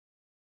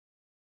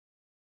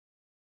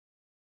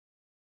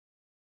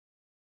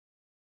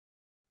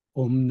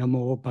Om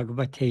Namo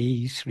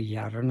Bhagavate Sri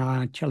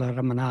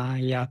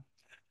Arunachala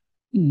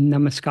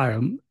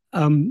Namaskaram.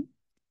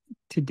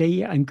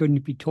 Today I'm going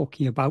to be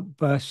talking about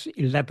verse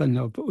 11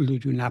 of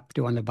Uḷḷadu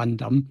Nāṛpadu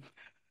Anubandham.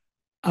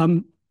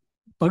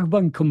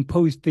 Bhagavan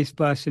composed this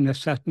verse in a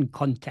certain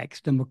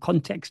context, and the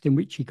context in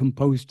which he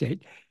composed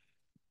it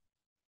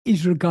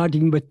is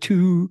regarding the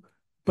two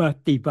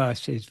birthday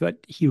verses that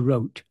he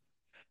wrote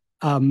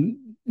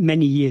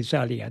many years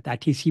earlier.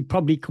 That is, he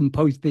probably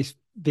composed this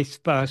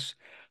verse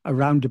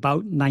around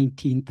about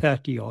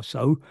 1930 or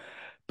so,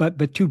 but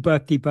the two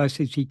birthday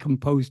verses he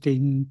composed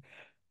in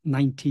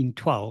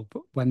 1912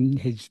 when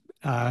his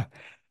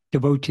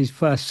devotees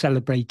first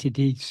celebrated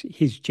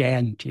his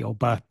Jayanti or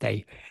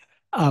birthday.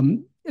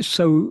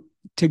 So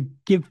to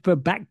give the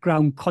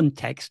background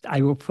context,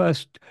 I will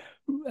first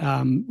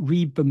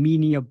read the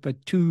meaning of the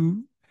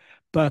two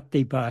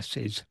birthday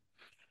verses.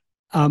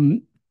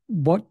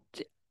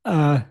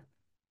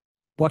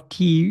 What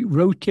he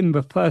wrote in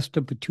the first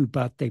of the two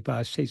birthday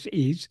verses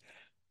is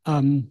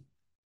Nāṛpadu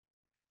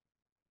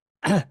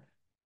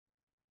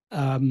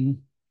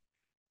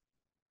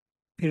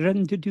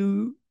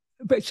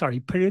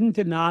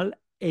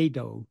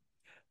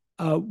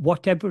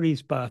whatever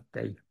his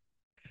birthday.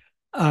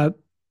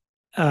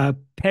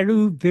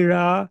 Peru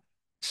Vira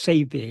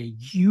Save,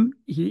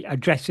 he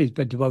addresses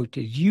the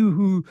devotees, you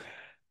who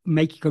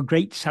make a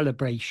great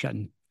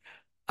celebration.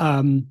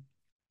 Perandadu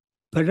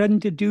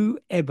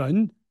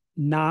Evan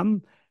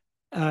Nam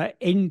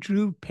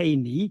Endru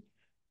Peni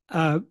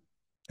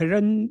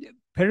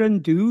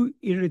Perandu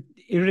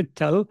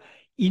Irital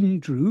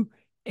Indru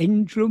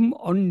Endrum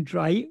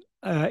Ondrai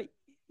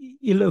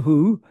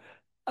Ilahu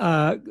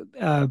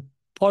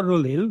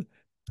Porulil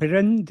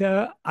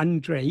Peranda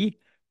Andre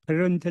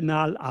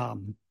Perandanal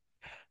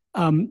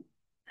Am.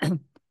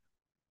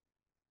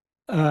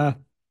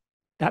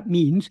 That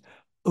means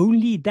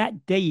only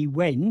that day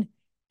when,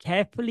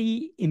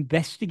 carefully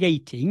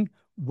investigating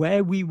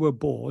where we were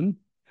born,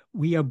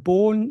 we are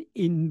born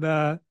in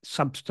the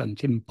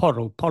substance, in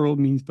porul. Porul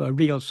means the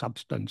real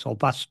substance or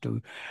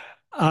vastu,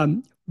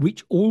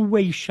 which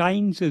always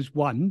shines as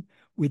one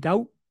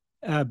without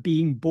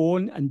being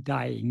born and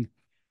dying.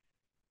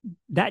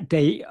 That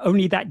day,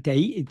 only that day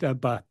is the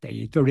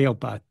birthday, is the real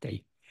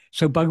birthday.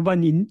 So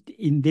Bhagavan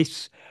in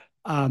this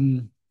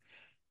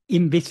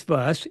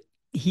verse,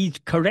 he's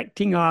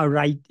correcting our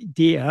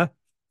idea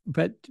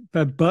that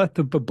the birth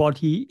of the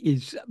body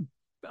is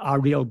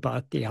our real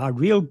birthday. Our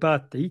real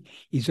birthday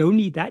is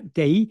only that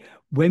day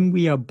when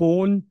we are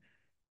born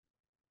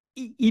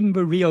in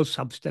the real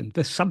substance.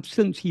 The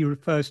substance he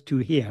refers to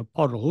here,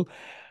 porul,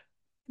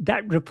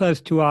 that refers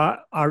to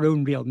our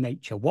own real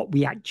nature, what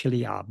we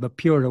actually are, the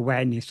pure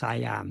awareness I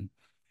am.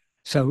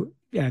 So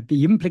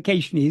the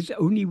implication is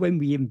only when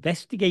we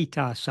investigate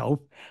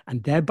ourselves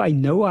and thereby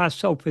know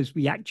ourselves as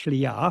we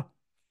actually are,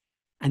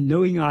 and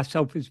knowing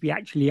ourselves as we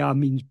actually are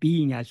means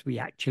being as we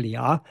actually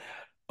are,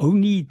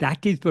 only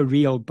that is the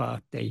real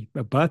birthday.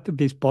 The birth of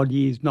this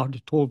body is not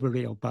at all the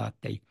real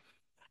birthday.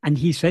 And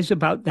he says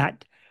about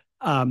that,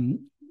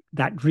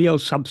 that real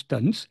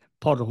substance,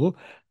 porul,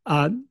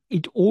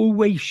 it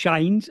always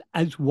shines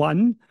as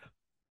one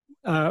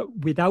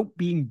without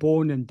being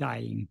born and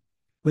dying.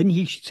 When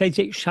he says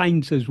it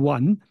shines as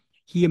one,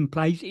 he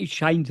implies it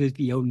shines as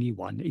the only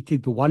one. It is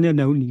the one and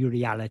only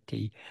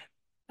reality.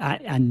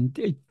 And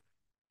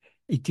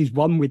it is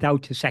one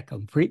without a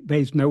second. For it,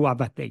 there's no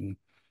other thing.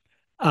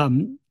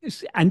 Because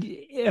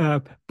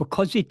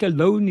it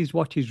alone is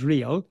what is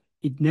real,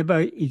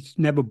 it's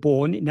never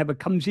born, it never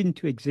comes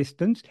into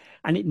existence,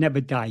 and it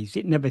never dies.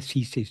 It never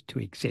ceases to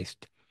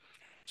exist.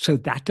 So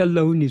that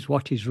alone is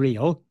what is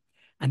real,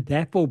 and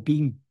therefore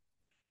being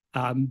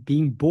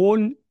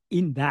born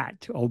in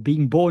that, or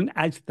being born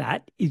as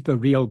that, is the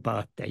real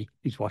birthday,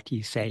 is what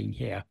he's saying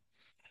here.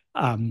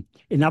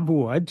 In other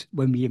words,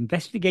 when we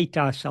investigate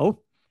ourselves,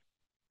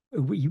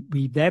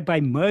 we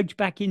thereby merge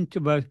back into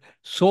the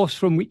source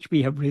from which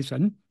we have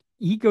risen.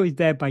 Ego is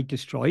thereby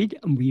destroyed,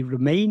 and we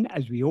remain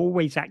as we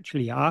always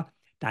actually are,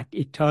 that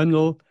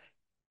eternal,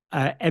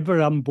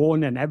 ever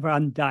unborn and ever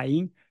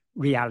undying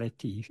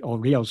reality or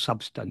real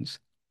substance.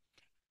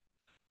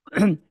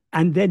 And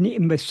then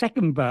in the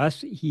second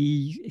verse,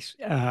 he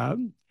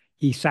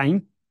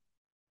sang,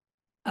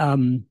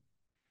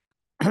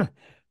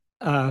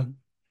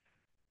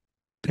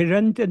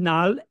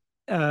 Pirandanal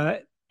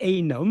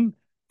Enum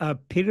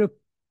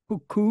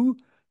Pirapuku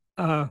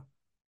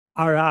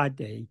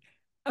Aradu,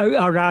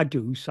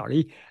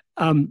 sorry.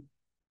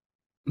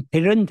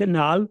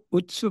 Pirandanal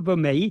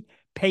Utsuvame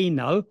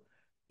Penal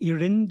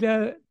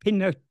Irinda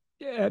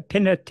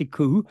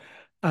Pinatiku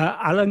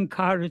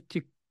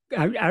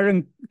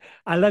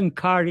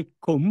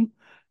Alankaricum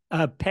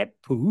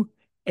Pepu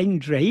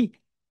Endre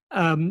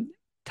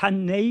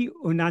Tane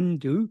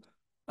Unandu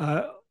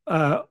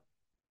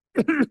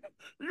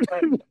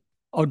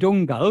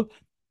Odungal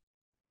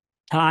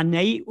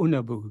Tane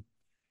Unabu.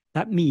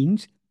 That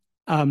means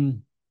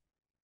Endre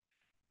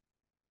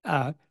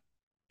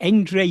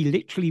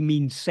literally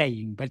means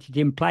saying, but it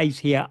implies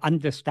here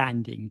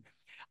understanding.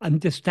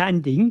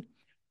 Understanding,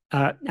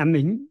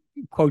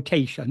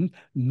 quotation,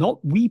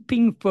 not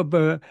weeping for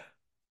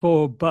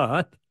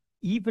birth,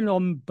 even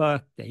on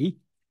birthday,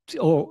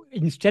 or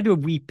instead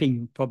of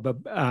weeping for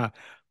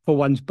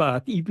one's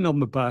birth, even on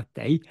the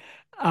birthday,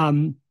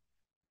 um,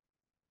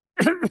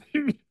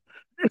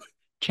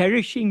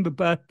 cherishing the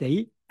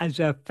birthday as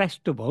a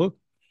festival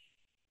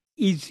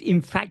is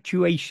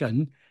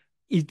infatuation.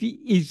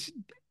 Is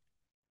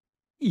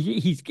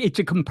it's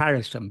a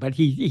comparison, but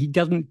he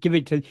doesn't give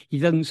it to, he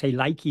doesn't say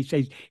like, he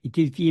says it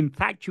is the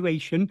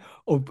infatuation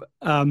of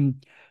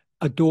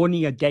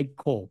adorning a dead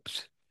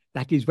corpse.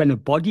 That is, when a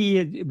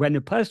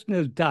person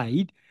has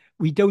died,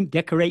 we don't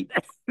decorate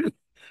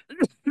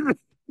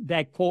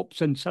their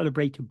corpse and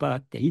celebrate a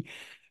birthday.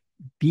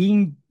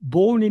 Being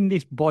born in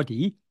this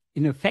body,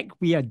 in effect,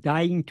 we are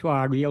dying to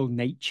our real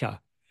nature.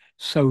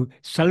 So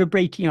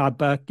celebrating our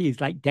birthday is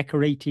like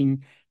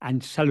decorating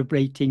and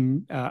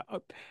celebrating,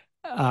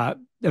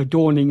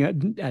 adorning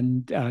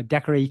and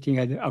decorating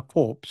a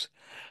corpse.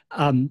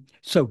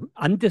 So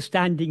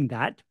understanding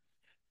that,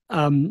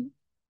 um,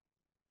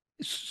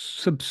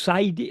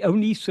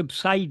 only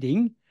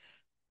subsiding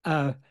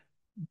uh,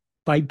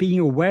 by being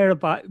aware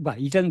about, well,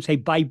 he doesn't say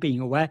by being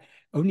aware,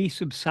 only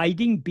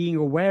subsiding, being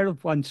aware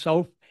of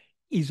oneself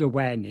is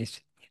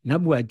awareness. In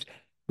other words,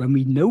 when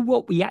we know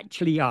what we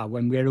actually are,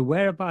 when we're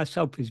aware of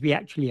ourselves as we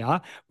actually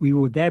are, we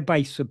will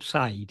thereby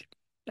subside.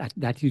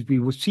 That is, we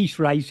will cease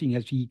rising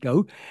as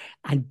ego.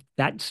 And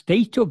that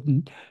state of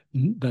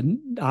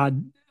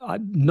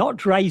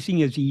not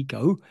rising as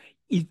ego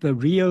is the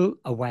real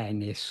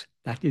awareness.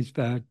 That is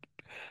the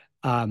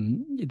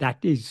that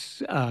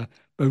is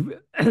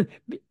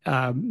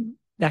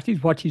that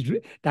is what is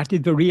that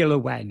is the real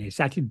awareness.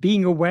 That is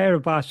being aware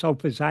of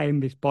ourselves as I am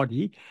this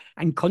body,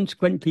 and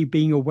consequently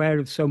being aware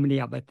of so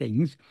many other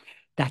things.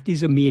 That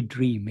is a mere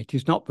dream. It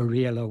is not the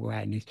real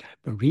awareness.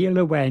 The real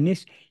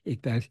awareness is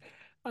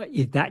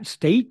that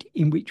state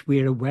in which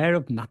we're aware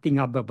of nothing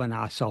other than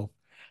ourselves,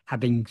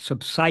 having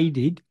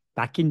subsided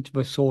back into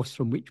the source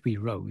from which we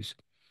rose.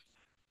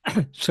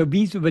 So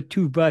these are the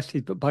two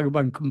verses that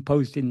Bhagavan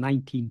composed in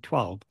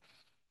 1912.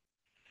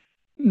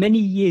 Many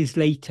years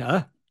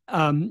later,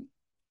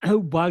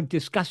 while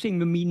discussing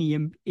the meaning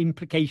and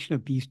implication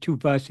of these two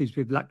verses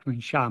with Lakshman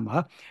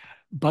Sharma,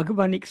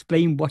 Bhagavan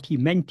explained what he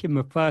meant in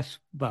the first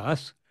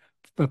verse,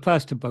 the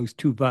first of those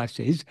two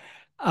verses,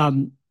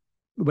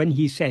 when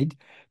he said,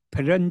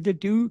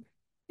 Pirandu,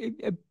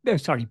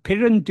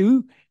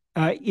 Pirandu,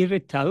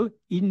 Irital,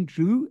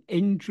 Indru,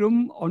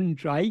 Endrum,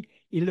 Ondrai,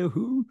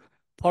 Ilahu,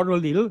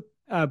 Porolil,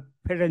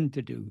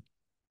 Pirandadu.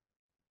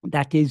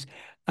 That is,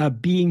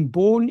 being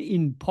born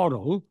in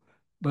Porol,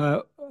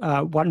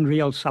 one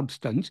real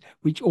substance,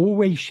 which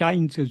always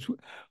shines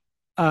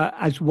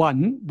as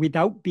one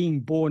without being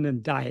born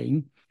and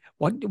dying.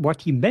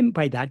 What he meant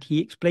by that, he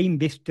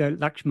explained this to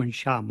Lakshman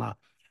Sharma.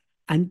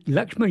 And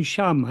Lakshman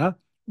Sharma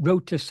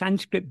wrote a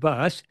Sanskrit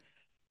verse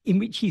in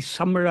which he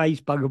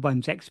summarized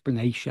Bhagavan's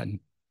explanation.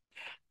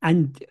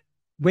 And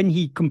when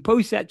he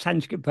composed that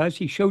Sanskrit verse,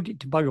 he showed it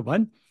to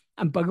Bhagavan,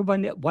 and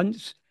Bhagavan at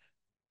once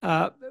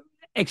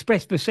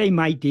expressed the same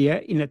idea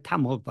in a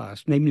Tamil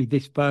verse, namely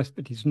this verse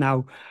that is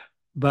now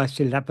verse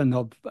 11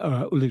 of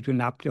Uḷḷadu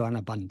Nāṛpadu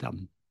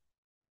Anubandham.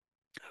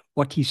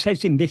 What he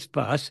says in this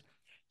verse,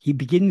 he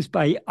begins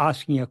by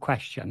asking a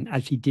question,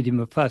 as he did in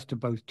the first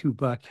of those two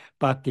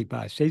birthday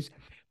verses.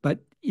 But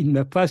in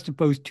the first of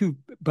those two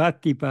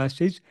birthday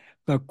verses,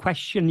 the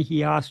question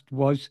he asked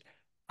was,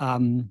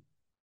 saying,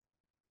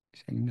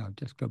 no,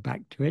 just go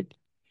back to it.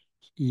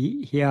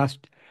 He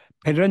asked,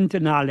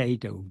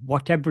 Uڵḷḷadu,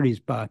 whatever his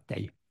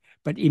birthday.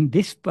 But in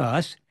this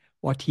verse,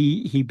 what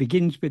he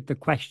begins with the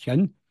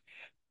question,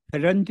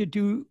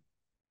 Pirandadu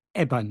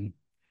Eban.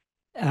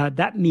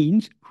 That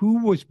means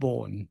who was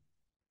born.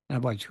 In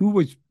other words, who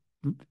was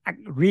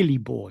really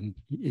born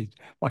is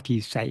what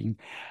he's saying.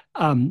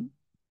 And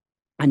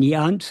he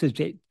answers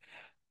it,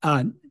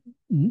 Tan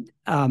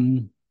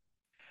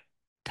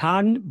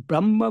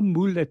Brahma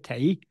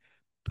Mulate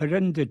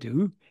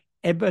Pirandadu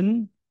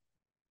Eban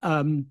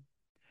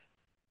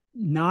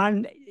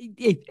Nan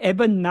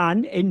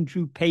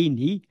Endru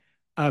Paini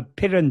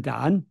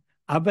Pirandan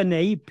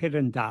Avane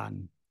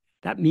Pirandan.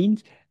 That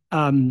means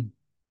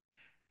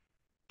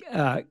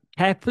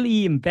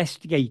carefully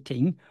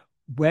investigating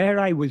where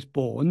I was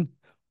born,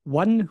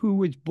 one who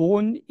was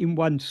born in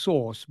one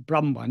source,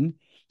 Brahman,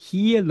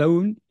 he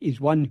alone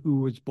is one who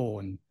was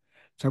born.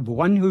 So the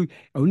one who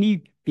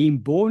only being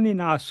born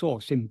in our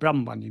source, in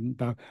Brahman, in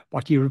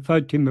what he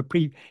referred to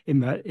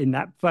in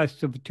that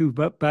first of the two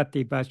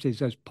birthday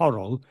verses as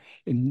Porol,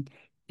 in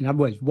other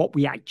words, what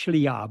we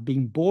actually are,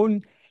 being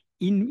born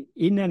in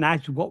and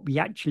as what we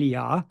actually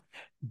are,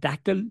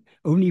 that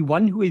only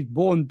one who is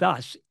born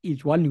thus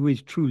is one who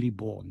is truly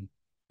born,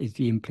 is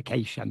the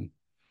implication.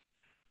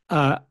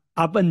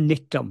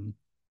 Abanitam,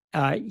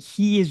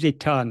 he is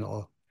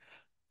eternal.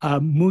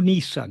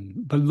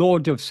 Munisan, the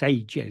Lord of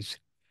sages.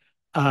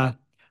 I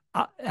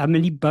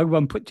mean,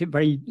 Bhagavan puts it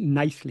very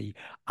nicely.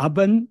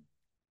 Naban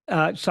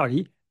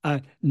Naban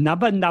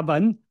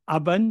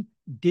Aban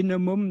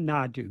Dinamum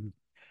Nadu.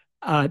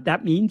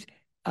 That means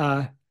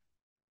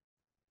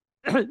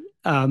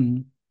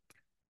um,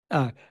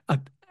 uh,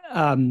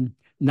 uh,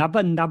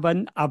 Navan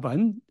Navan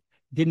Avan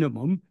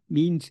Dinamum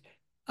means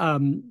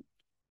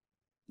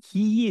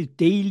he is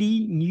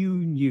daily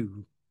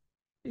new.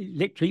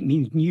 Literally, it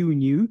means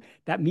new.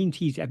 That means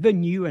he's ever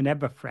new and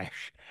ever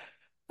fresh.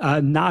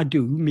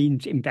 Nadu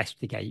means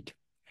investigate.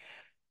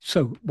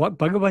 So what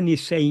Bhagavan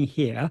is saying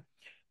here,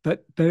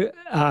 but the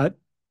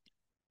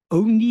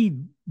only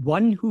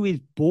one who is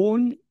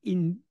born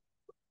in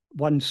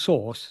one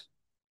source,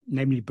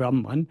 namely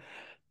Brahman,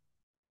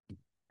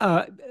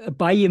 uh,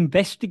 by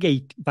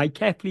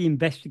carefully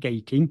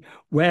investigating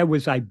where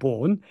was I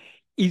born,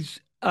 is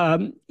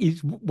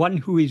one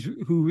who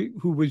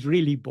was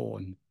really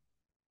born.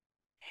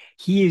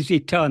 He is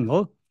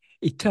eternal.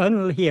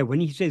 Eternal here, when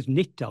he says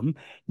nityam,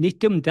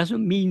 nityam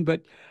doesn't mean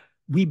that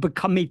we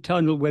become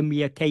eternal when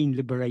we attain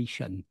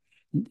liberation.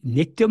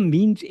 Nityam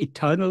means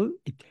eternal.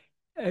 It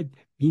uh,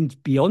 means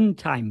beyond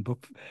time. But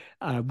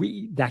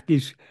that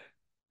is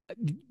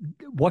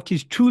what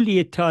is truly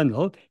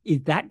eternal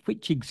is that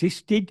which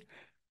existed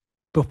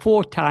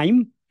before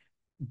time,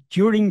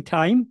 during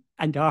time,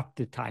 and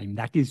after time.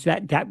 That is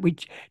that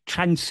which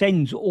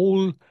transcends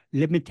all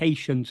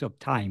limitations of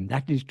time.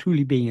 That is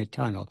truly being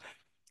eternal.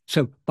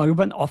 So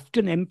Bhagavan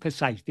often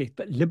emphasized this,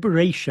 but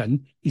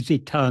liberation is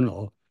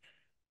eternal.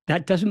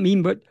 That doesn't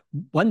mean that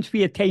once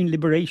we attain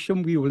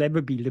liberation, we will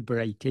ever be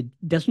liberated.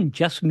 It doesn't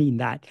just mean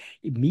that.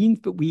 It means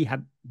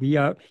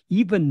that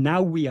even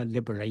now we are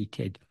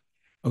liberated.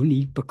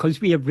 Only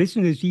because we have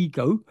risen as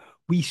ego,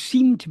 we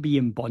seem to be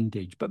in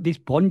bondage, but this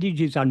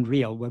bondage is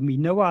unreal. When we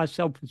know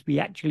ourselves as we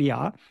actually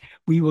are,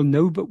 we will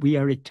know that we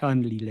are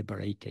eternally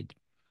liberated.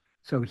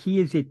 So he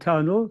is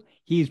eternal.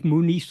 He is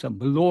Munisam,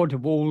 the Lord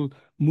of all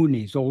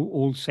Munis,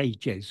 all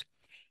sages.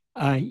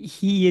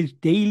 He is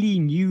daily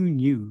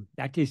new.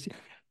 That is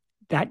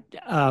that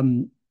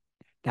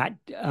that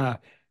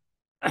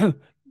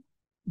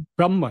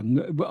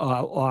Brahman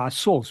or our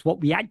source. What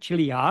we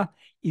actually are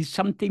is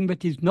something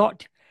that is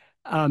not,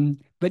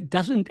 but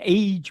doesn't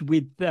age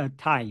with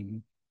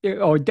time.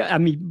 I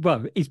mean,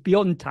 well, it's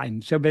beyond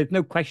time, so there's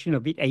no question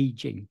of it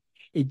aging.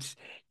 It's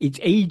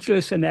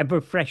ageless and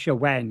ever fresh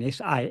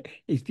awareness.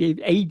 It's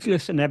the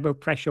ageless and ever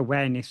fresh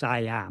awareness I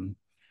am.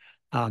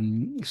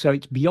 So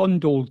it's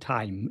beyond all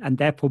time and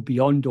therefore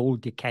beyond all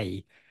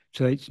decay.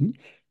 So it's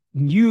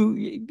new.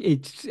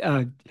 It's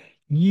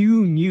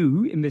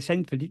new in the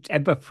sense that it's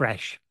ever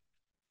fresh.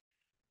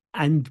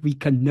 And we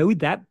can know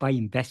that by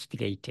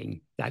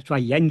investigating. That's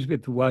why he ends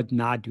with the word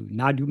nadu.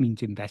 Nadu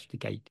means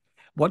investigate.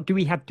 What do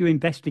we have to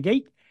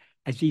investigate?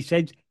 As he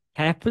says,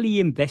 carefully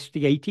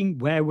investigating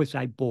where was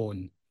I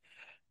born.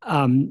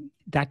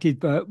 That is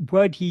the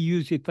word he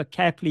uses for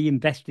carefully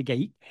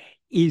investigate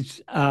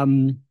is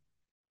um,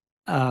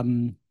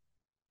 um,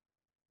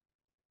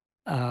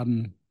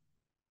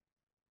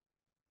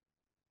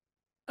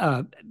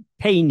 uh,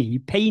 paini.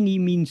 Paini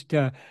means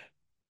to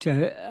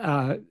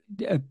uh,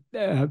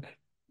 uh,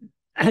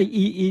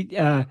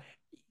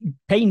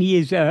 paini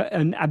is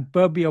an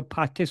adverbial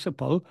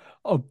participle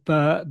of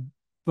the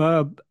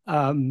verb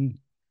of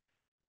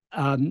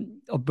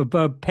the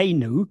verb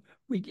penu,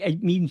 which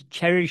it means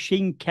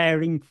cherishing,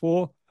 caring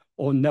for,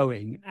 or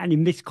knowing. And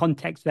in this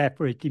context,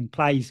 therefore, it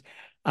implies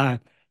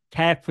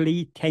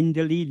carefully,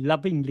 tenderly,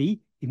 lovingly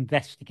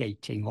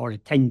investigating or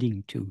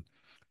attending to.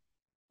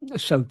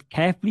 So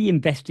carefully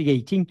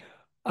investigating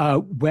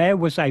where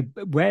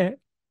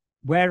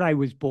I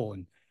was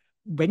born.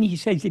 When he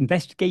says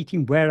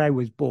investigating where I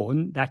was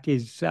born, that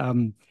is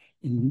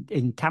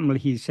in Tamil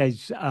he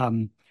says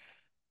um,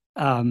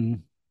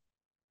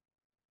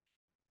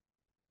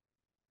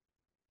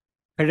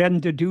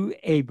 Perandadu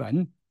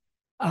Evan,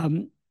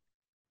 um,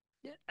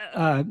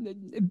 uh,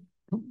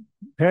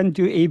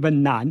 Perandu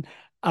Evan Nan,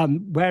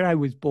 where I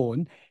was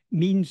born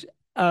means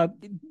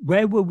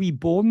where were we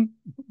born?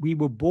 We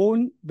were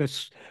born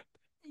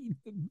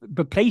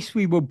the place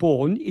we were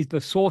born is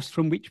the source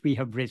from which we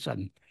have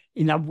risen.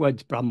 In other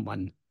words,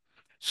 Brahman.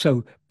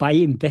 So by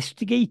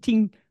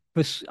investigating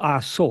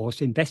our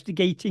source,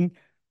 investigating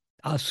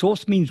our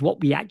source means what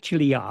we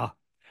actually are,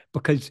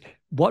 because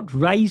what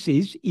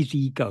rises is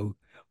ego.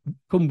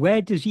 From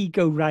where does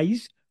ego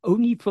rise?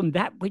 Only from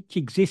that which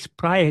exists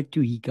prior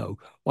to ego.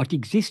 What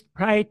exists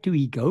prior to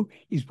ego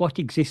is what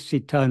exists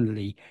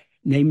eternally,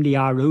 namely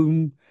our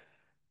own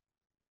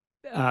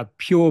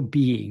pure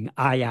being,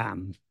 I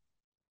am.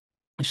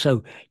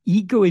 So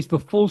ego is the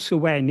false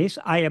awareness,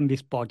 I am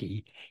this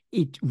body.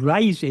 It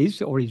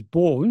rises or is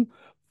born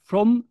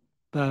from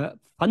the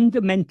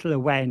fundamental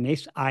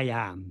awareness, I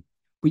am,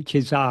 which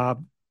is our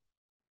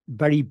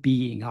very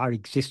being, our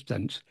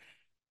existence.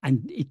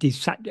 And it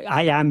is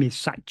I am is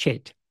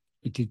Satchit.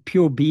 It is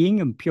pure being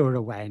and pure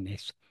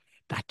awareness.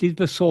 That is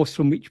the source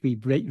from which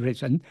we've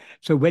risen.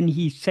 So when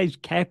he says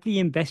carefully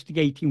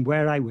investigating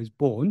where I was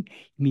born,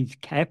 it means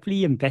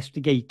carefully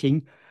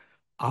investigating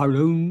our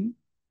own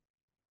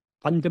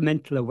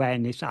fundamental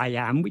awareness, I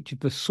am, which is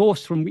the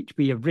source from which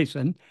we have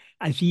risen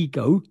as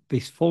ego,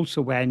 this false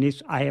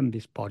awareness, I am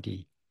this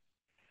body.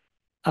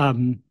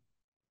 Um,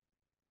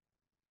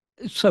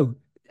 so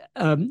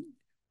um,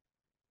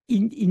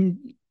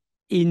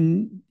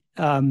 in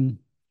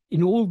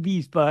all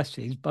these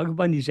verses,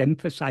 Bhagavan is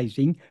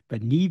emphasizing the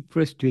need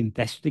for us to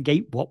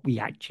investigate what we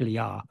actually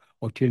are,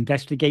 or to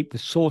investigate the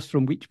source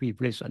from which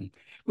we've risen,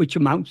 which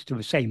amounts to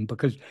the same,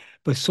 because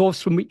the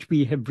source from which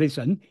we have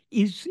risen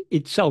is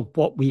itself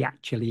what we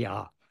actually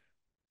are,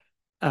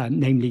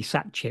 namely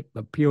Satchit,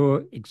 the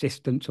pure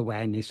existence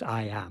awareness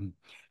I am.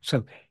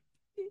 So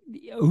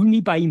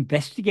only by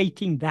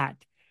investigating that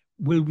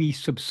will we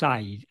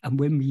subside. And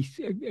when we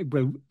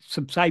will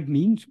subside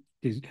means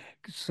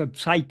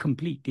subside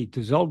completely,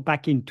 dissolve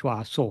back into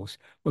our source.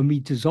 When we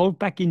dissolve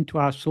back into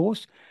our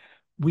source,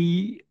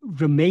 we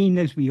remain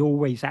as we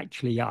always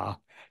actually are.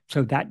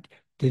 So that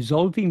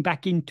dissolving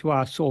back into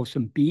our source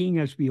and being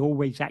as we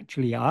always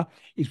actually are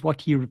is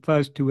what he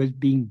refers to as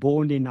being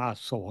born in our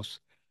source,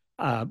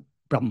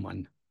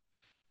 Brahman.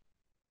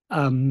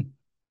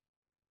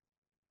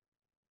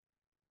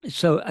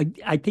 So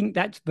I think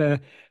that's the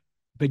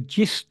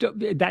gist of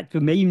that, the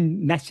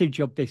main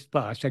message of this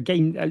verse.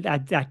 Again,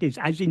 that is,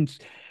 as in,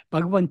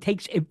 Bhagavan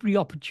takes every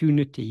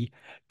opportunity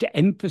to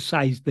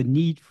emphasize the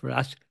need for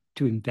us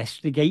to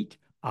investigate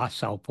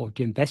ourselves, or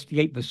to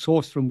investigate the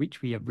source from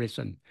which we have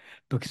risen.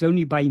 Because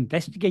only by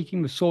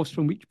investigating the source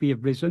from which we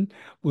have risen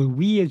will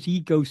we as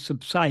ego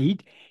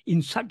subside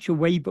in such a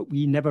way that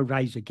we never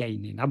rise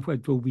again. In other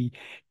words, will we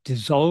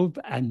dissolve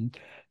and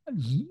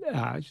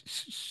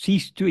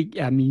cease to,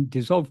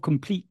 dissolve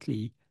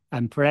completely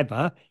and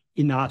forever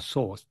in our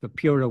source, the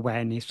pure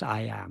awareness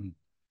I am.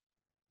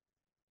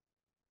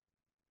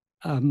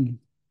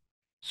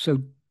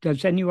 So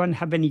does anyone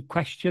have any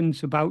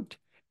questions about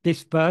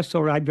this verse,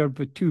 or either of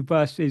the two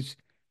verses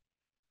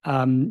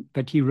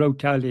that he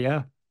wrote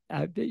earlier,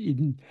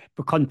 in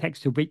the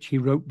context of which he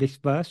wrote this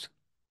verse?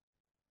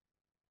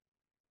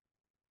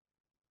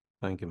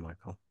 Thank you,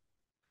 Michael.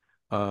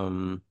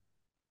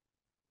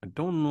 I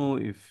don't know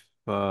if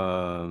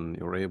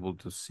you're able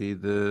to see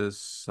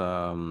this.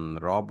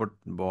 Robert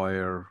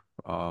Boyer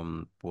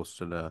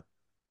posted a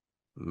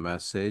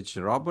message.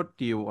 Robert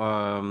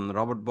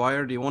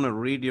Boyer, do you want to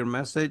read your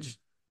message?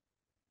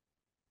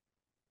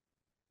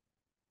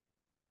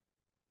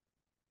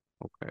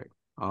 Okay.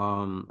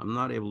 I'm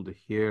not able to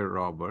hear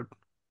Robert.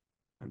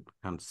 I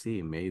can't see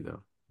him either.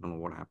 I don't know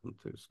what happened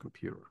to his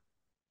computer.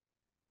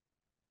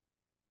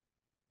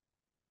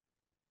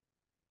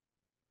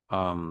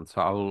 So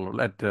I'll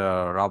let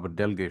Robert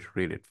Delgesh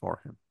read it for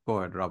him. Go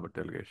ahead, Robert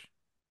Delgesh.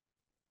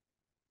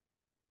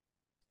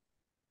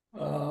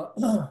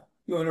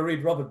 You want to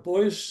read Robert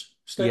Boyer's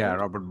statement? Yeah,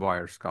 Robert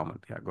Boyer's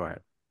comment. Yeah, go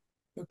ahead.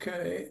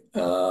 Okay.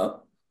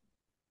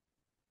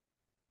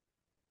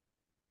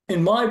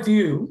 In my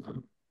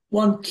view,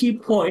 one key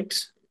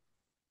point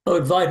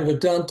of Advaita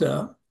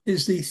Vedanta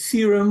is the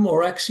theorem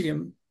or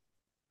axiom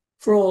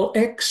for all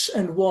x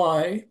and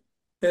y,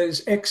 that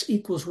is, x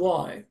equals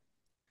y.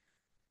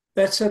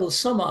 That settles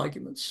some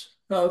arguments.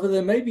 However,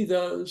 there may be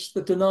those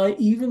that deny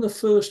even the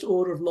first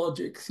order of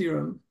logic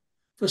theorem.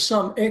 For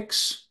some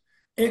x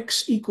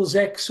equals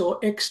x, or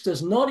x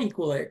does not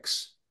equal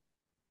x.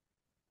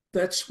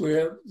 That's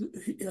where,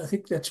 I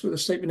think that's where the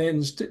statement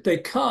ends.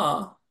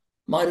 Descartes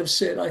might have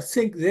said, I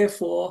think,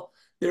 therefore,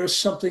 there is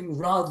something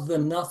rather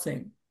than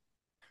nothing.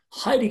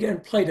 Heidegger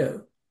and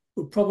Plato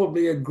would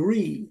probably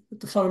agree that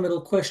the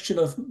fundamental question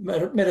of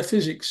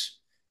metaphysics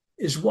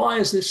is, why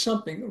is there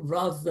something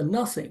rather than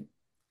nothing?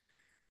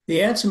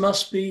 The answer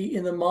must be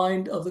in the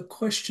mind of the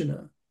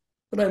questioner.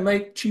 But I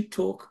make cheap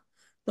talk,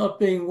 not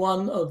being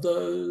one of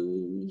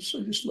those,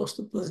 I just lost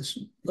the place,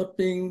 not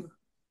being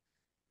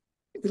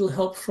little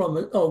help from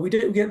it. Oh, we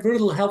get very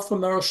little help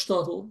from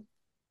Aristotle.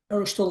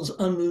 Aristotle's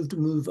unmoved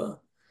mover,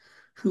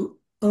 who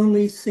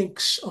only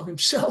thinks of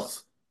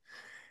himself.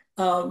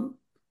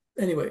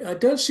 Anyway, I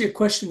don't see a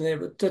question there,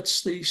 but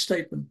that's the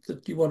statement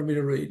that you wanted me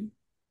to read.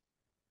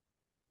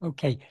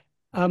 Okay.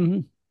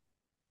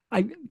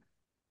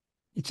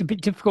 It's a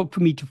bit difficult for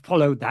me to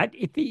follow that.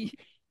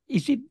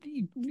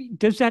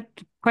 Does that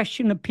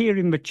question appear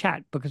in the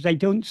chat? Because I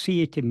don't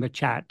see it in the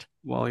chat.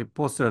 Well, he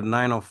posted at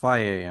 9:05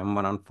 a.m.,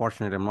 but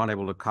unfortunately, I'm not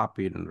able to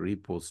copy it and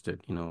repost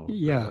it,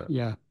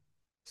 Yeah.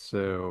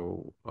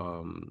 So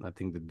I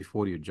think that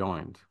before you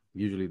joined,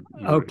 usually.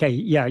 Okay,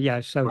 yeah.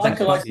 So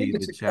Michael, I think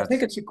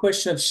it's a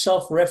question of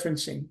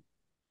self-referencing.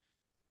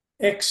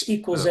 X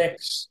equals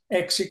X,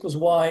 X equals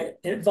Y.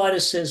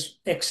 Advaita says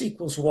X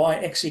equals Y,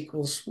 X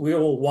equals, we're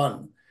all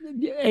one.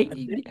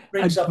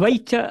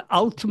 Advaita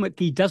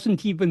ultimately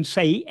doesn't even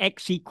say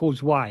X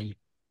equals Y,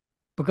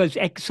 because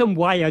X and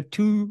Y are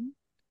two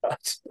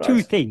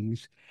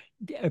things.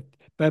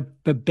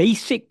 The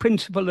basic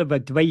principle of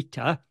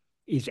Advaita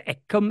is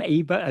ekam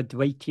eva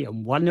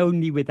advaitiyam, one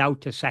only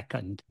without a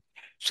second.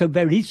 So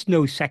there is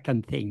no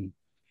second thing.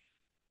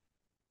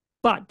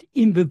 But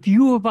in the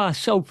view of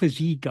ourself as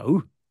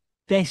ego,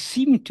 there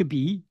seem to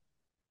be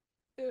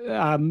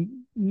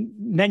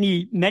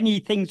many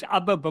things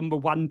other than the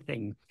one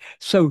thing.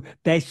 So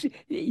there's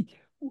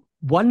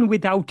one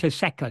without a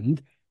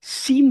second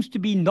seems to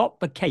be not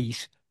the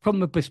case from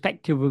the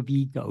perspective of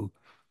ego.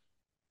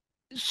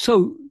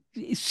 So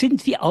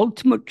since the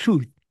ultimate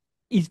truth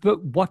is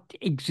that what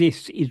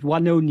exists is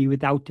one only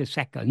without a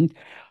second.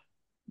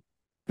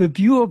 The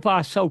view of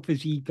ourself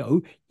as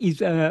ego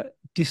is a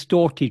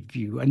distorted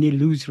view, an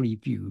illusory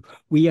view.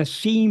 We are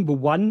seeing the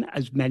one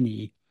as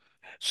many.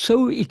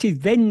 So it is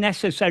then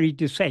necessary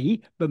to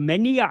say the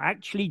many are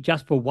actually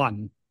just the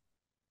one.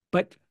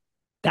 But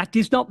that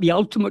is not the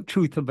ultimate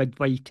truth of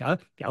Advaita.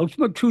 The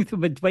ultimate truth of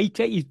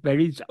Advaita is there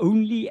is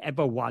only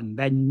ever one.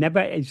 There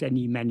never is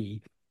any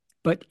many.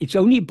 But it's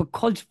only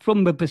because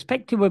from the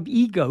perspective of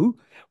ego,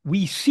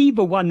 we see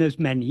the one as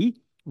many.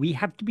 We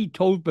have to be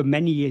told the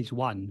many is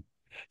one.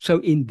 So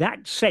in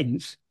that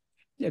sense,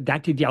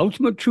 that is the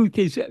ultimate truth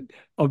is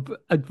of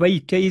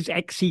Advaita is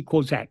X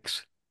equals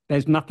X.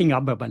 There's nothing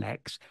other than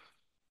X.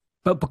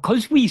 But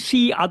because we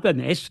see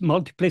otherness,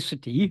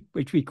 multiplicity,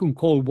 which we can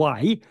call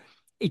Y,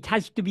 it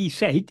has to be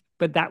said,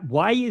 but that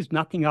Y is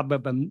nothing other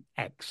than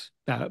X,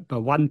 the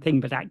one thing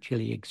that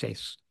actually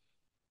exists.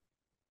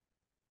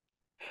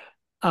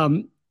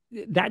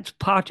 That's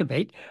part of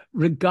it.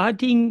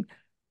 Regarding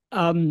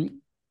why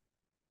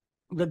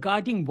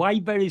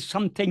there is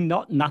something,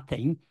 not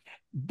nothing,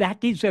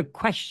 that is a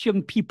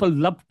question people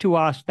love to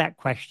ask that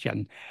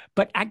question.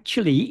 But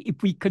actually,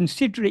 if we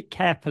consider it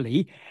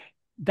carefully,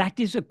 that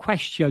is a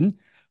question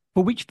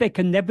for which there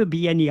can never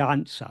be any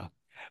answer.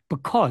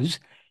 Because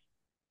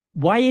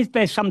why is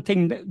there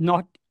something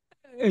not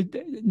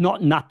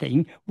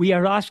nothing? We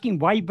are asking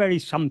why there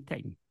is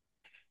something.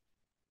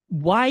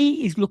 Why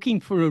is looking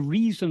for a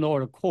reason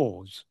or a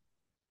cause.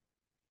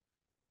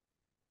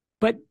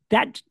 But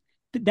that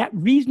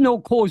reason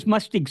or cause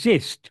must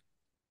exist.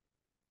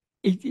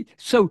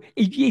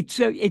 It's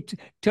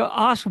to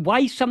ask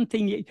why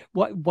something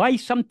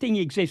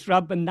exists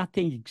rather than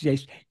nothing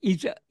exists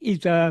is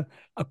a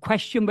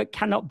question that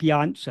cannot be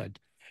answered.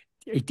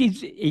 It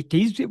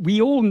is.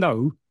 We all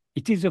know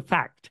it is a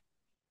fact.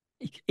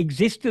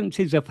 Existence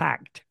is a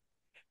fact.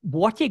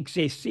 What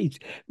exists is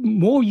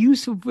more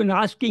useful than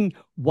asking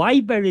why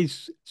there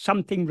is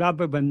something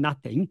rather than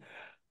nothing.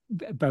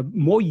 The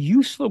more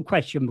useful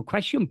question, the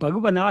question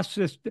Bhagavan asks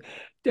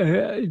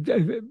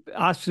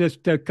us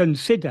to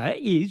consider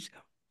is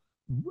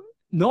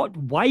not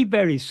why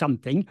there is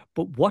something,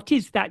 but what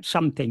is that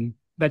something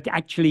that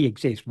actually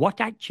exists?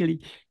 What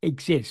actually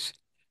exists?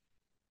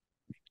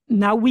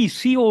 Now we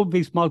see all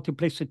this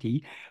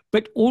multiplicity,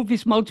 but all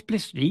this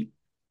multiplicity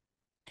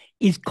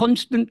is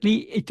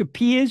constantly, it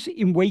appears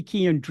in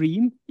waking and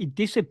dream, it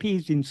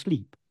disappears in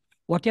sleep.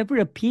 Whatever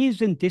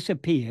appears and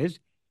disappears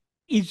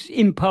is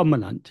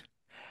impermanent.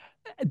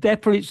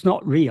 Therefore, it's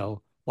not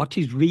real. What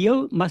is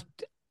real must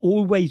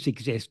always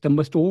exist and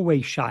must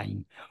always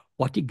shine.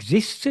 What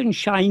exists and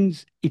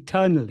shines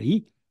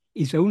eternally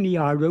is only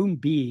our own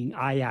being,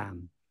 I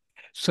am.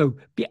 So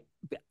the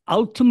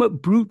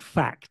ultimate brute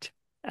fact,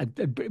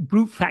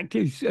 brute fact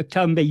is a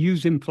term they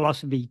use in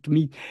philosophy to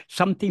mean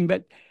something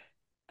that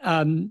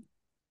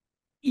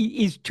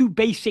is too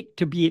basic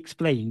to be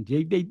explained.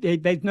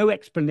 There's no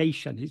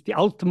explanation. It's the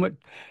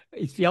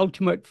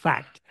ultimate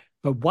fact.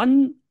 The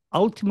one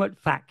ultimate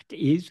fact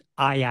is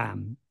I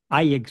am.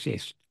 I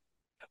exist.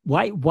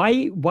 Why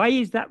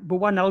is that the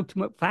one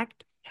ultimate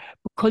fact?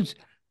 Because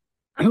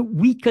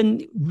we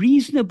can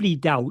reasonably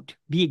doubt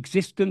the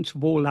existence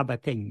of all other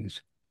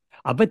things.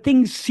 Other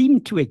things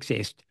seem to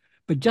exist,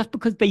 but just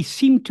because they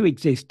seem to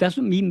exist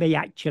doesn't mean they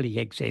actually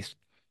exist.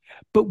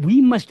 But we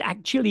must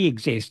actually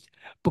exist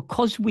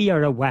because we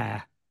are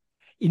aware.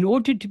 In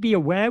order to be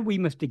aware, we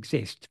must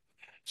exist.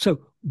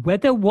 So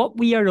whether what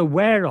we are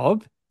aware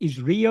of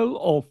is real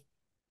or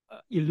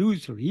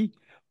illusory,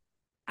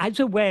 as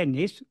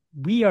awareness,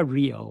 we are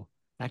real.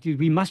 That is,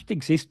 we must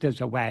exist as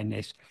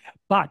awareness.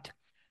 But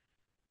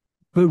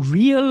the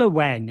real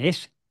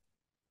awareness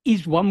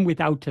is one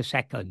without a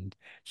second.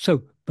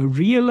 So the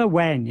real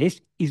awareness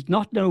is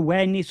not an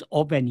awareness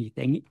of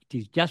anything. It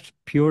is just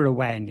pure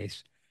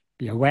awareness.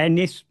 The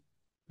awareness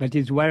that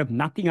is aware of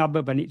nothing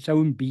other than its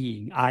own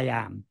being, I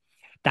am.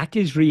 That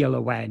is real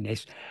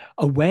awareness.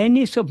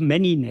 Awareness of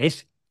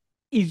manyness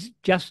is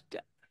just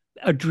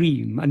a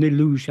dream, an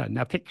illusion,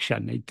 a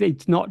fiction.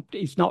 It's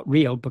not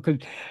real because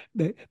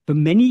the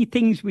many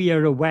things we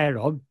are aware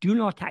of do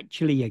not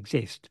actually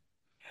exist.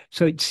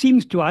 So it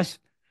seems to us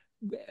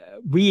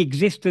we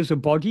exist as a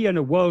body and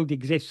a world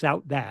exists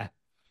out there.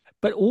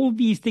 But all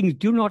these things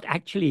do not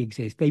actually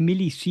exist. They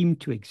merely seem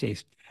to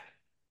exist.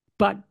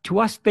 But to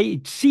us,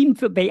 it seems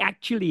that they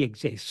actually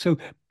exist. So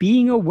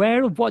being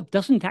aware of what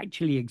doesn't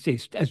actually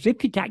exist, as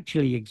if it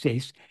actually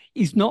exists,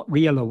 is not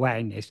real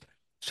awareness.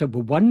 So the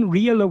one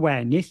real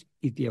awareness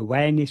is the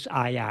awareness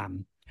I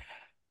am.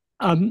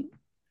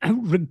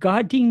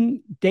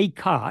 Regarding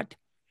Descartes,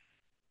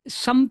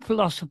 some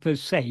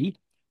philosophers say,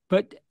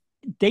 but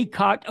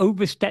Descartes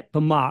overstepped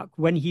the mark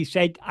when he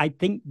said, I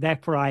think,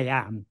 therefore I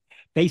am.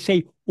 They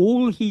say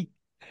all he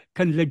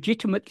can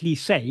legitimately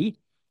say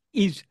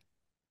is,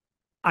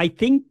 I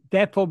think,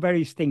 therefore there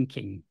is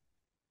thinking.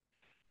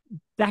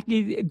 That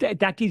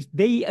is,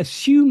 they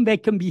assume they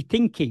can be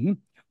thinking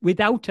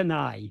without an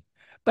I.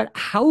 But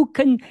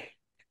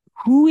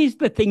who is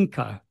the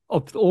thinker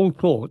of all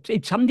thoughts?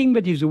 It's something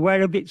that is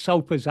aware of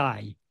itself as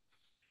I.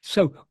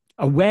 So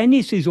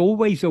awareness is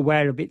always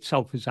aware of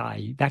itself as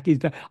I. That is,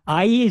 the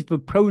I is the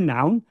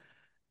pronoun,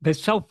 the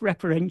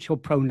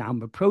self-referential pronoun,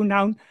 the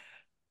pronoun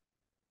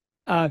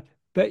uh,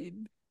 but,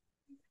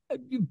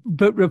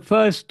 but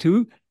refers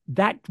to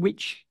that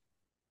which,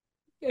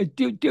 well,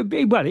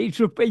 it's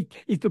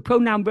the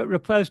pronoun that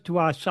refers to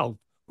ourself,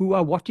 who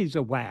are what is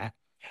aware.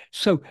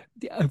 So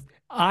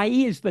I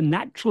is the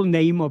natural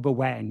name of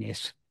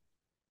awareness.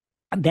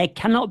 And there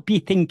cannot be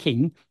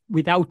thinking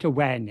without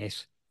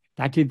awareness.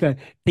 That is, the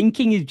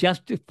thinking is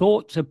just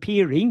thoughts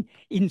appearing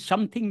in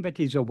something that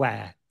is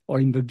aware, or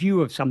in the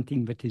view of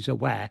something that is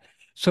aware.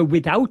 So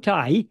without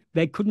I,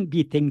 there couldn't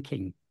be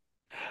thinking.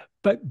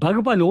 But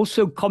Bhagavan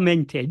also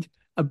commented,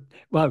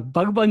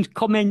 Bhagavan's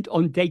comment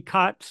on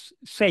Descartes'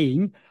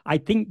 saying, I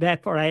think,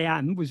 therefore I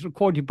am, was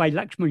recorded by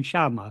Lakshman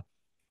Sharma.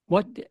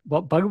 What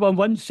Bhagavan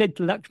once said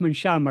to Lakshman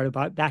Sharma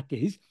about that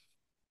is,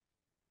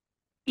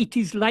 it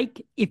is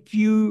like if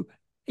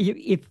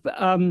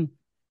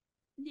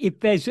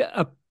there's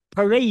a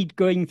parade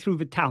going through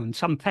the town,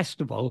 some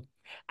festival,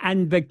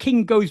 and the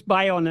king goes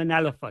by on an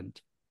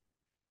elephant.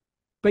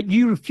 But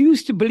you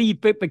refuse to believe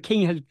that the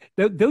king has,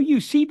 though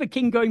you see the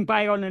king going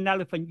by on an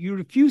elephant, you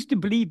refuse to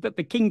believe that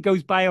the king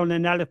goes by on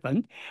an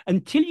elephant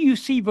until you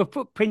see the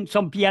footprints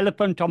of the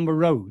elephant on the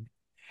road.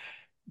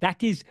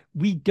 That is,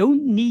 we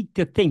don't need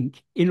to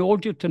think in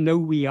order to know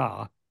we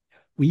are.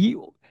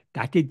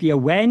 That is, the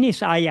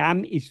awareness I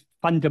am is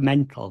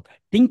fundamental.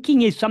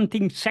 Thinking is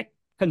something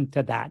second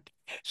to that.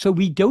 So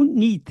we don't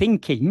need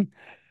thinking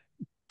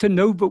to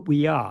know that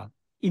we are.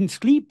 In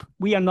sleep,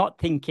 we are not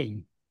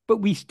thinking, but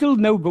we still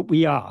know that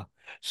we are.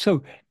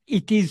 So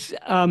it is,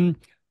 according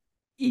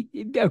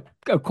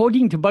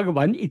to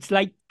Bhagavan, it's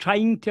like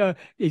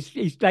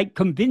it's like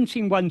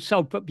convincing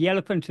oneself that the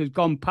elephant has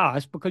gone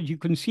past because you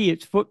can see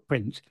its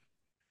footprints.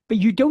 But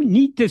you don't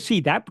need to see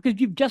that because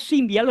you've just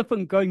seen the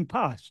elephant going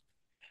past.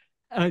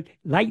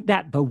 Like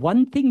that, the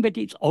one thing that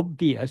is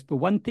obvious, the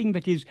one thing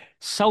that is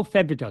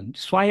self-evident,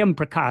 Swayam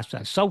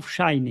Prakasa,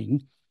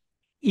 self-shining,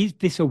 is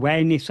this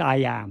awareness I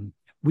am.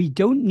 We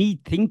don't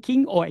need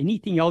thinking or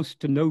anything else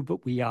to know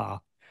that we are.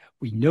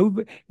 We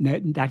know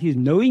that is,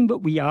 knowing that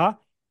we are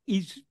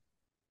is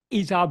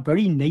our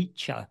very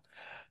nature.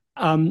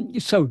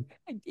 So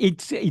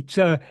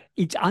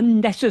it's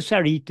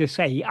unnecessary to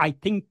say, I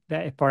think,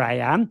 therefore I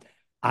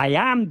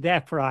am,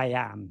 therefore I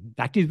am.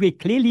 That is, we're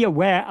clearly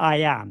aware I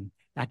am.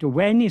 That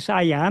awareness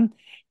I am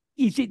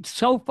is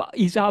itself,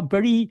 is our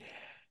very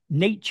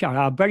nature,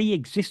 our very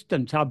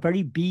existence, our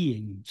very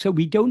being. So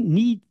we don't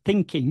need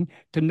thinking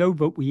to know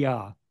that we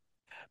are.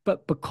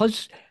 But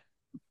because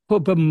for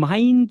the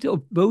mind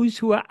of those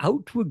who are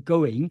outward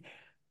going,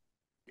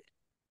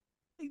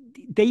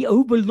 they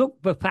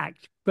overlook the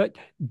fact that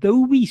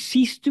though we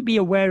cease to be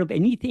aware of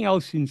anything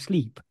else in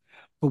sleep,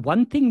 the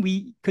one thing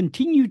we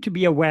continue to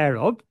be aware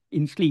of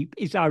in sleep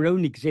is our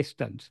own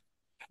existence.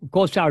 Of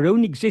course, our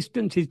own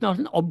existence is not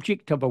an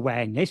object of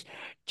awareness.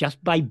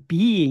 Just by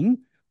being,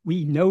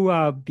 we know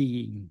our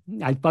being.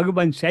 As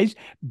Bhagavan says,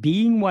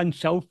 being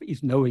oneself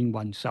is knowing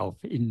oneself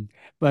in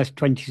verse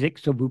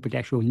 26 of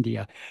Upadesha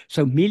India.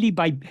 So merely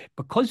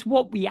because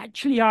what we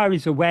actually are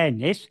is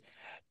awareness,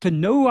 to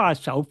know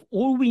ourselves,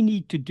 all we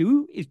need to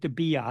do is to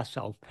be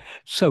ourselves.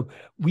 So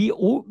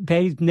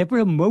there is never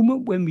a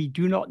moment when we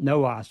do not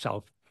know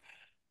ourselves.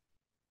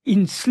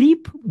 In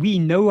sleep, we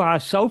know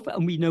ourselves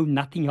and we know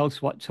nothing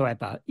else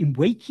whatsoever. In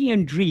waking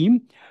and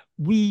dream,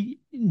 we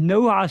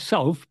know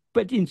ourselves,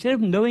 but instead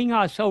of knowing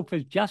ourselves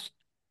as just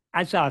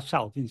as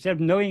ourselves, instead of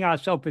knowing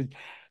ourselves as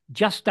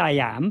just I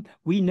am,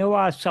 we know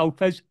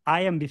ourselves as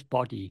I am this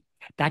body.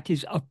 That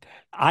is,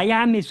 I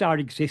am is our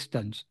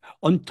existence.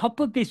 On top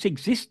of this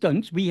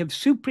existence, we have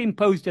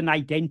superimposed an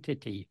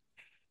identity.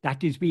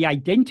 That is, we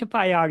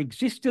identify our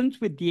existence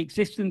with the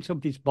existence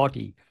of this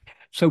body.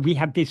 So we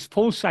have this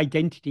false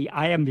identity,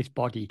 I am this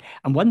body.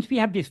 And once we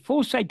have this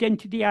false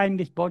identity, I am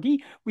this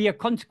body, we are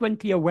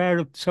consequently aware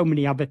of so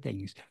many other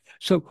things.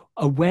 So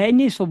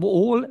awareness of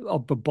all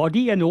of the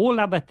body and all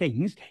other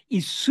things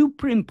is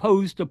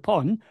superimposed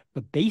upon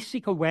the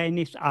basic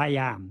awareness I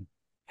am.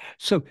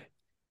 So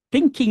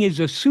thinking is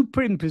a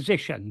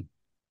superimposition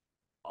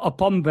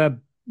upon the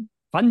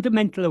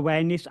fundamental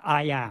awareness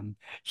I am.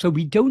 So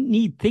we don't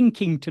need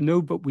thinking to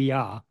know that we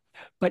are.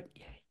 But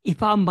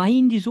if our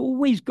mind is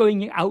always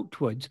going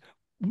outwards,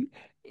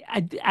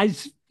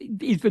 as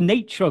is the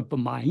nature of the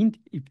mind,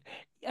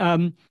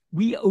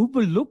 we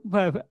overlook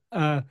the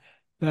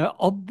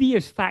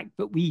obvious fact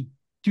that we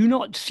do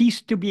not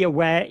cease to be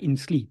aware in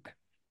sleep.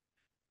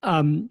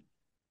 And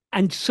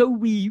so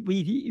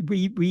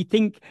we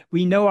think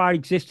we know our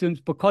existence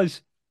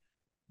because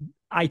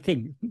I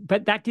think,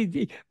 but that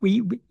is,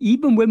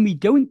 even when we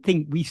don't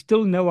think, we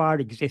still know our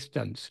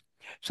existence.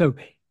 So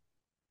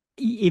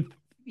if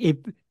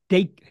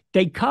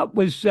Descartes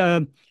was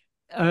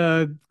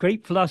a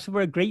great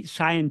philosopher, a great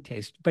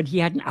scientist, but he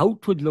had an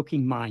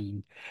outward-looking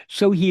mind.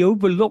 So he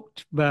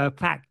overlooked the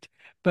fact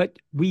that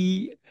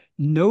we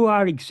know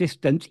our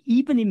existence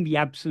even in the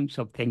absence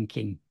of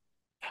thinking.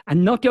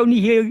 And not only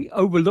he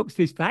overlooks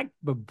this fact,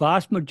 the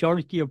vast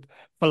majority of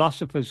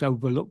philosophers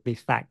overlook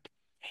this fact.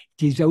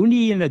 It is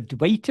only in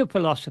Advaita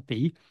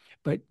philosophy,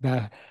 but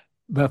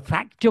the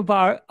fact of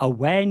our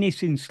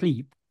awareness in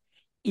sleep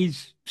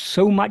is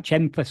so much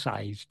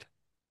emphasized.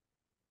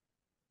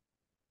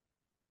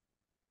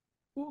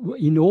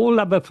 In all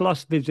other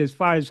philosophies, as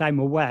far as I'm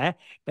aware,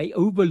 they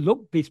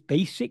overlook this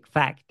basic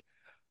fact.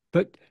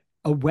 But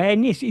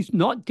awareness is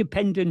not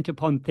dependent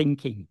upon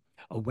thinking.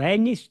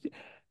 Awareness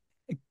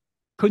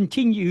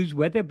continues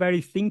whether there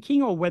is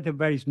thinking or whether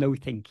there is no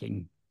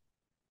thinking.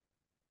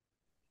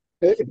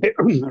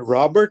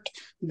 Robert,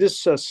 this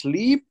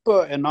sleep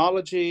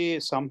analogy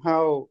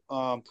somehow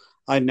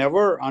I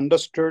never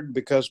understood,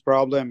 because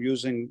probably I'm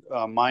using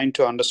mind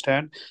to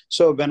understand.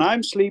 So when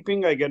I'm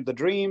sleeping, I get the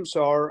dreams,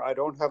 or I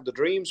don't have the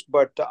dreams,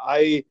 but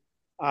I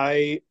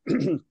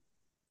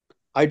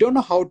I don't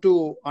know how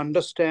to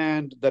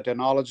understand that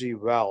analogy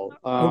well.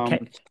 Okay,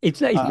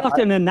 it's not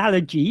an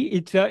analogy;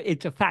 it's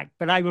a fact.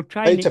 But I will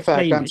try and it's a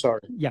fact. explain I'm it.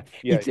 sorry. Yeah,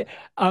 Yeah. it's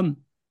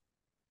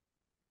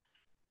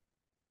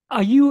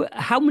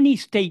how many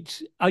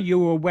states are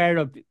you aware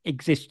of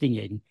existing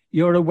in?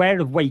 You're aware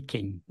of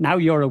waking. Now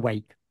you're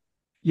awake.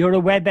 You're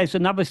aware there's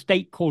another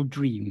state called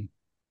dream.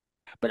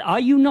 But are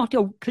you not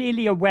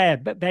clearly aware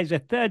that there's a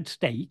third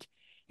state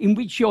in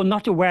which you're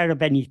not aware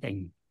of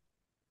anything?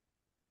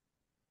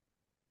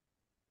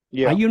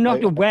 Yeah. Are you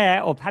not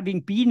aware of having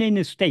been in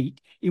a state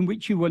in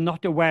which you were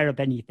not aware of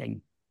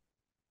anything?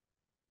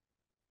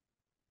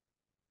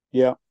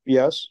 Yeah.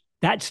 Yes.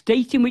 That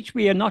state in which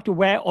we are not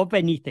aware of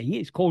anything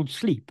is called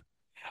sleep.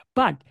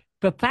 But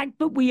the fact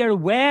that we are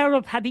aware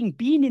of having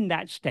been in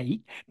that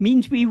state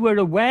means we were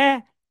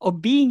aware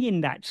of being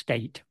in that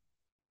state.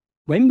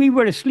 When we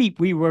were asleep,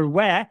 we were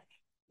aware,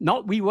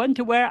 we weren't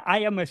aware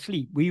I am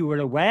asleep. We were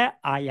aware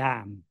I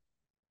am.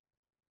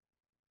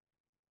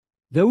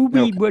 Though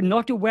we were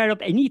not aware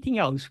of anything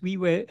else,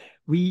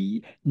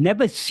 we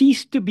never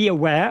ceased to be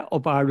aware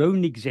of our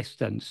own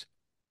existence.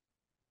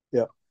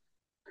 Yeah.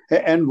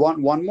 And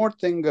one more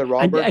thing,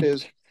 Robert,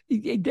 is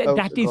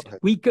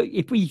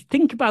if we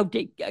think about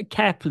it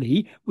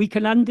carefully, we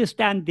can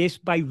understand this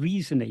by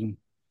reasoning.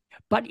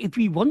 But if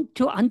we want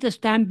to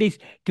understand this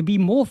to be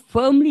more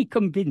firmly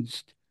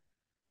convinced,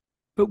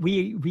 but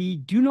we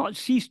do not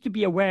cease to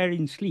be aware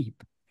in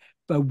sleep,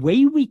 the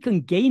way we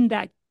can gain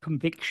that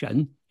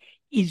conviction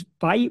is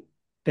by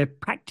the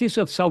practice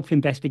of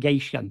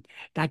self-investigation.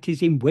 That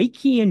is, in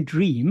waking and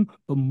dream,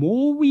 the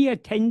more we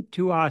attend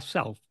to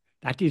ourself,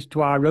 that is,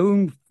 to our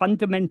own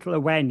fundamental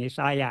awareness,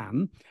 I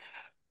am,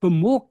 the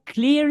more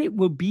clear it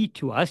will be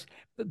to us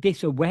that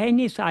this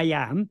awareness I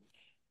am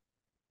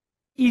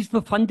is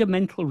the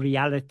fundamental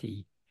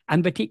reality,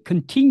 and that it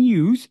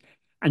continues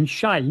and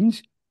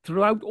shines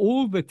throughout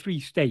all the three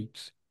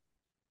states.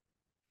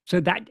 So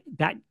that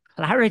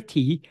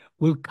clarity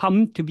will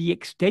come to the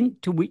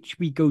extent to which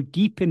we go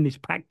deep in this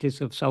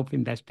practice of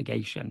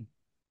self-investigation.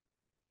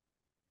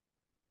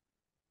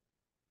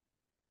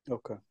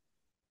 Okay.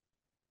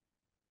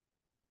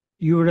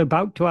 You were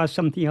about to ask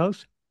something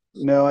else?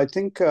 No, I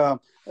think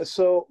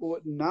so.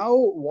 Now,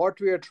 what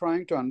we are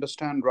trying to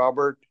understand,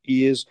 Robert,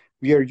 is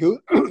we are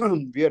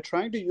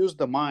trying to use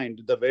the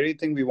mind, the very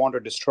thing we want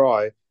to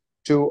destroy,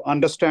 to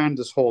understand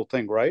this whole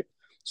thing, right?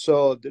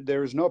 So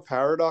there is no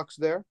paradox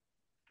there.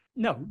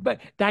 No,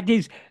 but that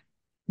is,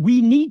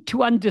 we need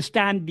to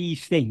understand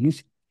these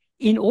things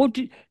in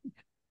order.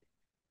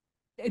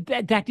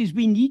 That is,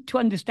 we need to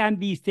understand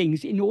these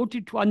things in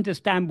order to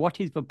understand what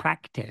is the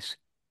practice.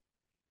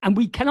 And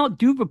we cannot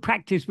do the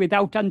practice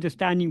without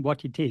understanding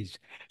what it is.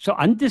 So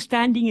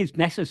understanding is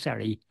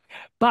necessary,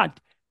 but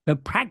the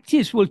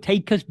practice will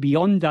take us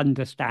beyond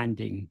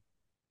understanding.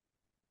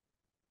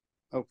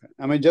 Okay.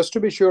 I mean, just to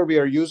be sure, we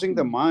are using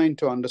the mind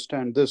to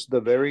understand this,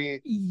 the very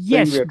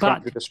thing we are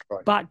trying to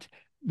destroy. But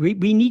we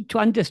need to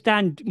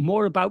understand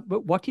more about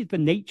what is the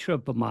nature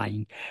of the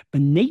mind. The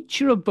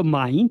nature of the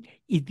mind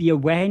is the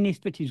awareness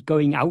that is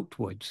going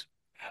outwards.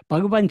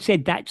 Bhagavan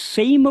said that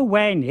same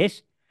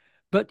awareness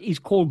but is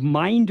called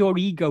mind or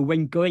ego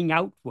when going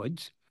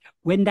outwards,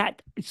 when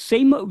that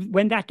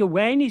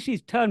awareness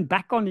is turned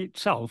back on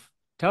itself,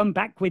 turned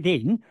back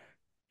within,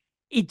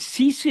 it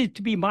ceases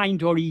to be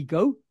mind or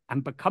ego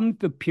and becomes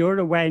the pure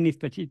awareness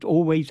that it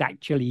always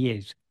actually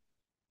is.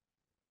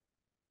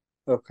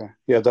 Okay.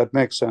 Yeah, that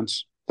makes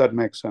sense. That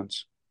makes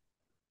sense.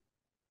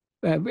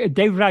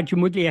 Uḷḷadu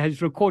Nāṛpadu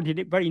has recorded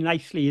it very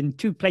nicely in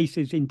two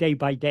places in Day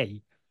by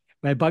Day,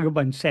 where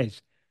Bhagavan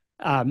says,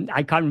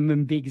 I can't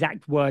remember the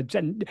exact words,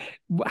 and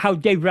how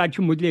Uḷḷadu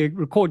Nāṛpadu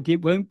recorded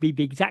it won't be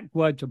the exact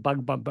words of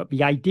Bhagavan, but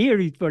the idea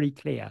is very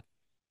clear.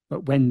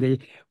 But when the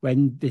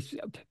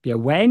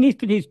awareness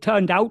that is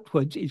turned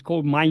outwards is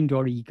called mind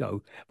or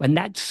ego. When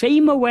that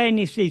same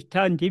awareness is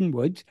turned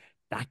inwards,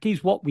 that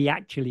is what we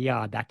actually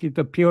are. That is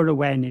the pure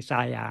awareness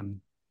I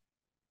am.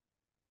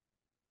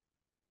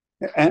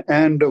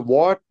 And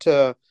what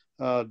we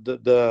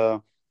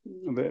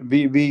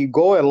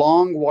go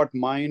along what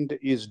mind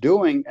is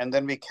doing, and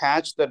then we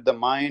catch that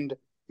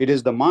it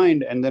is the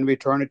mind, and then we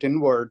turn it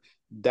inward.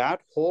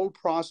 that whole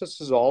process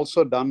is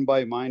also done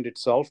by mind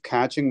itself,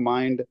 catching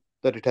mind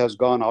that it has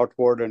gone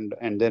outward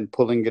and then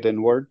pulling it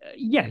inward?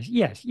 Yes.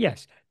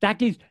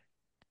 That is,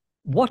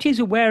 what is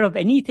aware of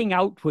anything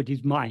outward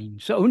is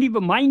mind. So only the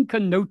mind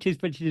can notice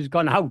that it has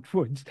gone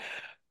outwards.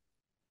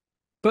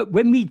 But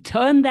when we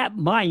turn that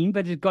mind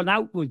that has gone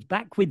outwards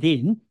back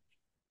within,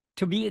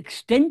 to the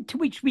extent to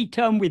which we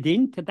turn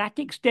within, to that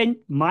extent,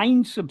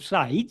 mind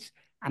subsides,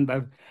 and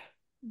the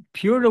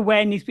pure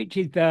awareness, which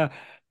is the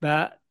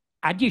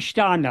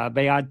adhisthana,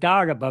 the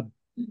adhara, the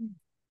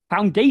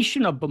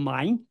foundation of the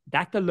mind,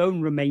 that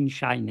alone remains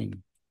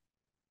shining.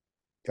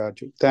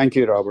 Got you. Thank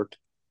you, Robert.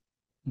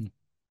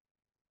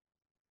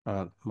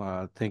 I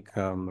think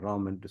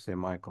Ram meant to say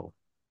Michael.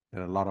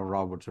 There are a lot of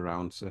Roberts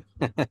around. So.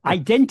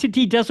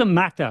 Identity doesn't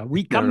matter.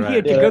 We come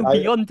here to go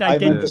beyond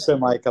identity. I meant to say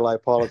Michael. I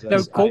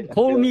apologize. So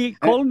call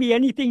me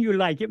anything you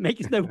like. It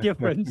makes no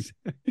difference.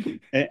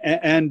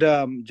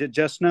 And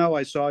just now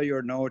I saw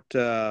your note.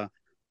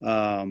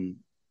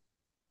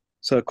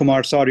 So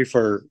Kumar, sorry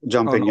for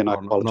jumping in. I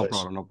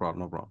apologize. No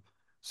problem.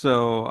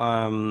 So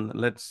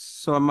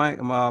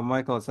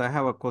Michael, so I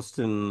have a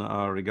question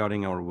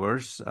regarding our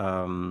verse.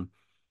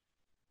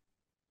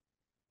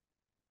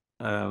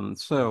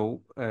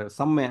 So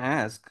some may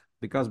ask,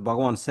 because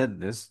Bhagavan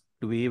said this,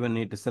 do we even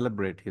need to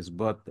celebrate his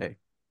birthday?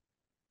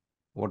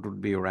 What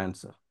would be your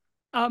answer?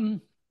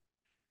 Bhagavan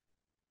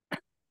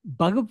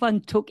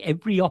took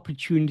every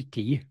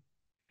opportunity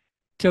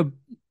to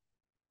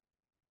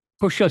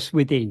push us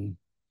within,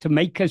 to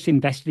make us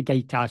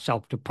investigate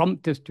ourselves, to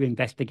prompt us to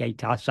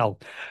investigate ourselves.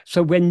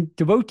 So when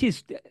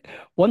devotees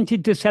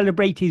wanted to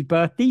celebrate his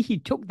birthday, he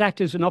took that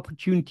as an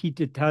opportunity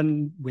to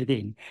turn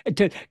within,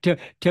 to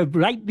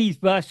write these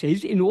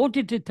verses in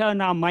order to turn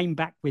our mind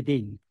back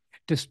within,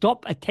 to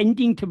stop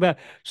attending to the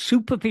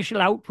superficial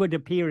outward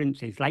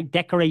appearances, like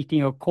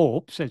decorating a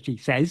corpse, as he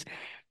says,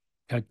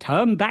 to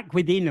turn back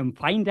within and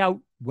find out,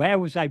 where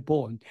was I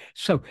born?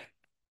 So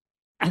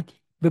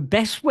the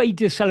best way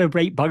to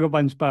celebrate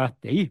Bhagavan's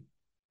birthday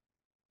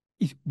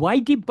is, why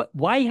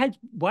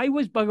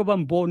was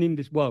Bhagavan born in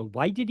this world?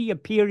 Why did he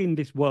appear in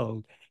this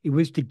world? It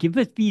was to give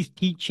us these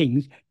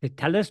teachings, to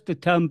tell us to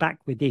turn back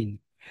within.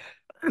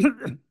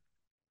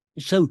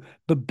 So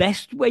the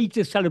best way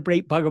to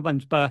celebrate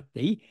Bhagavan's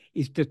birthday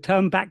is to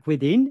turn back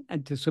within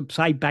and to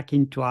subside back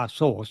into our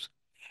source.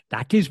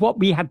 That is what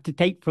we have to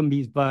take from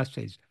these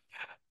verses.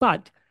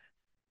 But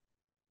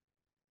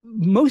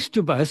most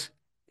of us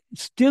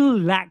still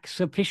lack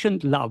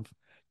sufficient love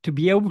to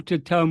be able to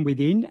turn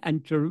within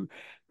and to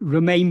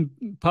remain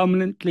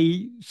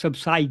permanently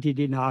subsided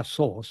in our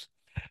source.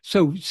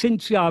 So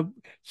since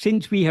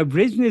we have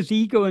risen as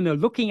ego and are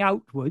looking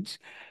outwards,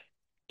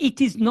 it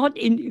is not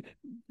in...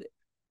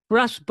 For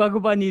us,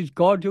 Bhagavan is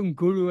God and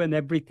Guru and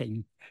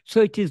everything.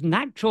 So it is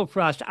natural for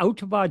us,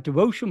 out of our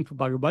devotion for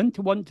Bhagavan,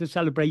 to want to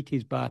celebrate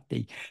his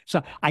birthday.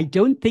 So I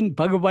don't think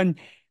Bhagavan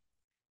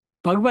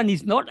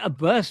is not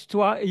averse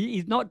to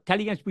he's not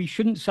telling us we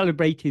shouldn't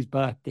celebrate his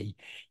birthday.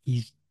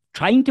 He's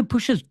trying to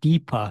push us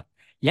deeper.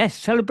 Yes,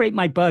 celebrate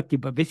my birthday,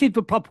 but this is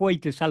the proper way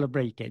to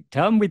celebrate it.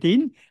 Turn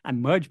within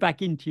and merge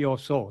back into your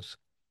source.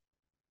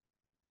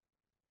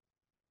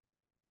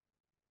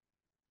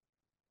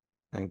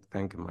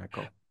 Thank you,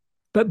 Michael.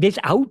 But this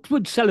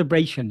outward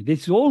celebration,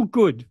 this is all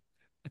good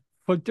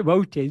for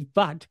devotees,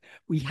 but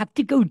we have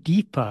to go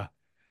deeper.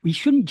 We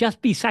shouldn't just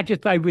be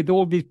satisfied with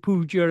all this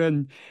puja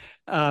and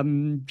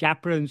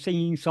japa and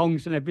singing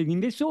songs and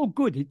everything. This is all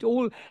good. It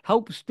all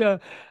helps to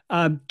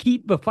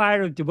keep the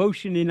fire of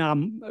devotion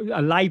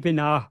alive in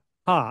our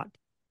heart.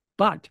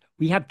 But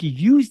we have to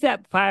use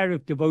that fire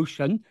of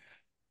devotion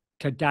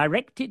to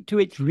direct it to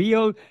its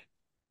real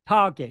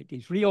target,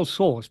 its real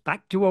source,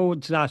 back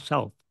towards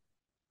ourselves.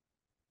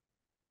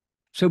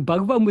 So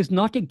Bhagavan was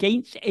not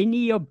against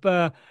any of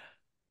the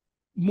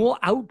more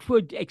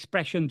outward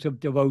expressions of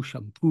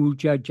devotion,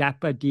 puja,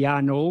 japa,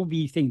 dhyana, all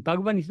these things.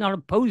 Bhagavan is not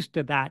opposed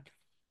to that,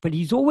 but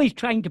he's always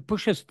trying to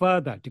push us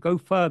further, to go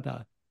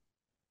further.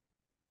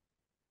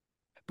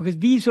 Because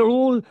these are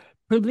all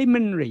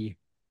preliminary.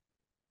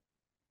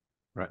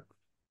 Right.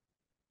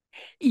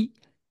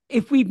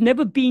 If we've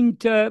never been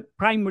to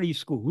primary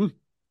school,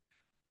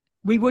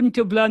 we wouldn't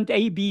have learned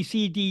A, B,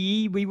 C,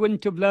 D, E. We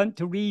wouldn't have learned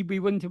to read. We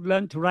wouldn't have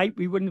learned to write.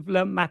 We wouldn't have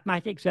learned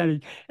mathematics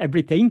and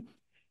everything.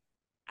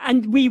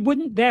 And we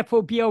wouldn't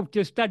therefore be able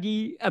to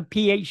study a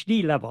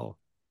PhD level.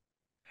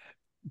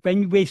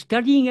 When we're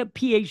studying at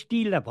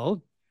PhD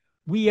level,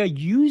 we are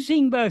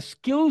using the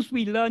skills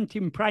we learned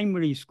in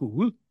primary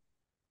school,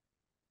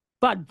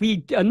 but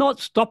we are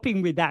not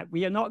stopping with that.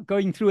 We are not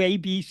going through A,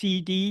 B,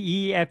 C, D,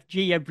 E, F,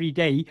 G every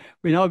day.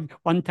 We know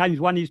 1 times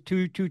 1 is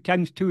 2, 2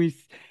 times 2 is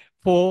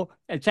 4,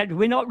 etc.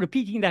 We're not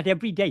repeating that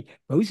every day.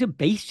 Those are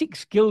basic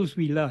skills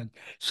we learn.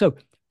 So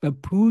the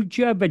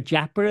puja, the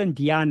japa, and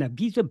dhyana,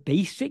 these are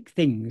basic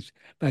things,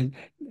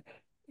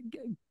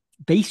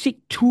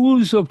 basic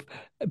tools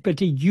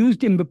but are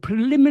used in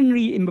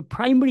the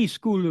primary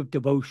school of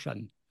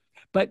devotion.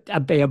 But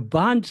at the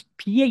advanced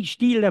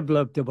PhD level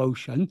of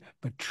devotion,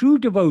 the true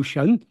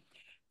devotion,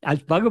 as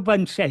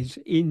Bhagavan says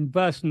in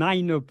verse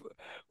 9 of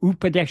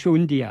Upadesha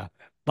Undiyā,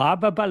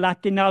 Bhava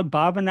Balatinal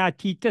Bhavana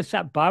Tita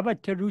Sat Bhava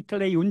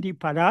Tarutale Undi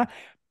Para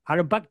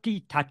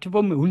Parabhakti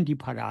Tattvam Undi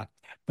Para.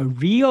 The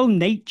real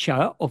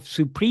nature of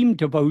supreme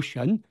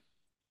devotion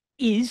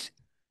is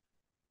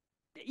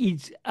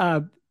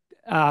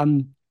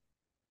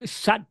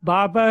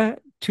Satbhava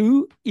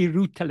to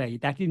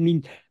Irutale. That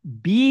means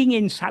being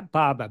in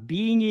Satbhava,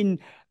 being in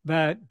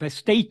the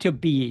state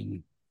of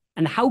being.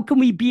 And how can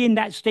we be in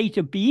that state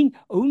of being?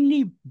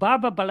 Only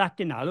Bhava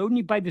Balatinal,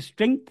 only by the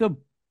strength of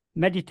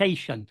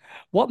meditation.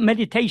 What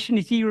meditation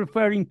is he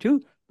referring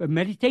to? The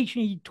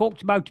meditation he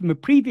talked about in the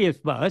previous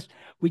verse,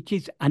 which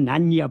is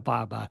Ananya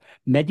Bhava,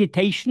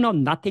 meditation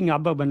on nothing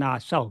other than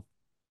ourselves.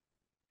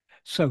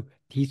 So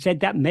he said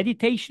that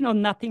meditation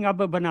on nothing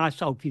other than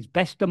ourselves is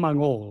best among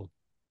all.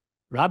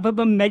 Rather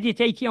than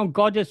meditating on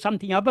God as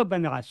something other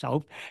than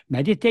ourselves,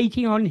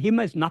 meditating on him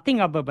as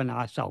nothing other than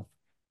ourselves.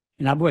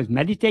 In other words,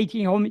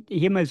 meditating on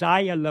him as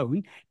I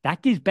alone,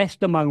 that is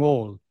best among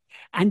all.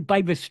 And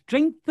by the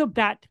strength of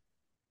that,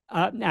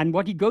 and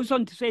what he goes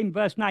on to say in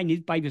verse 9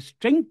 is, by the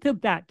strength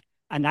of that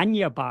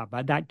Ananya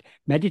Bhava, that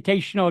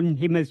meditation on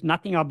him as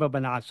nothing other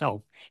than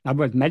ourselves, in other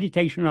words,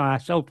 meditation on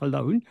ourselves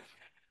alone,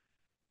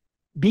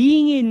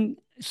 being in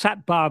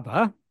Sat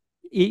Bhava,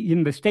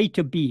 in the state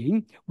of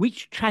being,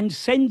 which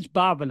transcends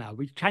bhavana,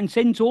 which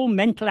transcends all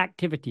mental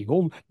activity,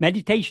 all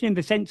meditation in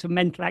the sense of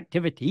mental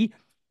activity,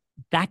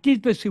 that is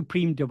the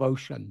supreme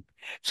devotion.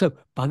 So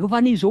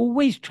Bhagavan is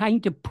always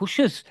trying to push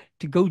us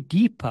to go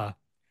deeper.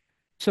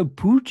 So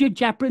puja,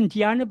 japa, and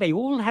dhyana, they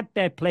all have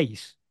their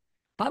place.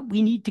 But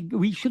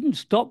we shouldn't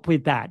stop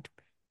with that.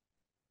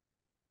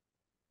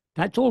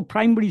 That's all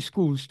primary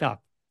school stuff.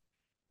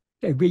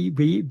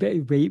 We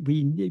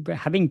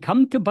having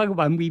come to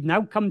Bhagavan, we've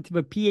now come to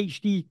the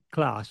PhD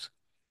class.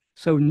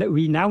 So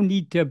we now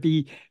need to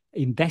be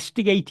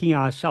investigating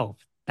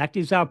ourselves. That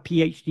is our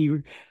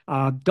PhD,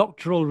 our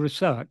doctoral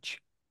research.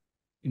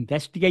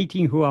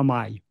 Investigating who am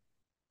I.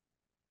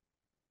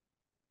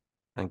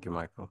 Thank you,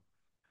 Michael.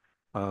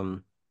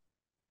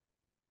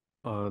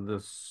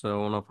 This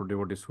one of our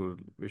devotees who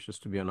wishes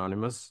to be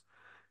anonymous,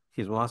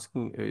 he's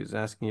asking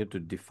you to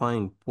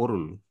define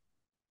porul.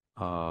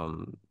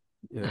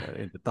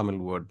 In the Tamil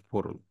word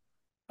porul.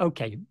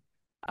 Okay.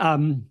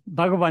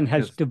 Bhagavan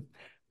has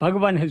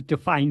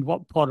defined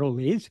what porul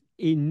is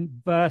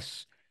in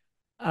verse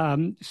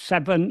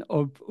 7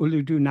 of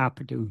Uḷḷadu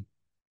Nāṛpadu.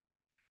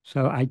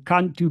 So I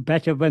can't do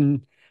better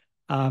than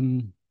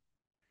than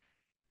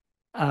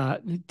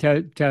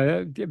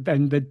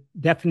the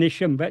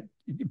definition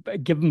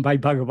given by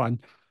Bhagavan.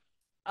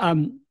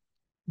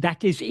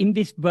 That is, in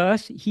this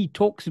verse, he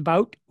talks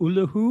about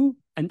Uḷḷadu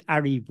and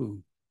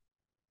Arivu.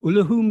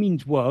 Uḷḷadu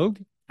means world,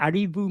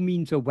 Arivu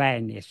means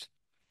awareness.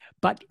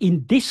 But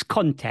in this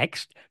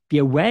context, the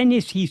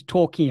awareness he's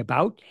talking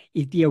about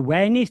is the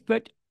awareness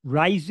that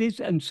rises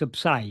and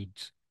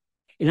subsides.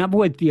 In other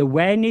words, the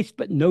awareness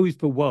that knows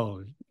the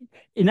world.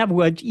 In other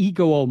words,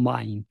 ego or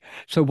mind.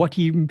 So what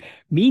he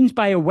means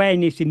by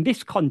awareness in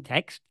this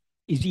context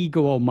is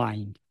ego or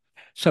mind.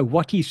 So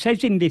what he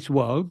says in this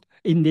world,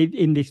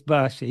 in this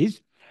verse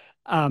is,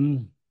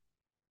 Uḷḷadu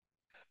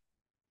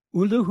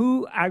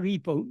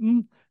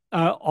Arivu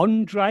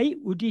Ondrai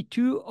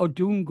Uditu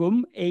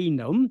Odungum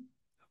Einum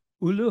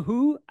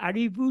Uḷḷadu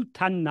Arivu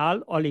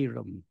Tannal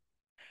Olirum.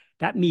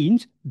 That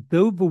means,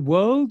 though the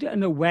world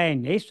and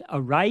awareness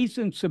arise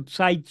and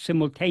subside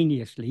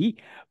simultaneously,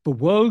 the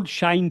world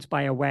shines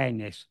by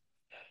awareness.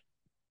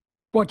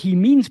 What he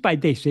means by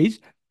this is,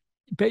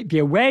 the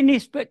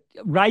awareness that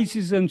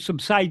rises and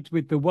subsides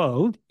with the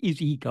world is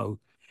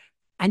ego.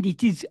 And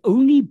it is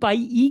only by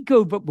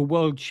ego that the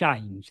world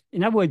shines.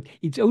 In other words,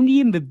 it's only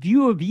in the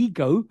view of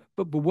ego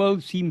that the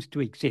world seems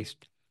to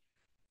exist.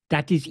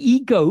 That is,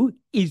 ego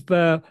is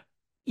the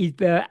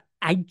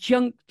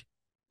adjunct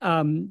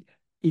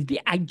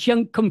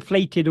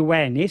conflated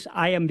awareness.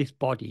 I am this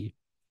body.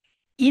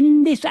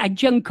 In this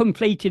adjunct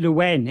conflated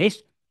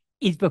awareness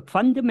is the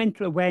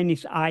fundamental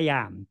awareness I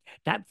am.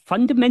 That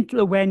fundamental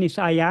awareness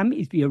I am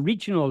is the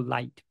original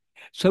light.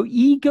 So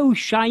ego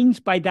shines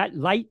by that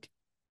light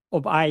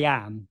of I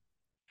am,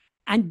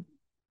 and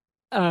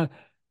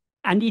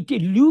it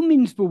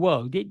illumines the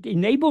world. It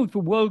enables the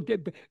world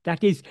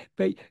that is,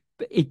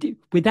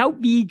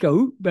 without the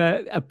ego,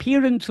 the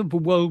appearance of the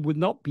world would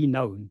not be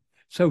known.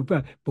 So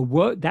the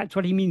world, that's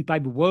what he means by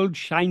the world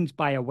shines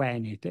by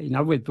awareness. In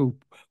other words, the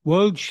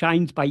world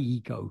shines by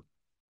ego.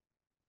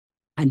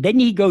 And then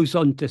he goes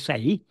on to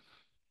say,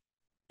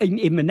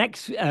 in the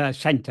next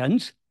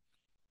sentence,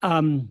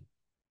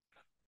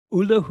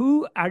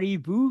 Uڵḷadu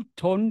Arivu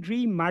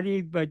Tondri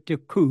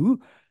Maridaku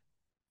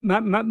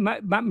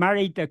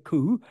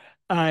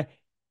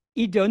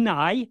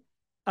Idonai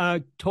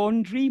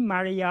Tondri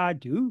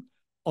Mariadu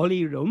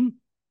Olirum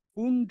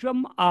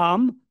Undram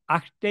Am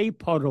Achte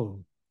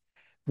Porul.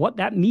 What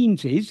that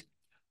means is,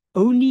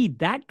 only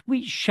that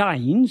which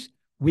shines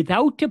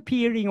without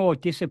appearing or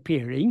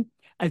disappearing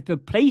as the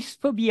place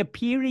for the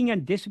appearing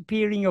and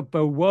disappearing of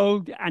the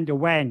world and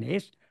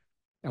awareness,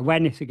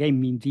 awareness again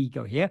means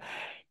ego here,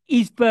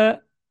 is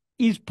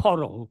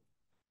Porol,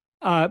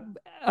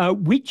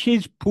 which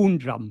is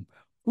Pundram.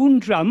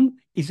 Pundram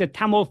is a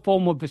Tamil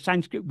form of the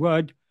Sanskrit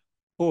word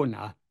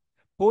Purna.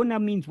 Purna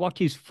means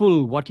what is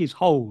full, what is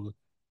whole.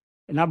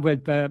 In other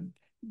words,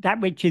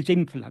 that which is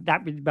infinite,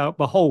 that which is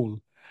the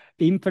whole,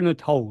 the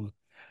infinite whole.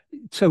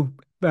 So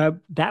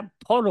that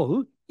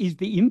Porol is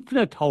the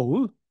infinite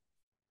whole.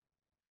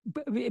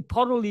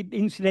 Porol,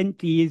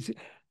 incidentally, is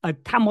a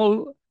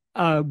Tamil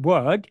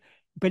word,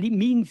 but it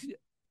means,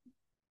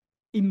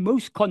 in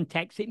most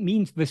contexts, it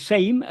means the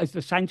same as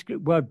the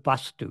Sanskrit word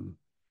vastu.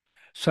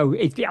 So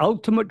it's the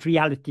ultimate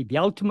reality, the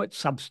ultimate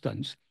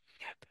substance.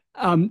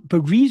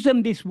 The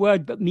reason this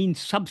word that means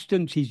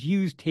substance is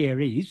used here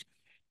is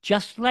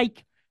just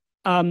like,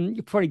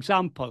 for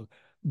example,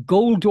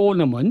 gold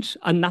ornaments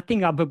are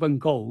nothing other than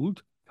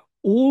gold.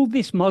 All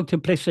this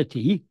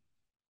multiplicity,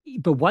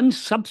 the one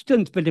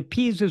substance that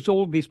appears as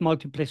all this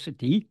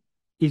multiplicity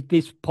is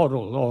this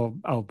porol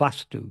or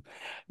vastu,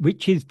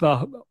 which is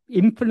the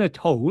infinite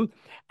whole.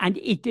 And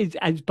it is,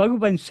 as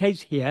Bhagavan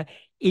says here,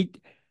 it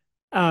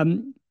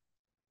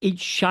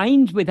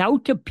shines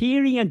without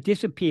appearing and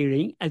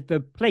disappearing as the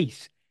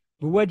place.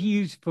 The word he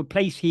used for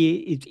place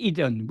here is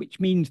idan,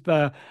 which means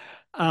the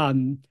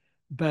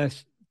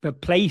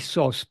place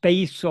or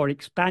space or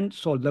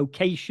expanse or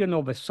location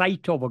or the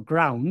site or the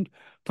ground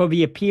for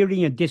the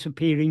appearing and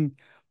disappearing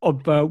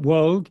of the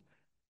world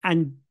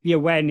and the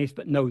awareness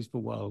that knows the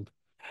world.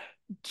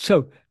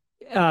 So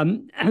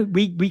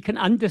we can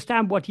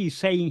understand what he's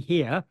saying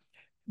here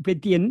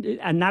with the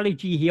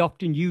analogy he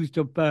often used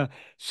of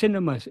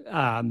cinema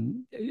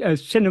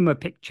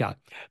picture.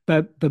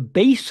 But the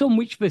base on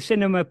which the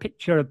cinema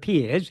picture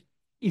appears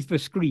is the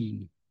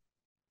screen.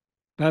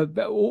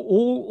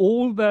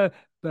 All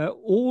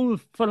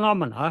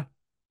phenomena,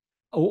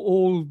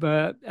 all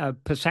the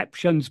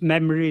perceptions,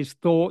 memories,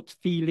 thoughts,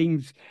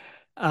 feelings,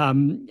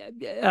 and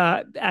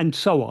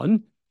so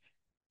on,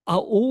 are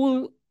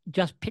all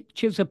just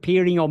pictures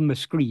appearing on the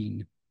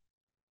screen.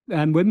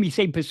 And when we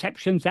say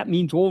perceptions, that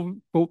means the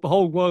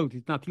whole world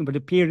is nothing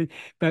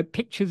but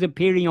pictures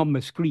appearing on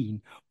the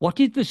screen. What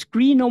is the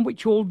screen on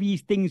which all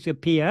these things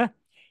appear?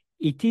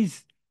 It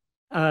is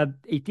that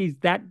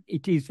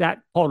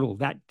porol,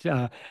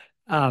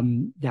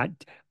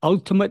 that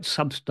ultimate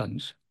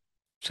substance.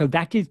 So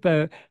that is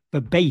the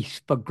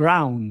base, the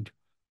ground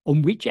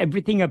on which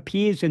everything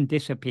appears and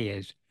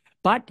disappears.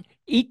 But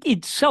it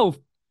itself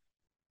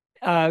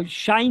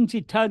shines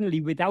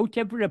eternally without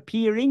ever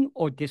appearing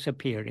or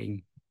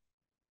disappearing.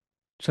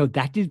 So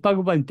that is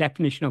Bhagavan's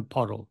definition of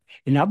porol.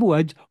 In other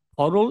words,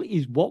 porol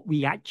is what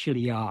we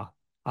actually are,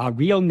 our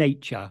real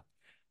nature.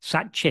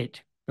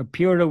 Satchit, the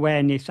pure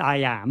awareness I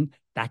am,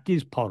 that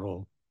is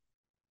porol.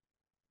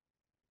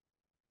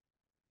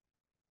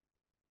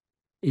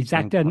 Is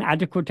that an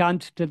adequate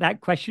answer to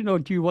that question, or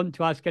do you want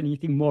to ask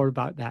anything more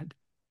about that?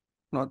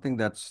 No, I think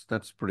that's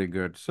pretty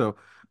good. So,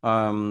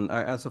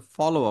 as a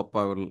follow-up,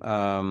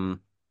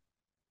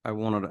 I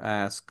wanted to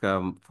ask,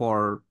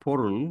 for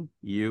porol,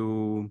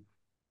 you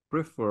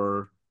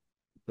prefer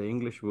the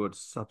English word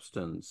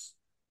substance.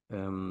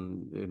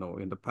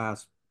 In the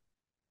past,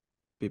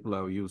 people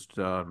have used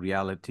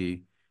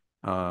reality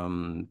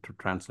to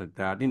translate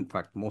that. In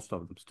fact, most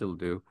of them still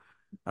do.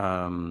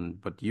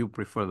 But you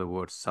prefer the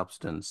word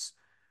substance.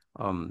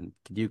 Could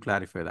you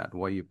clarify that?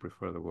 Why you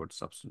prefer the word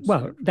substance?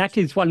 Well, that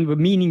is one of the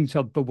meanings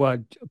of the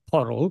word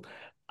porol.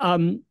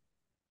 For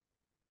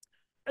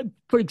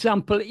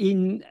example,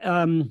 in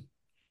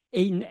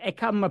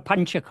Ekama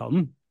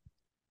Panchakam,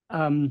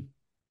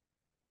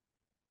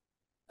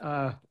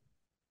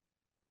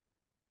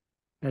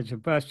 there's a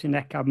verse in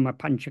Ekama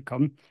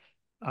Panchakam,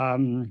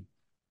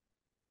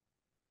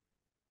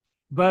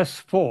 verse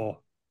 4,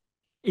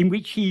 in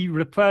which he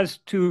refers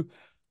to,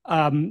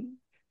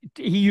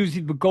 he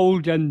uses the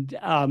golden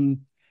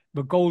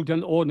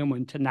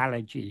ornament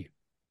analogy.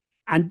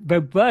 And the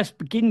verse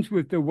begins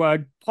with the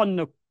word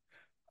ponnaku,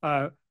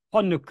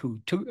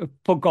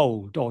 for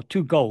gold or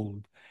to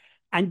gold.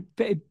 And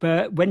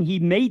when he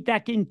made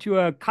that into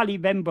a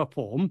Kalivemba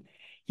form,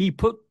 he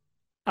put,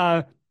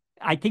 I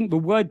think the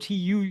words he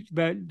used,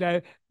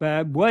 the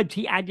words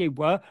he added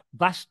were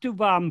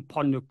vastuvam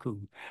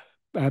ponnaku,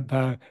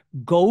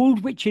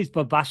 gold, which is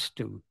the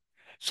vastu.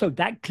 So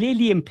that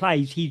clearly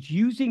implies he's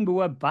using the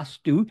word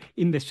vastu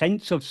in the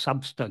sense of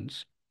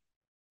substance.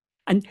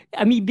 And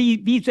I mean,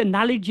 these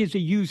analogies are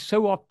used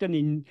so often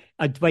in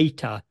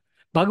Advaita.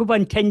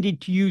 Bhagavan tended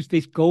to use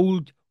this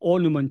gold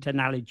ornament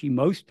analogy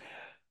most.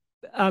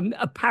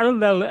 A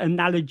parallel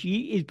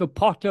analogy is the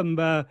pot and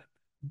the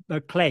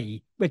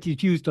clay, that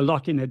is used a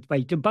lot in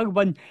Advaita.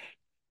 Bhagavan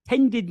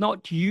tended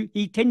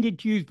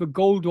to use the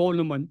gold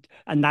ornament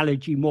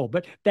analogy more,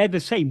 but they're the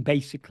same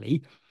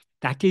basically.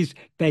 That is,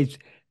 there's,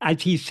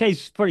 as he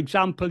says, for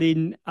example,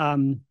 in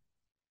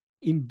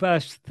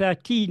verse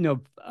 13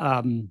 of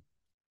Uڵḷadu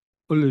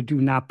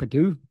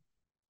Nāṛpadu,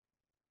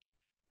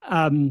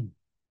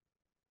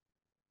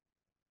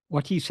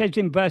 what he says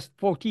in verse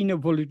 14 of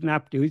Uڵḷadu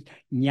Nāṛpadu is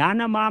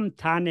Jnanamam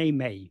Tane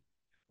Me.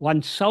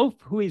 Oneself,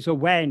 who is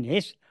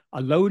awareness,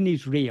 alone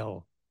is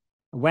real.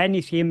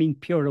 Awareness here means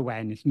pure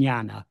awareness,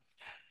 jnana.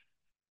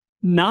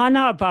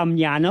 Nāṇavam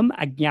jnanam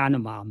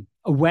ajñānamam.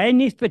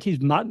 Awareness that is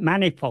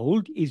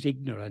manifold is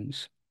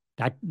ignorance.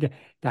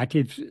 That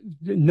is,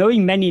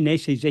 knowing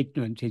manyness is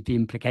ignorance, is the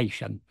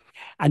implication.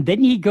 And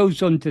then he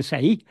goes on to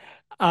say,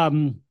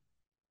 Poyam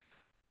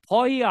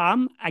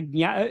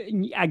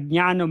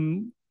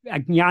ajñānamume,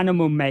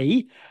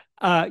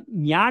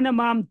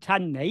 jnanamam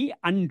tanne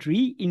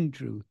andri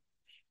indru.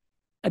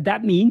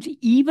 That means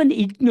even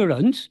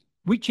ignorance,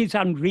 which is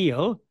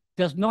unreal,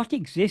 does not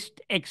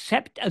exist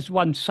except as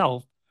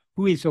oneself,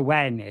 who is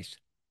awareness.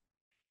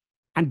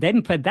 And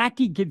then for that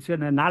he gives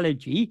an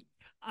analogy,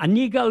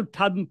 anigal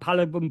tam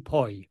palavam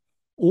poi.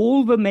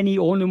 All the many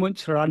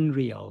ornaments are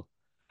unreal.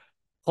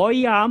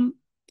 Poyam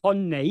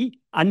ponne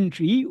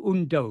andri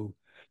undo.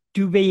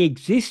 Do they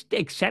exist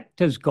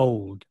except as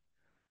gold,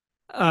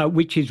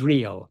 which is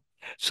real?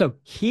 So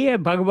here,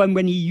 Bhagavan,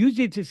 when he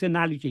uses this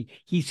analogy,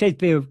 he says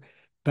the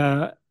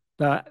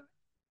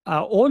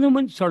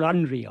ornaments are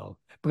unreal.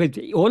 Because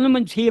the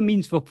ornaments here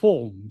means the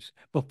forms.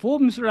 The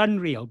forms are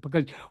unreal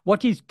because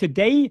what is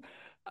today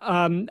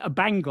a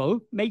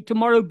bangle may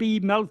tomorrow be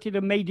melted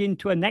and made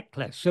into a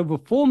necklace. So the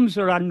forms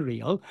are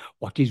unreal.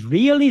 What is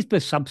real is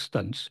the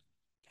substance.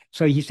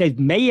 So he says,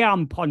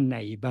 Mayam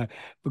ponne, the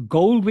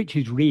gold which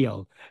is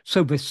real.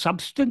 So the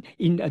substance,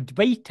 in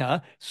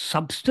Advaita,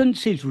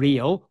 substance is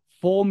real,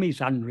 form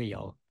is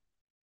unreal.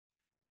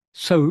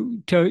 So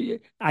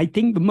I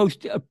think the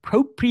most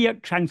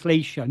appropriate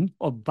translation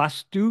of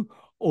vastu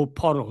or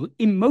porol,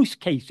 in most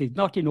cases,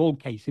 not in all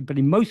cases, but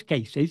in most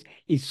cases,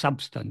 is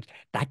substance.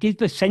 That is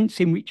the sense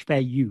in which they're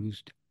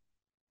used.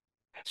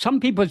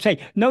 Some people say,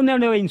 no,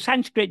 in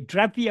Sanskrit,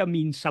 dravya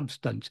means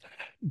substance.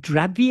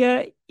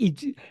 Dravya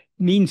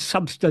means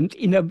substance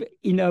in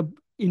a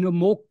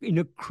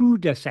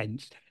cruder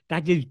sense.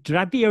 That is,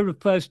 dravya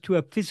refers to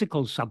a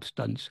physical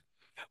substance,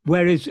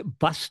 whereas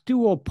vastu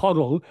or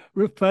porol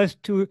refers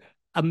to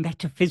a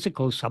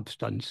metaphysical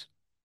substance.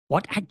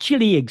 What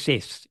actually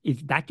exists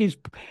is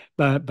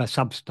the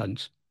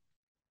substance.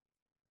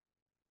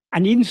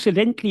 And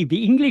incidentally,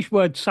 the English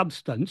word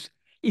substance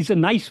is a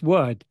nice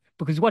word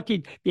because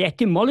the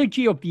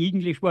etymology of the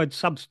English word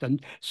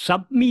substance,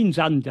 sub means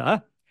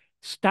under,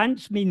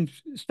 stance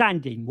means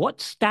standing.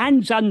 What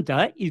stands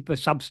under is the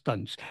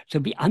substance. So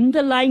the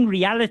underlying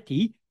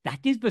reality,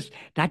 that is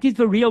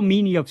the real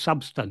meaning of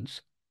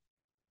substance.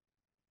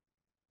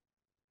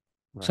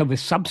 Right. So the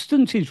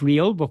substance is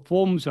real, the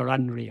forms are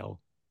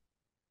unreal.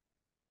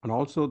 And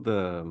also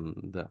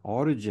the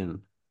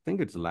origin, I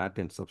think it's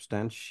Latin,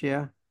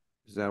 substantia.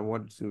 Is that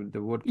what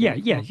the word?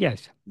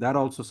 Yes. That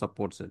also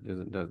supports it,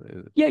 isn't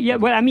it? Yeah.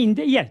 Well, I mean,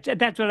 yes,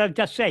 that's what I was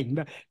just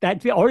saying. That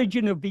the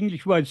origin of the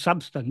English word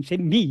substance, it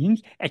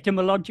means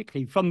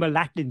etymologically from the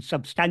Latin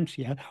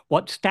substantia,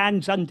 what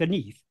stands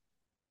underneath.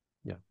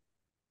 Yeah.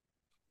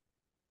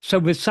 So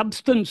the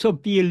substance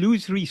of the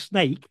illusory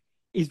snake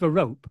is the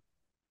rope.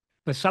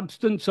 The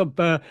substance of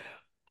the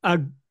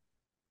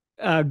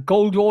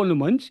gold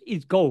ornaments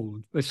is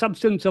gold. The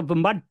substance of the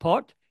mud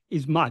pot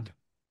is mud.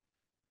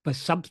 The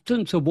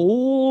substance of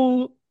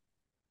all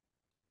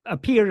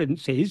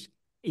appearances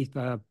is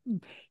the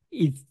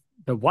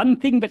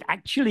one thing that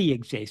actually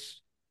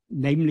exists,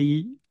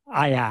 namely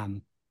I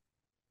am.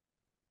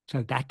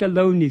 So that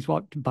alone is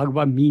what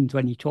Bhagavan means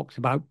when he talks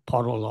about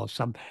porol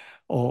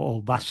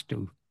or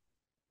vastu.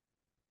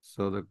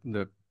 So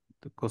the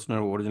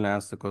questioner originally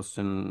asked the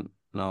question,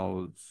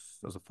 now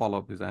as a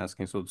follow-up is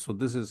asking, so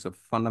this is a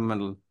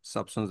fundamental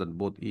substance that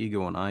both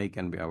ego and I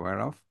can be aware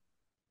of?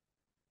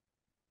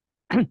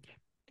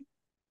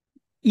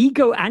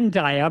 Ego and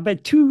I are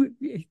but two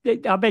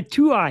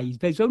eyes.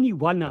 There's only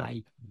one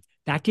eye.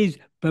 That is,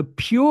 the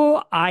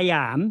pure I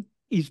am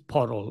is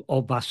porol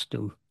or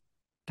vastu.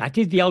 That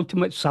is the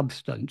ultimate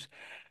substance.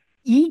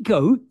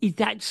 Ego is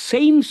that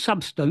same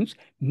substance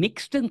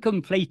mixed and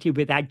conflated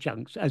with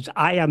adjuncts as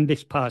I am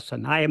this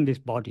person, I am this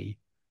body.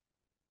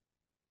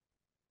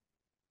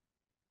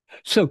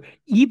 So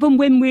even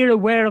when we're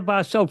aware of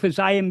ourselves as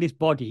I am this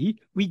body,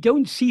 we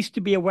don't cease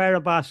to be aware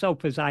of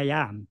ourselves as I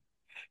am.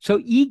 So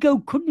ego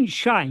couldn't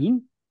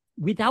shine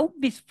without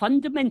this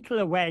fundamental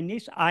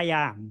awareness, I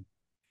am.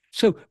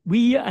 So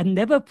we are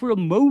never for a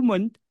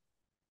moment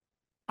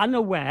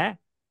unaware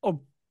of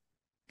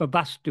the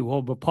vastu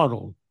or the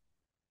porol.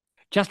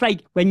 Just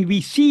like when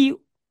we see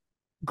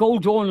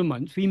gold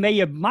ornaments, we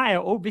may admire,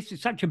 oh, this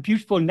is such a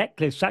beautiful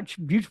necklace,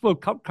 such beautiful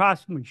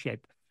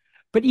craftsmanship.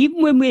 But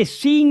even when we're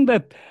seeing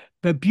the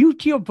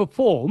beauty of the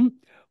form,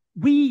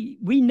 we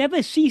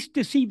never cease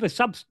to see the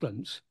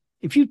substance.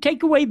 If you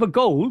take away the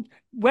gold,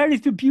 where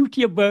is the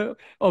beauty of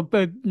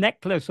the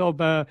necklace or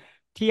the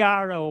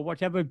tiara or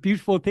whatever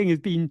beautiful thing has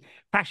been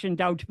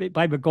fashioned out of it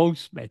by the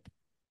goldsmith?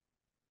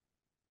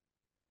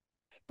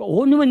 But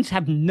ornaments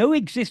have no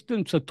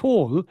existence at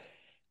all,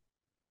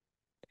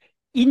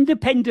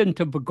 independent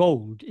of the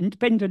gold,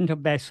 independent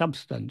of their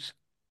substance.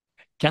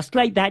 Just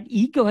like that,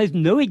 ego has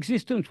no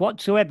existence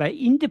whatsoever,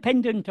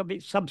 independent of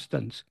its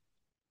substance.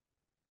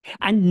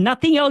 And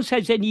nothing else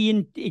has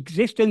any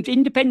existence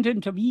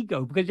independent of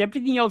ego, because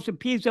everything else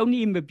appears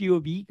only in the view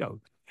of ego.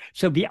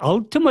 So the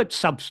ultimate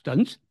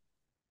substance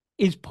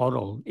is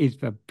Porol, is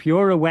the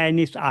pure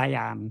awareness I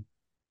am.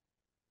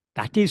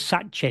 That is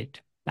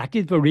Satchit. That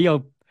is the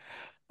real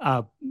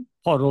Porol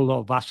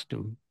or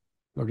Vastu,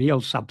 the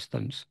real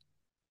substance.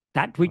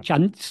 That which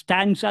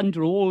stands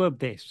under all of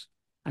this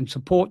and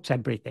supports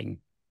everything.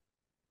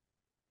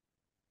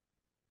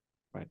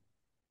 Right.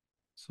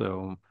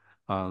 So,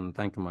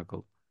 thank you,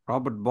 Michael.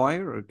 Robert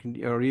Boyer,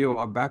 are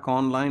you back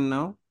online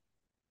now?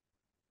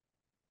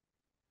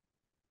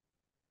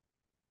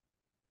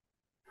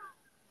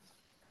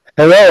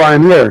 Hello,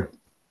 I'm here.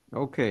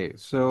 Okay,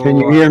 so can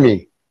you hear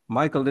me?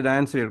 Michael did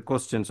answer your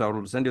question, so I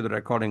will send you the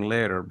recording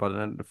later.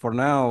 But for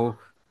now,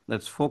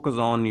 let's focus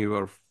on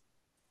your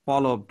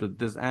follow-up to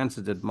this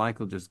answer that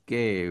Michael just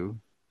gave.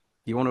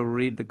 You want to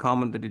read the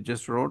comment that you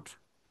just wrote?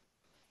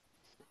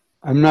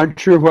 I'm not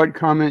sure what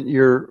comment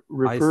you're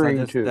referring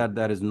I suggest to. that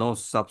there is no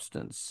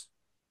substance.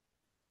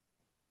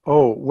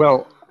 Oh,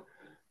 well,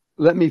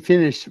 let me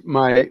finish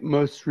my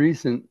most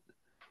recent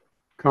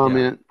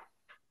comment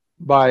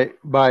by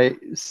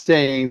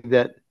saying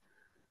that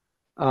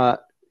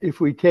if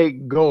we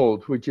take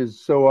gold, which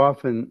is so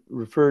often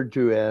referred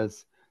to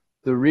as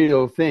the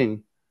real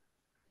thing,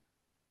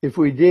 if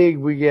we dig,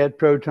 we get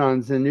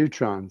protons and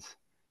neutrons.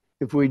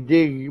 If we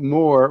dig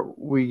more,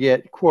 we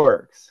get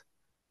quarks.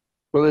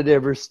 Will it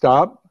ever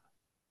stop?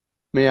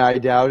 May I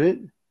doubt it?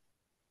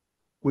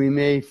 We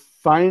may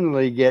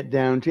finally get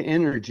down to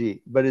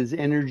energy, but is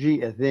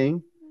energy a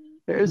thing?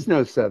 There is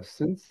no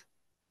substance.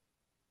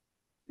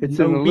 It's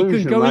an illusion.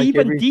 We can go like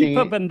even everything...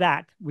 deeper than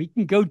that. We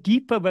can go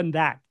deeper than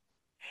that.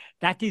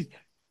 That is,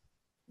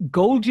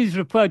 gold is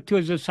referred to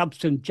as a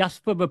substance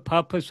just for the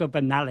purpose of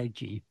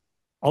analogy.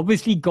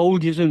 Obviously,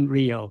 gold isn't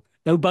real.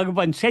 Though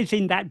Bhagavan says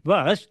in that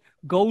verse,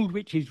 gold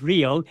which is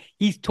real,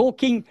 he's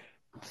talking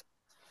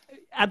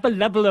at the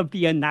level of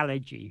the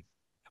analogy.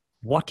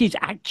 What is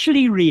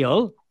actually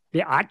real,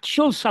 the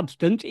actual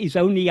substance, is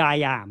only I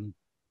am.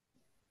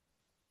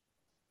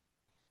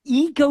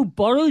 Ego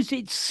borrows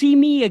its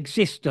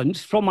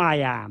semi-existence from I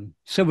am.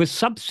 So the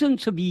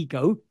substance of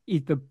ego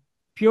is the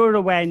pure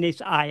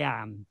awareness I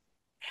am.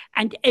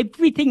 And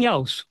everything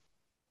else,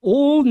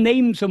 all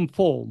names and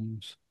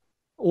forms,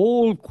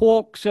 all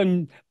quarks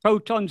and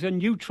protons and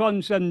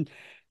neutrons and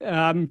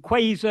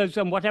quasars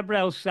and whatever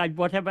else, I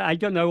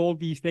don't know, all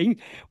these things,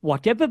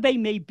 whatever they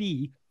may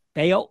be,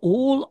 they are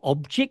all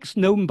objects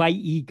known by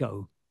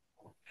ego.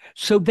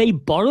 So they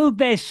borrow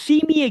their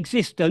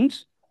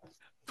semi-existence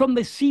from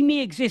the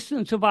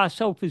semi-existence of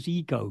ourself as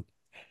ego.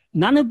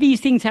 None of these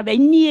things have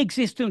any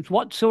existence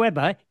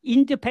whatsoever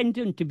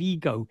independent of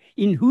ego,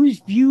 in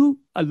whose view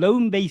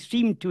alone they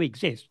seem to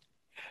exist.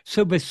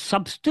 So the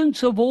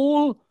substance of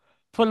all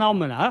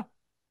phenomena,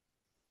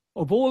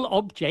 of all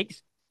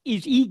objects,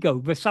 is ego,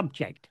 the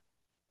subject.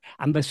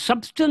 And the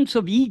substance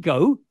of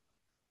ego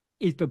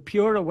is the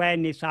pure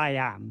awareness I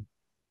am.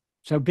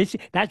 So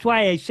that's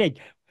why I said,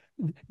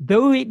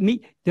 though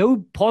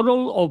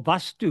Porol or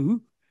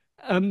Vastu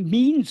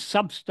means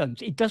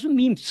substance, it doesn't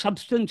mean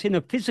substance in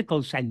a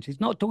physical sense.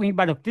 It's not talking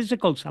about a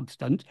physical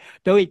substance,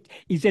 though it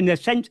is in a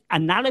sense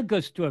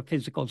analogous to a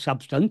physical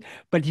substance,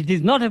 but it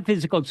is not a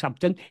physical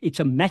substance, it's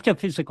a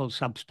metaphysical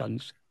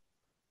substance.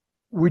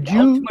 Would you,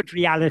 ultimate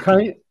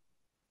reality.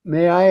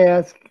 May I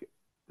ask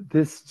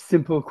this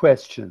simple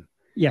question?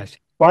 Yes.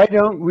 Why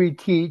don't we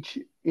teach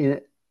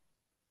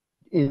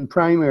in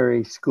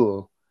primary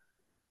school,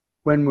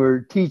 when we're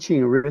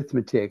teaching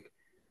arithmetic,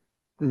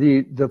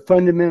 the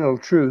fundamental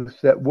truth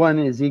that 1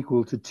 is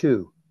equal to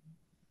 2?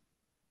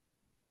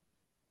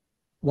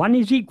 1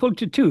 is equal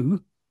to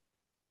 2?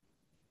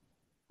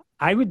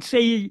 I would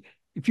say,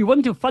 if you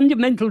want a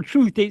fundamental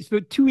truth, it's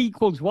that 2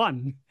 equals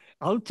 1.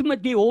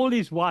 Ultimately, all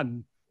is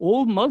 1.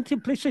 All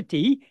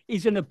multiplicity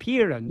is an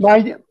appearance.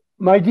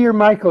 My dear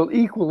Michael,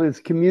 equal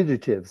is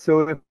commutative.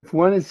 So if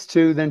 1 is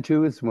 2, then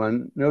 2 is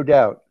 1, no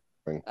doubt.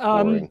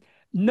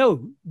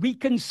 No, we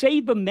can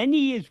say the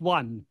many is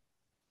 1.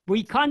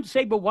 We can't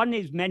say the 1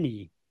 is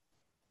many.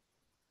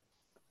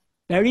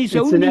 There is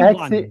only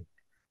 1.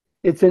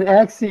 It's an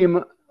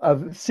axiom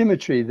of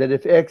symmetry that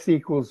if x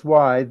equals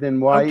y,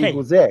 then y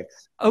equals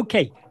x.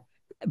 Okay,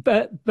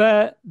 but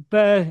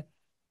the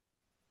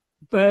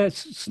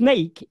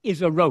snake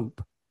is a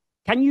rope.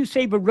 Can you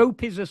say the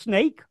rope is a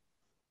snake?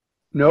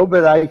 No,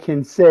 but I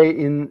can say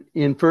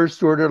in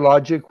first order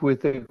logic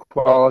with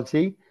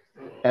equality,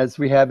 as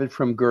we have it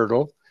from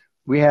Gödel,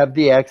 we have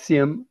the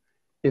axiom,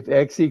 if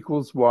x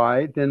equals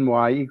y, then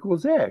y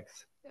equals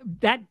x.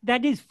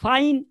 That is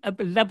fine at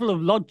the level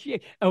of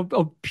logic,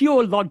 of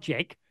pure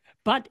logic,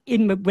 but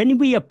when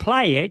we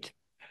apply it,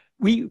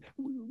 we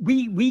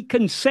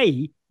can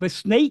say the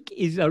snake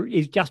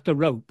is just a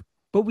rope,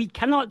 but we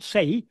cannot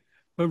say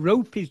the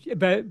rope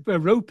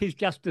is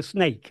just a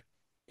snake.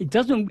 It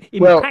doesn't,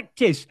 in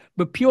practice,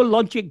 the pure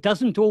logic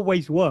doesn't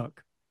always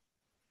work.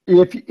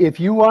 If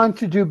you want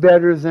to do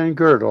better than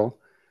Gödel,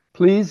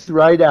 please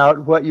write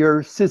out what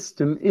your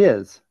system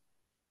is,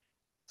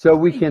 so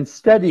we can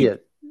study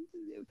it.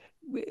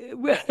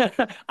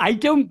 I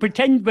don't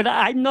pretend, but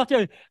I'm not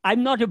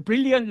a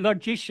brilliant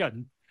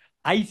logician.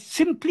 I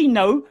simply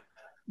know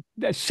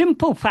the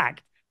simple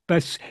fact: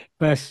 the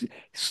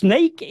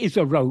snake is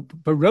a rope.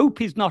 The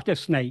rope is not a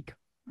snake.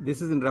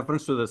 This is in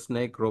reference to the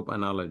snake rope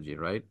analogy,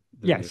 right?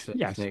 Yes,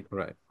 yes. Snake,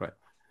 right.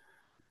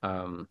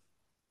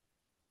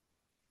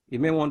 You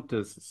may want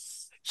to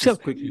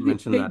just quickly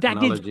mention that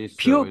analogy. Is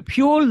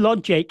pure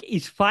logic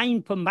is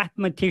fine for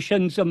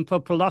mathematicians and for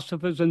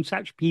philosophers and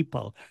such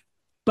people.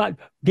 But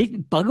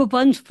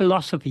Bhagavan's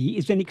philosophy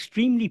is an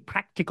extremely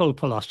practical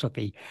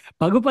philosophy.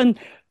 Bhagavan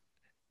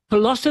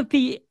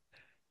philosophy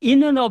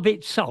in and of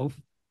itself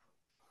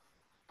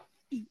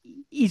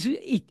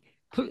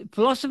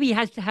philosophy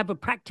has to have a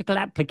practical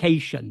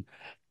application.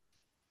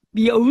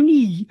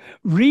 Ultimately,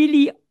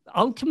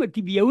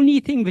 the only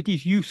thing that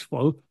is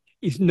useful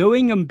is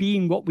knowing and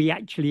being what we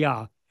actually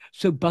are.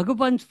 So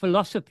Bhagavan's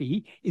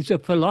philosophy is a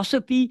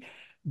philosophy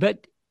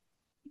that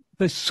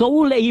the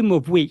sole aim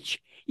of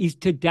which is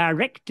to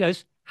direct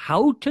us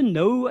how to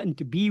know and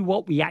to be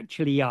what we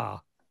actually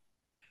are.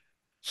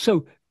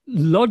 So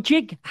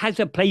logic has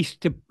a part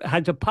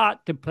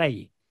to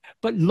play,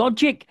 but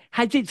logic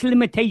has its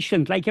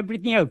limitations like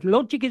everything else.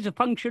 Logic is a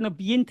function of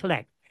the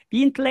intellect.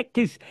 The intellect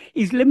is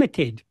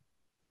limited.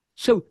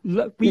 So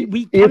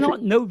we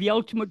cannot know the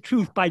ultimate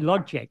truth by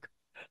logic.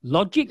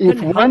 Logic can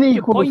help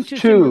to point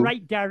us in the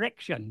right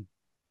direction.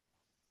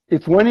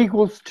 If 1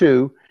 equals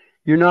 2,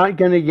 you're not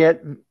going to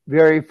get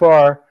very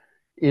far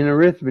in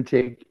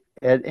arithmetic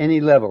at any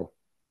level.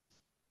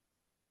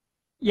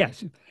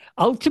 Yes.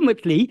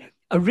 Ultimately,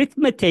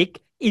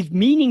 arithmetic is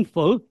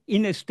meaningful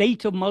in a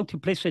state of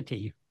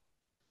multiplicity.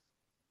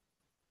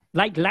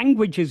 Like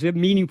languages are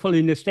meaningful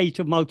in a state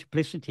of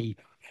multiplicity.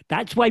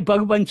 That's why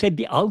Bhagavan said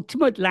the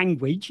ultimate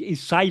language is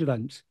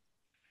silence,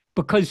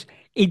 because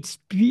it's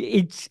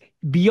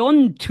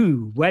beyond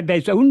 2, where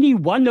there's only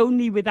 1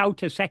 only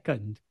without a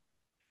second.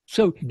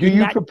 So do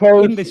you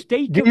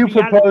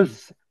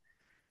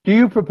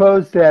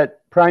propose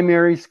that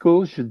primary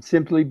schools should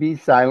simply be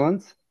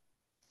silence?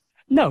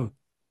 No,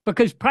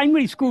 because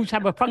primary schools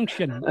have a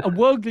function, a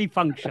worldly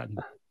function.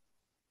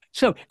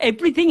 So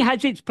everything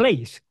has its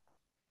place.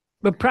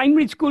 The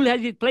primary school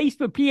has its place,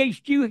 the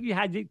PhD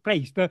has its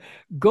place, the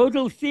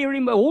Gödel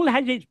theorem all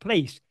has its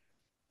place.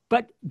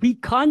 But we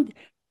can't...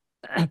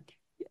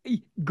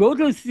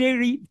 Gödel's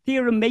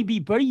theorem may be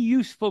very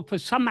useful for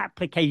some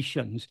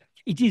applications.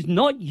 It is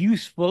not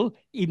useful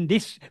in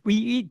this.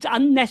 It's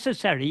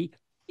unnecessary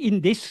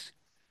in this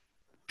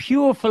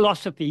pure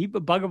philosophy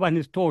that Bhagavan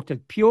has taught us.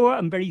 Pure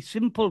and very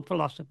simple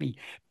philosophy,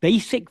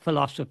 basic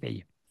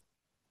philosophy.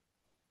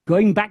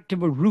 Going back to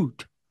the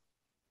root.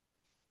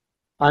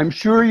 I'm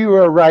sure you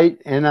are right,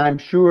 and I'm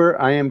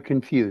sure I am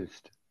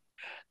confused.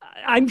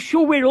 I'm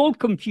sure we're all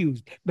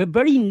confused. The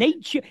very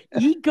nature,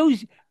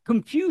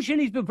 confusion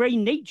is the very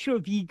nature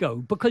of ego,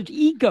 because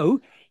ego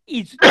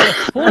is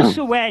the false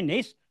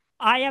awareness.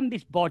 I am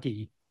this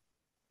body.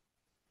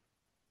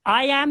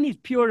 I am is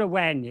pure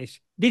awareness.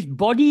 This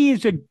body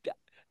is a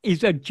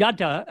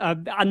jada,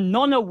 a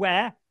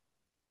non-aware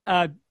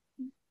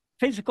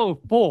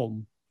physical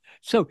form.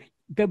 So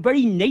the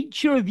very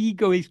nature of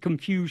ego is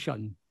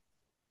confusion.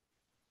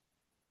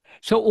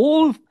 So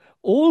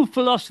all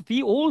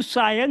philosophy, all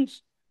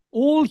science,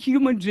 all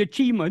humans'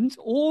 achievements,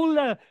 all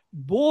are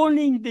born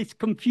in this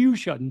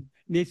confusion,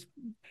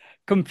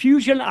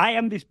 I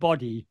am this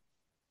body.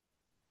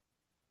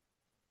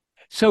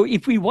 So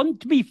if we want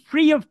to be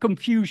free of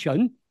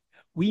confusion,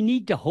 we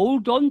need to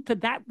hold on to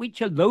that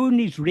which alone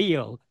is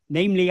real,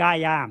 namely I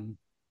am.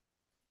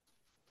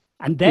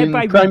 And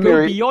thereby we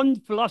go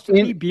beyond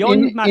philosophy,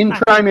 beyond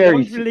mathematics,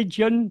 beyond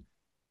religion.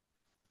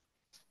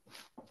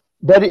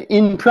 But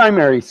in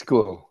primary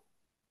school,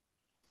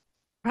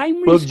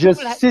 we'll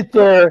just sit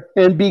there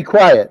and be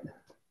quiet.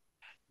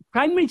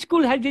 Primary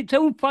school has its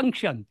own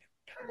function.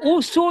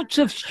 All sorts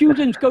of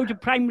students go to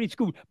primary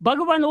school.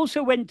 Bhagavan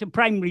also went to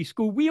primary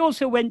school. We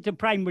also went to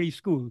primary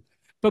school.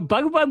 But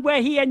Bhagavan,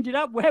 where he ended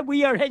up, where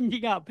we are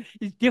ending up,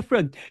 is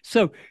different.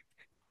 So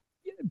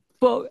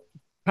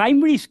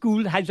primary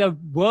school has a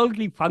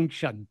worldly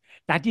function.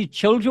 That is,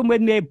 children,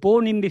 when they're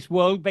born in this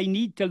world, they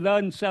need to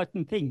learn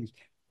certain things.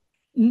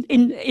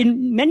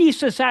 In many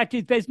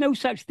societies, there's no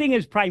such thing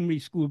as primary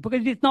school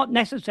because it's not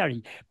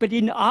necessary. But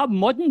in our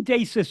modern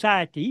day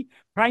society,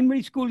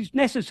 primary school is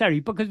necessary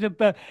because of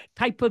the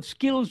type of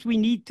skills we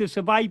need to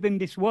survive in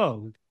this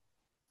world.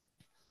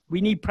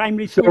 We need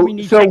primary school. We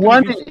need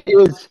secondary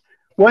school.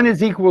 One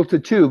is equal to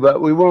 2,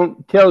 but we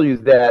won't tell you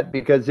that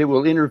because it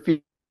will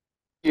interfere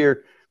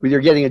with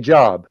your getting a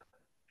job.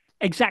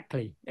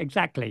 Exactly.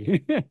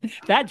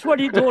 That's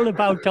what it's all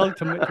about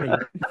ultimately.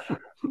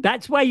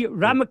 That's why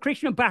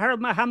Ramakrishna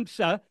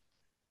Paramahamsa,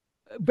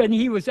 when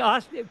he was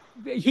asked,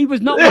 he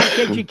was not much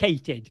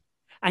educated.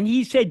 And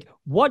he said,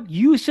 what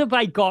use have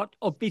I got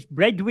of this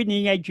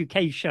breadwinning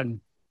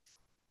education?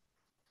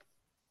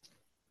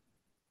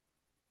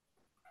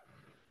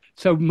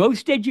 So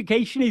most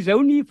education is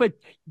only for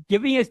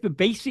giving us the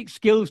basic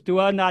skills to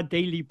earn our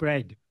daily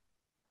bread.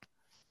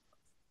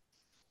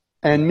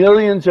 And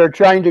millions are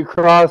trying to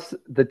cross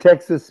the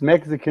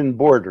Texas-Mexican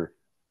border.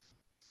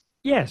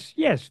 Yes,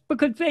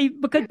 because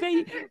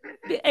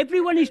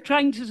everyone is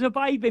trying to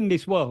survive in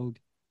this world.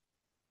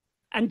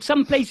 And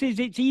some places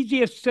it's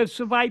easier to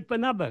survive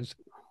than others.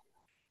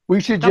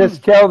 We should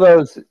just tell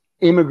those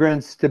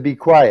immigrants to be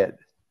quiet.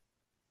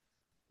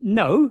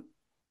 No.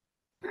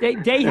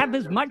 They have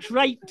as much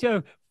right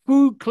to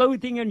food,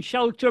 clothing, and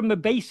shelter and the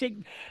basic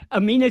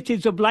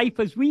amenities of life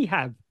as we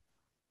have.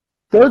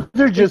 Those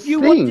are just if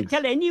we things. want to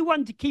tell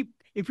anyone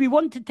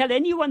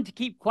to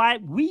keep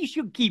quiet, we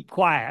should keep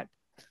quiet.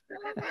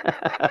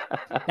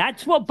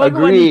 That's what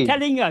Bhagavan is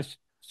telling us.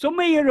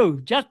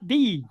 Sumayaru, just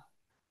be.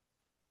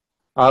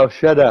 I'll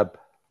shut up.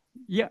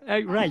 Yeah,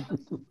 right.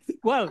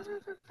 Well,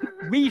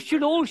 we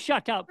should all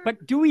shut up,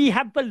 but do we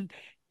have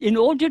in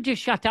order to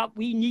shut up,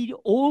 we need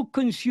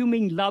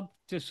all-consuming love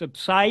to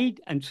subside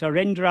and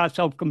surrender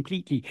ourselves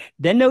completely.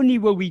 Then only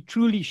will we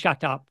truly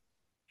shut up.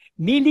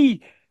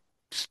 Merely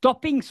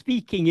stopping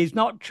speaking is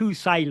not true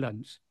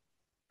silence.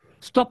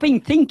 Stopping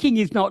thinking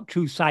is not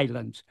true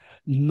silence.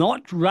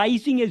 Not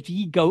rising as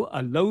ego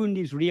alone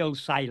is real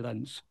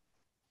silence.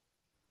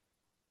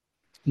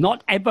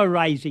 Not ever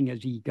rising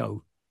as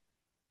ego.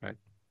 Right.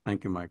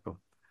 Thank you, Michael.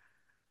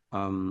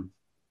 I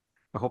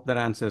hope that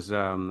answers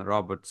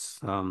Robert's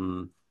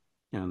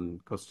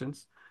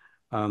questions.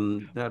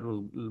 That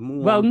will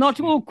move well, on not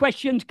to... all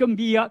questions can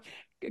be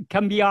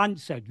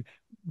answered.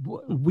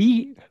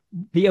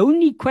 The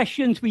only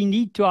questions we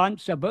need to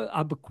answer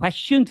are the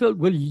questions that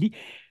will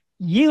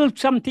yield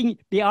something,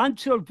 the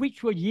answer of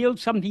which will yield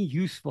something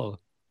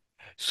useful.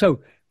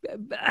 So,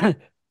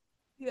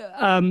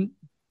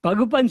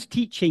 Bhagavan's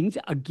teachings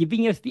are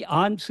giving us the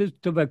answers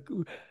to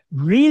the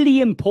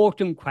really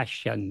important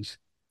questions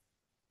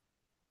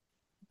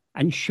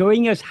and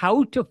showing us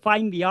how to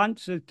find the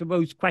answers to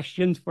those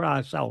questions for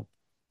ourselves.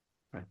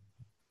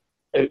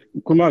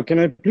 Kumar, can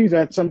I please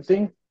add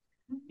something?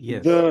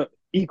 Yes. The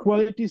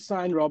equality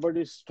sign Robert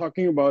is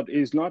talking about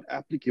is not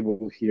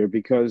applicable here,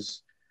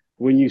 because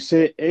when you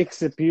say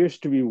X appears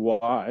to be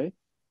Y,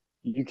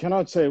 you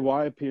cannot say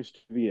Y appears to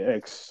be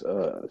X.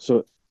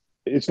 So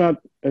it's not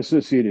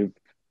associative.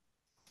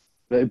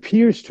 The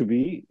appears to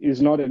be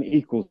is not an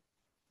equal.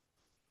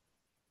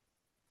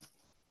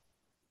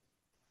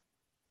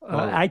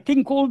 I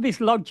think all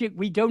this logic,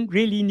 we don't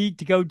really need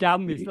to go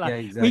down this line.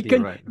 Yeah, exactly.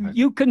 Right.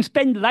 You can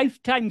spend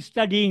lifetime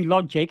studying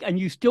logic and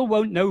you still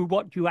won't know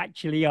what you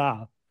actually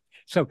are.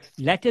 So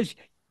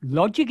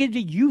logic is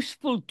a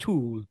useful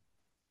tool.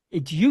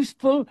 It's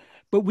useful,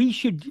 but we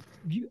should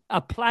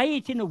apply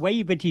it in a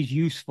way that is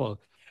useful.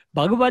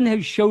 Bhagavan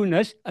has shown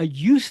us a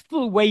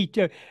useful way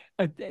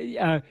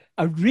a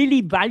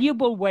really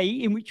valuable way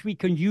in which we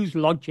can use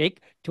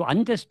logic to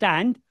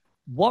understand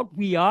what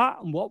we are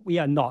and what we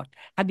are not.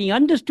 Having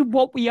understood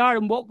what we are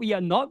and what we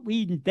are not,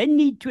 we then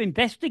need to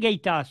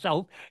investigate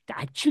ourselves to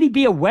actually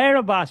be aware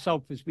of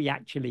ourselves as we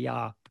actually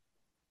are.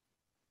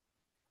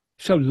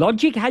 So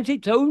logic has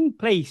its own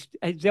place,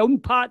 its own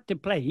part to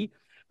play,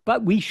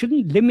 but we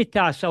shouldn't limit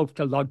ourselves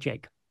to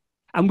logic.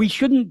 And we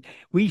shouldn't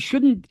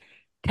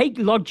take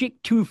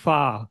logic too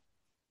far.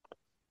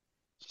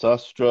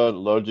 Sastra,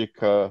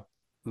 logica,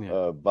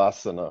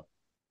 vasana.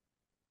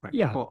 Right.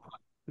 Yeah. Oh,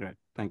 right.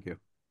 Thank you.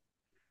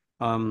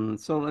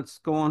 So let's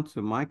go on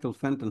to Michael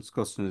Fenton's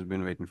question. Has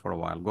been waiting for a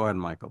while. Go ahead,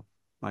 Michael.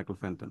 Michael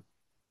Fenton.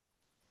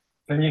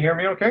 Can you hear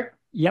me okay?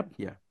 Yep.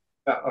 Yeah.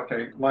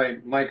 Okay. My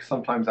mic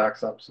sometimes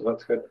acts up, so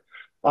that's good.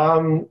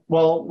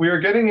 Well, we were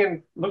getting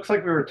in, looks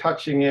like we were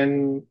touching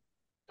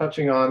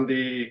on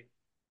the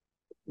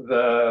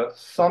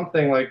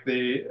something like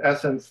the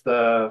essence,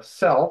 the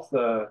self,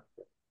 that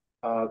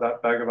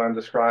Bhagavan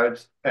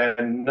describes,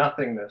 and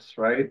nothingness,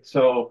 right?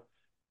 So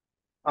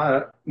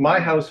my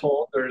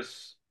household,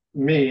 there's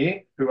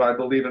me, who I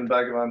believe in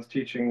Bhagavan's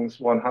teachings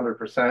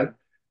 100%,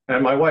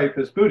 and my wife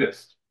is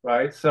Buddhist,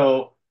 right?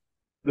 So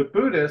the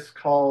Buddhist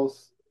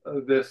calls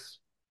this,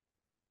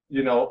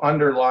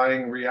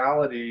 underlying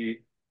reality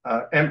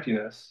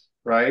emptiness,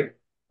 right?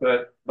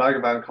 But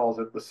Bhagavan calls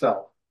it the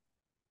self.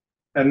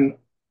 And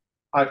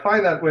I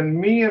find that when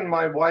me and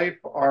my wife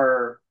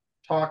are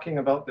talking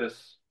about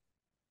this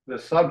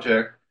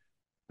subject,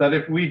 that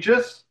if we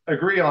just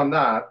agree on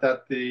that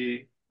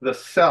the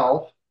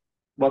self,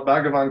 what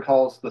Bhagavan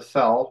calls the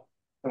self,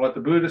 and what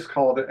the Buddhists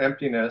call the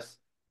emptiness,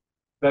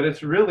 that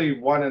it's really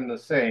one and the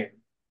same.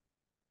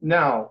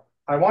 Now,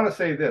 I want to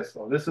say this,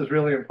 though. This is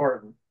really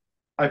important.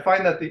 I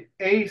find that the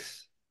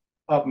ace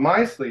up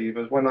my sleeve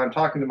is when I'm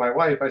talking to my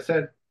wife, I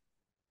said,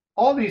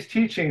 all these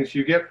teachings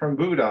you get from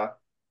Buddha,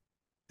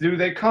 do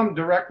they come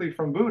directly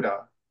from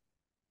Buddha?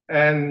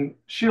 And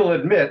she'll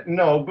admit,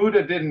 no,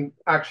 Buddha didn't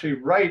actually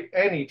write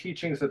any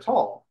teachings at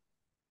all.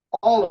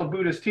 All of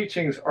Buddha's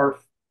teachings are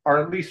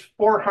at least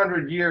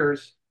 400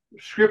 years,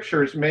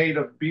 scriptures made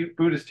of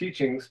Buddhist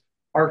teachings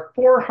are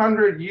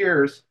 400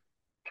 years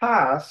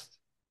past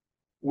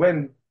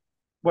when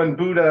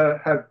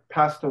Buddha had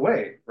passed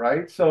away,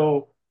 right?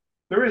 So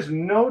there is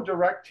no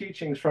direct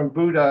teachings from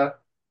Buddha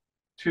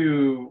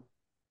to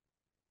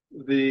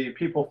the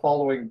people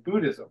following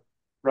Buddhism,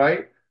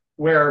 right?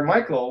 Where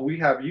Michael, we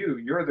have you,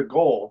 you're the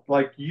goal.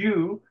 Like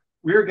you,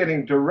 we're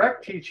getting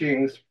direct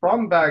teachings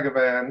from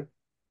Bhagavan,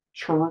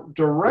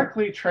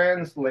 directly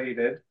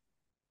translated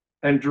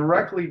and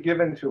directly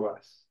given to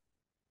us.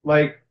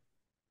 Like,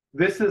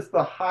 this is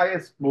the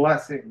highest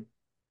blessing.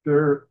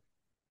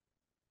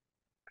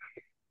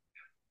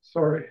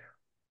 Sorry.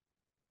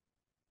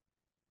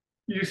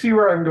 You see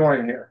where I'm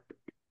going here.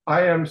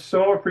 I am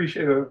so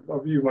appreciative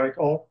of you,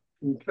 Michael.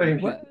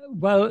 Thank you.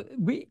 Well,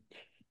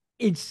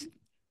 it's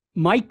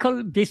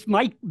Michael. This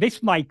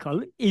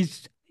Michael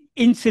is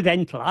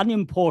incidental,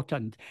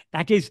 unimportant.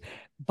 That is,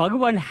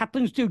 Bhagavan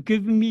happens to have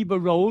given me the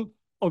role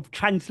of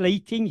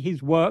translating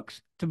his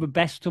works to the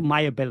best of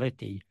my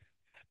ability.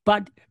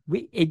 But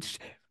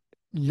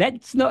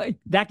let's not.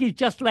 That is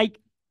just like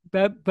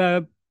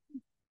the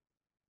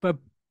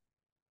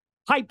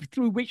pipe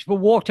through which the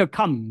water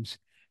comes.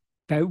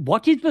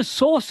 What is the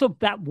source of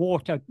that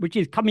water which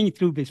is coming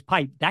through this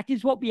pipe? That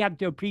is what we have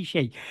to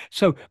appreciate.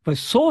 So the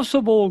source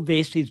of all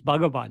this is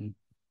Bhagavan.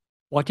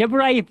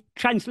 Whatever I have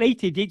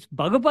translated, it's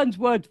Bhagavan's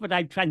words that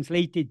I've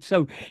translated.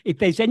 So if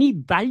there's any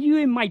value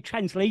in my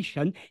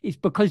translation, it's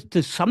because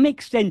to some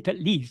extent at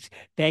least,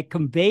 they're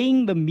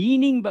conveying the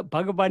meaning that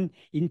Bhagavan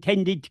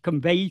intended to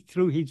convey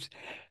through his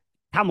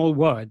Tamil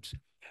words.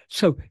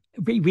 So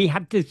we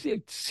have to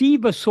see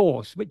the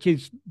source, which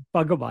is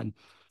Bhagavan.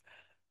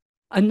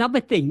 Another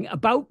thing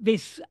about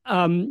this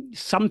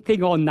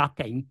something or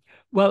nothing,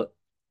 well,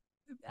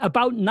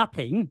 about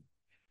nothing,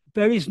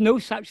 there is no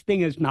such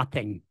thing as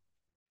nothing.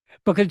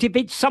 Because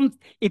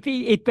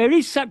if there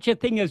is such a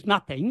thing as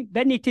nothing,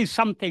 then it is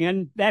something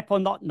and therefore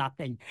not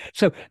nothing.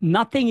 So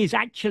nothing is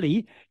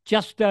actually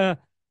just a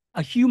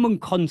human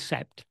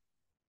concept.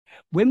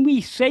 When we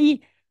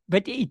say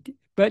but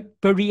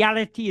the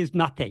reality is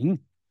nothing,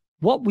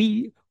 how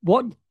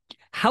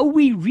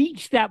we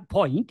reach that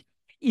point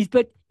is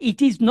that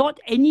it is not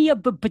any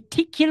of the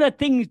particular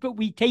things that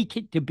we take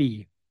it to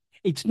be.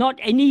 It's not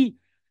any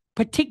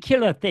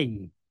particular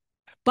thing,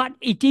 but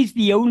it is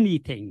the only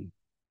thing.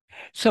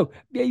 So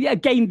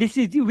again, this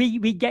is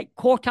we get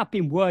caught up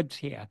in words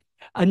here.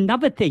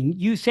 Another thing,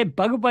 you said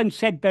Bhagavan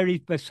said there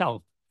is the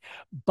self.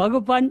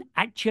 Bhagavan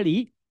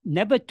actually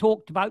never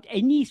talked about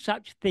any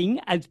such thing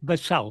as the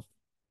self.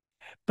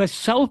 The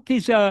self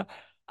is a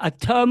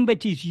term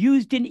that is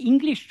used in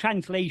English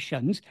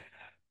translations,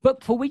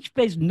 but for which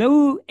there's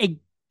no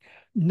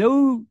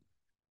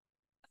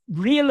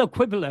real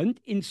equivalent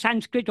in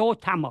Sanskrit or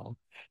Tamil.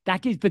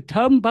 That is, the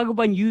term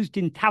Bhagavan used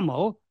in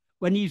Tamil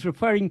when he's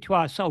referring to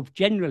ourselves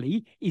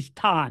generally is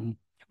tan,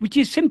 which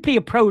is simply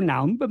a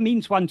pronoun but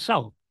means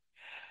oneself.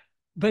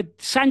 The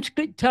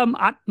Sanskrit term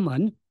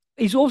Atman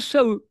is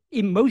also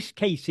in most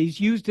cases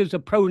used as a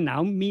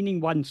pronoun meaning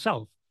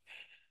oneself.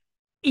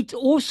 It's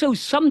also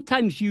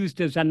sometimes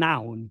used as a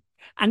noun.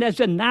 And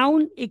as a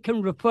noun, it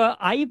can refer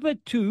either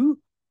to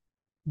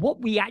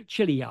what we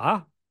actually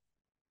are,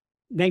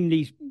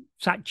 namely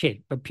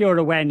Satchit, the pure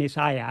awareness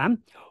I am,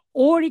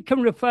 or it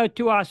can refer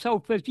to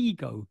ourself as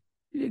ego.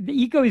 The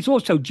ego is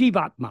also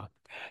Jivatma.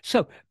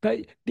 So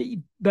there's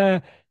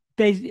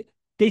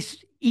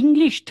this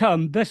English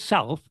term, the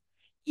self,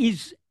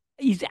 is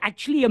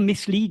actually a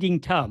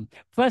misleading term.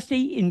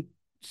 Firstly, in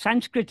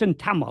Sanskrit and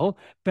Tamil,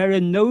 there are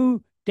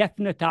no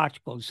definite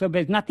articles, so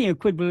there's nothing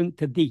equivalent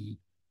to thee.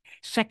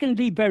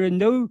 Secondly, there are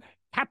no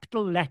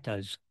capital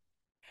letters.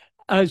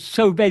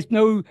 So there's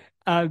no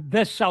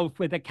the self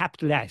with a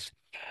capital S.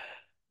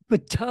 The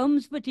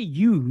terms that are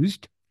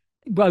used,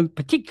 well,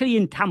 particularly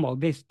in Tamil,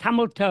 this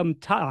Tamil term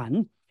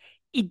tan,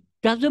 it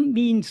doesn't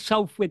mean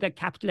self with a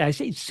capital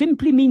S. It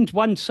simply means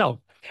oneself.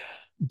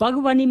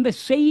 Bhagavan, in the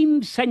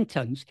same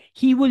sentence,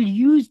 he will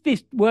use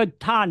this word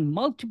tan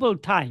multiple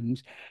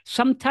times.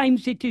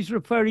 Sometimes it is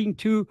referring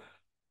to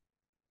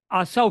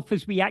ourself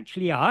as we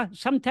actually are.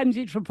 Sometimes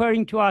it's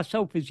referring to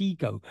ourself as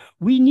ego.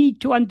 We need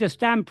to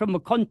understand from a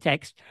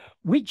context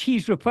which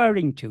he's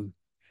referring to.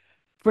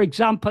 For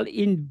example,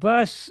 in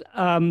verse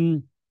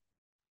in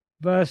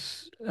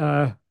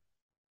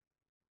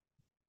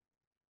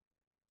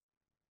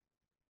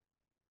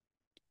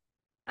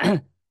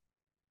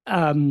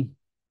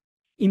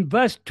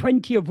verse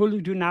 20 of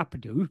Uḷḷadu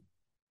Nāṛpadu,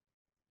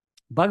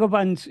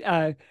 Bhagavan's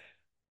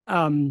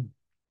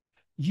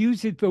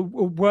uses the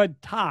word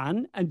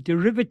tan and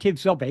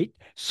derivatives of it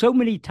so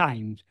many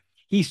times.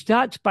 He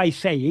starts by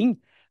saying,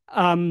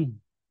 Karnam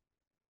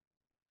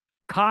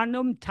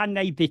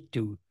tanne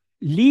vittu,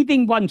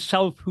 leaving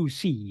oneself who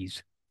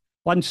sees.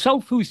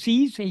 Oneself who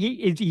sees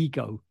is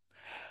ego.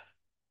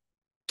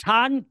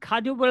 Tan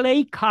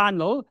kaduvale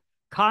karnal,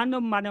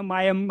 karnam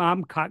manamayam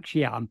mam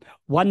kakshyam.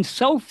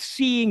 Oneself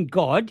seeing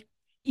God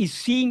is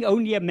seeing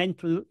only a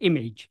mental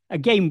image.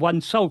 Again,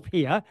 oneself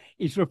here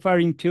is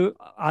referring to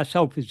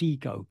ourself as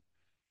ego.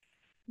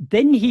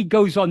 Then he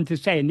goes on to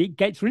say, and it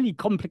gets really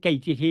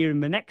complicated here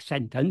in the next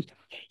sentence,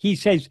 he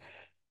says,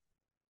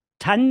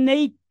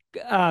 Tanne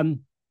karnam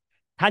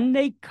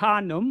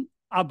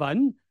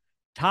avan,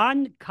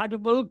 tan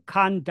kadaval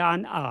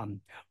kandan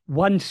am.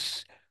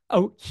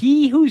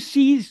 He who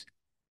sees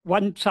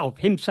oneself,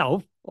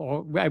 himself,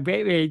 or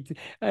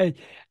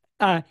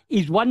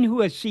is one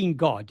who has seen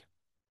God.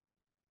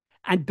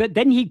 But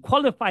then he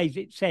qualifies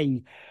it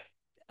saying,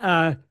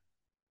 Tan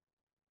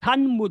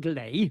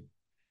Mudale.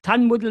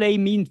 Tan Mudale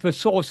means the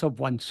source of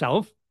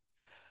oneself.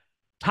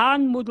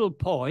 Tan Mudal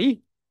Poi,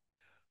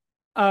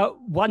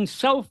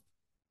 oneself,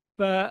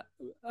 the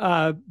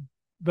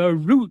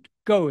root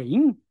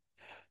going.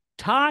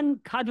 Tan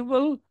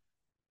Kadwal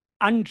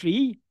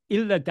Andri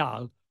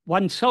Illadal,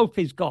 oneself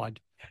is God.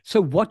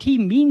 So what he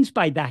means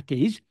by that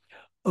is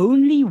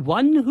only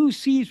one who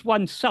sees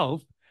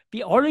oneself,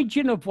 the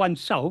origin of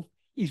oneself,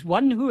 is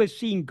one who has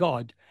seen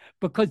God,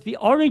 because the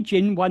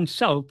origin,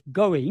 oneself,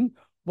 going,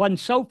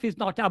 oneself is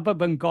not other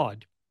than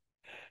God.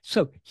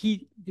 So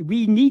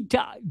we need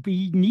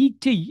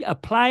to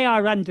apply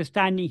our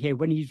understanding here.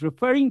 When he's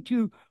referring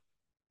to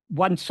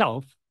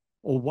oneself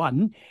or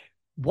one,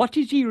 what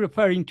is he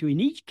referring to? In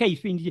each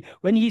case,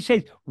 when he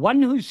says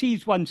one who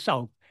sees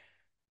oneself,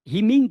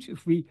 he means,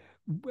 if we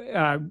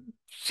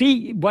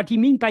see what he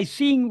means by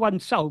seeing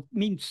oneself,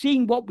 means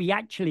seeing what we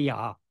actually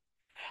are.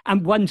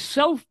 And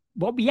oneself,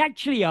 what we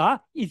actually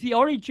are, is the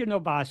origin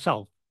of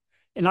ourself.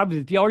 In other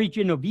words, the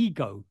origin of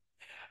ego.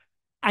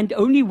 And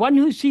only one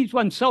who sees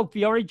oneself,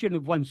 the origin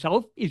of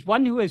oneself, is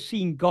one who has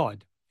seen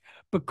God.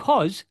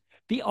 Because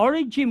the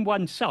origin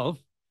oneself,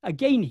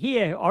 again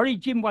here,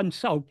 origin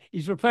oneself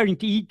is referring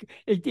to ego.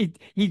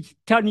 He's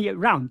turning it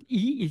around.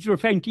 He's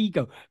referring to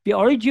ego. The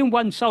origin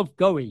oneself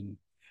going.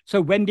 So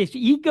when this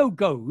ego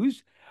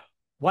goes,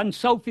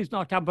 oneself is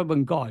not other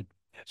than God.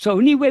 So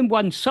only when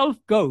oneself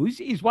goes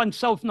is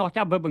oneself not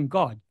other than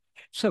God.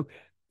 So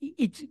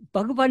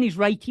Bhagavan is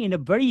writing in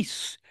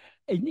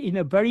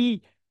a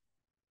very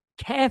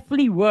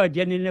carefully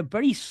worded and in a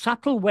very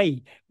subtle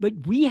way, but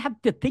we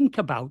have to think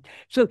about.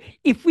 So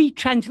if we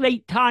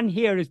translate Tan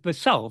here as the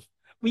self,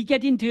 we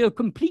get into a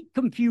complete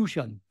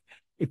confusion.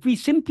 If we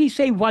simply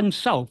say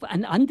oneself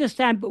and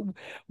understand that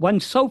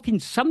oneself in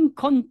some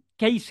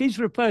cases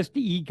refers to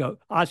ego,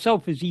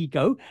 ourself as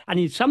ego, and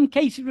in some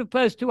cases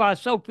refers to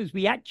ourself as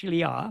we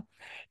actually are,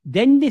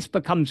 then this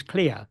becomes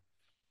clear.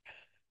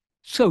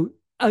 So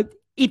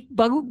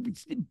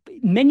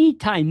many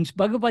times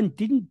Bhagavan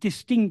didn't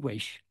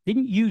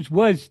use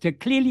words to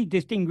clearly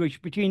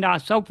distinguish between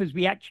ourself as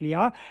we actually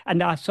are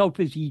and ourself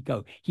as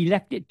ego. He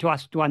left it to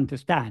us to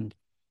understand.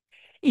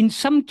 In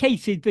some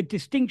cases, the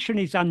distinction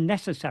is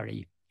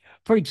unnecessary.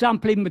 For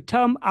example, in the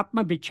term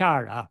Atma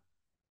Vichara,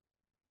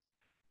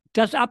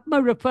 does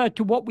Atma refer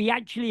to what we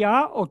actually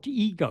are or to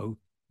ego?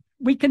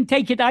 We can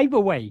take it either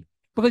way,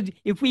 because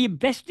if we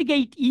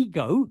investigate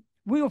ego,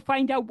 we'll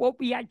find out what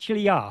we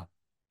actually are.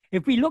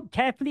 If we look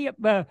carefully at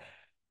the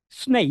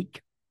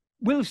snake,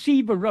 we'll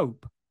see the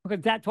rope,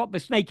 because that's what the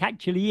snake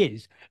actually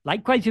is.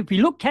 Likewise, if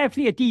we look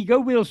carefully at ego,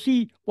 we'll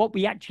see what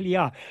we actually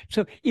are.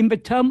 So in the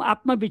term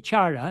Atma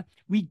Vichara,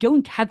 we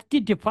don't have to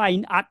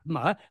define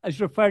Atma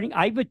as referring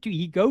either to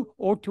ego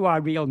or to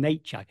our real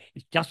nature.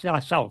 It's just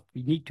ourself.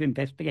 We need to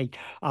investigate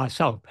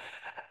ourselves.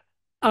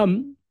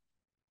 When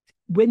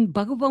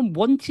Bhagavan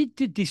wanted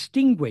to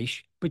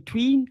distinguish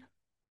between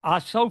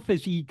ourself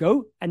as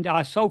ego and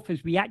ourself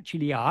as we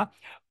actually are,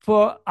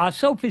 for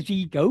ourself as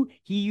ego,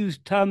 he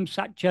used terms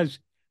such as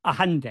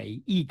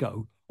ahande,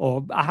 ego,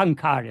 or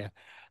ahankara.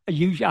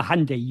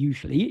 Ahande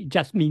usually, it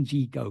just means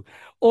ego.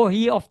 Or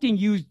he often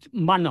used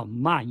manam,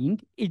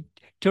 mind,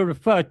 to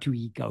refer to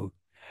ego.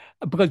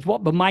 Because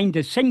what the mind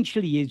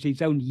essentially is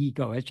his own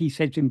ego, as he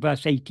says in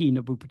verse 18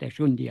 of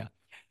Upadeshundya.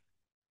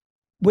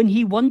 When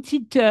he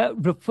wanted to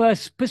refer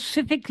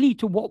specifically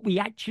to what we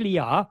actually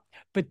are,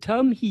 the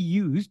term he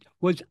used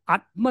was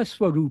Atma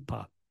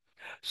Swarupa.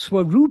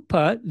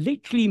 Swarupa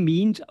literally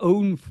means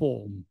own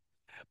form,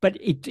 but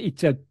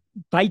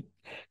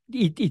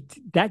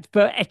that's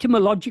the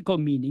etymological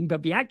meaning,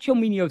 but the actual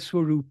meaning of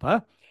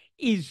Swarupa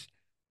is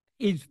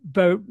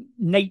the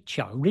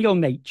nature, real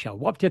nature,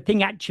 what the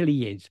thing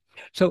actually is.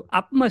 So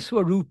Atma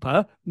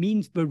Swarupa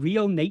means the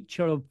real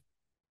nature of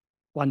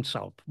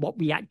oneself,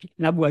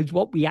 in other words,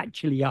 what we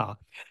actually are.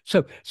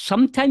 So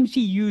sometimes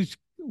he used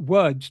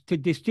words to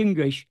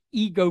distinguish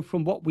ego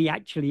from what we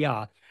actually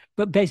are,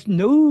 but there's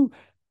no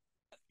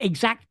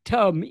exact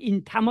term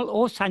in Tamil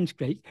or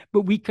Sanskrit,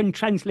 but we can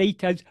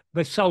translate as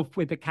the self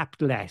with a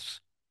capital S.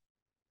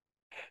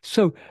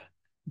 So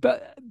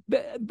but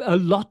a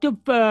lot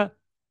of the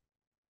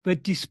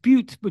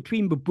disputes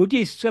between the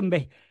Buddhists and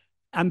the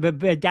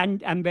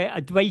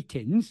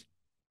Advaitins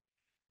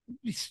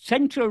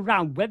center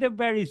around whether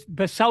there is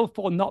the self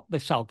or not the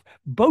self.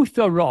 Both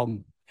are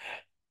wrong.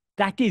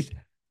 That is,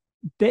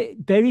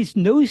 there is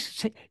no...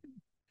 The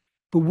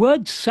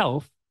word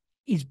self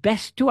is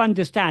best to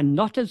understand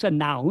not as a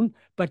noun,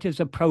 but as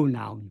a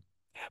pronoun.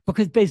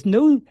 Because there's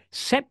no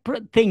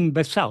separate thing,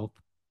 the self.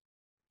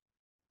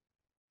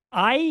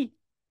 I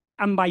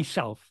am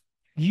myself.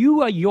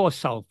 You are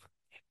yourself.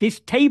 This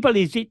table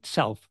is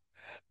itself.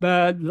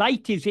 The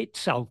light is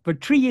itself. The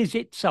tree is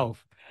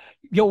itself.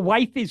 Your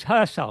wife is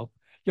herself.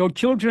 Your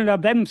children are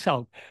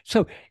themselves.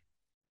 So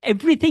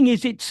everything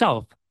is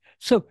itself.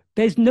 So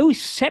there's no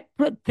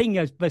separate thing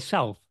as the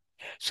self.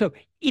 So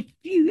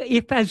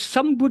if as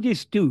some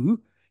Buddhists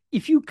do,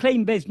 if you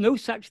claim there's no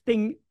such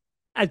thing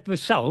as the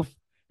self,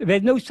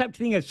 there's no such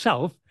thing as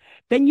self,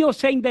 then you're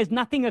saying there's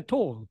nothing at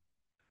all,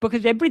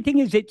 because everything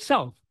is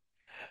itself.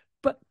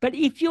 But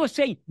if you're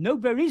saying, no,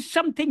 there is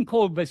something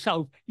called the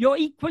self, you're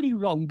equally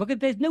wrong, because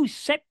there's no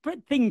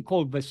separate thing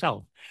called the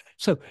self.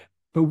 So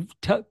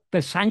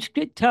the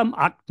Sanskrit term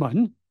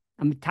Atman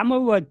and the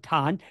Tamil word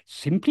Tan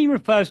simply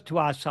refers to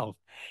ourself.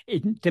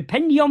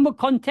 Depending on the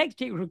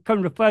context, it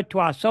can refer to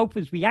ourself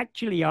as we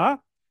actually are,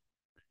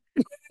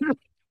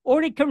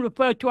 or it can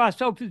refer to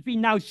ourselves as we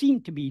now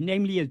seem to be,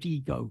 namely as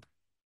ego.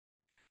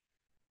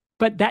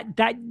 But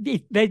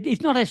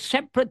it's not a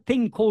separate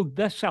thing called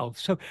the self.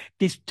 So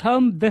this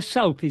term, the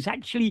self, is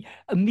actually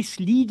a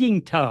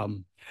misleading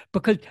term,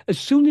 because as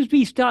soon as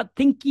we start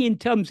thinking in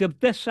terms of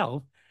the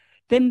self,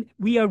 then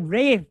we are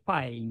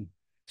reifying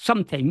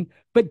something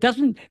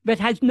that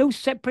has no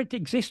separate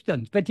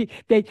existence. But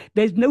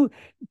there's no,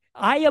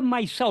 I and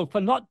myself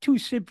are not two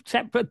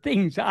separate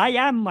things. I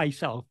am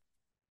myself.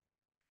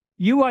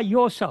 You are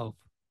yourself.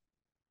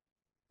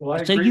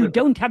 Well, so you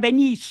don't have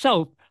any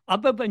self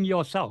other than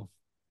yourself.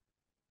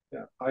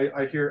 Yeah,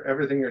 I hear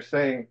everything you're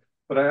saying,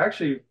 but I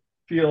actually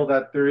feel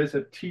that there is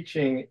a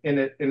teaching in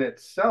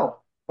itself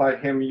by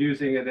him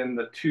using it in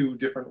the two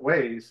different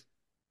ways,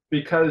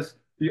 because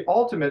the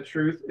ultimate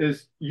truth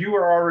is you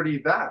are already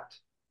that.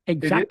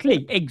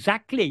 Exactly.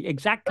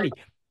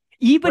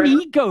 Even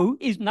ego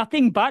is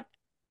nothing but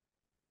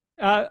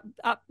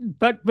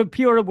the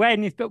pure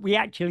awareness that we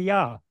actually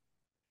are.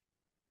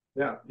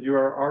 Yeah, you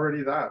are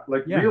already that.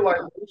 Like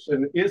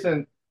realization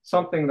isn't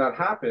something that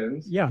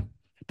happens. Yeah.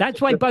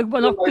 That's why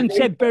Bhagavan often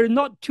said there are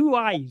not two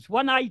eyes,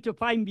 one eye to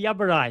find the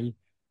other eye.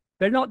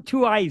 There are not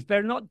two eyes, there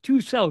are not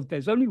two selves,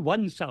 there's only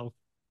one self.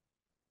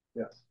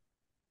 Yes.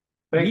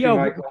 Thank you,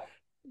 Michael.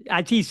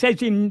 As he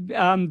says in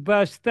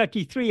verse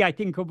 33, I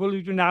think, of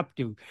Uḷḷadu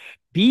Nāṛpadu,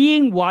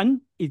 being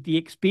one is the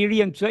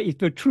experience, is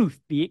the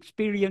truth, the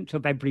experience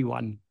of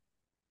everyone.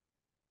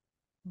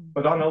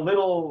 But on a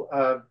little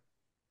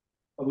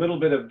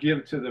bit of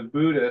give to the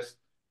Buddhist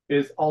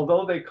is,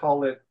 although they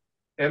call it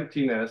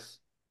emptiness,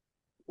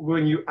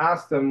 when you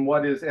ask them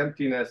what is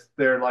emptiness,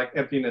 they're like,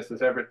 emptiness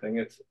is everything.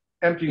 It's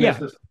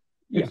emptiness is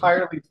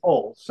entirely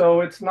full.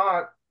 So it's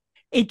not.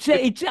 It's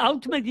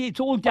ultimately, it's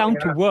all down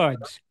to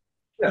words.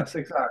 Yes,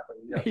 exactly.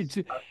 Yes.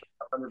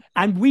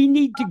 And we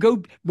need to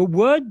go, the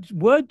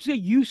words are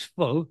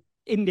useful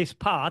in this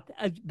path,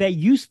 they're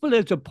useful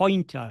as a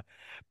pointer,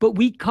 but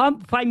we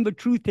can't find the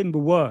truth in the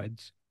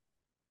words.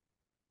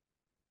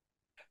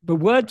 The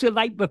words are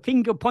like the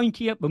finger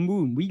pointing at the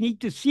moon. We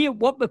need to see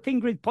what the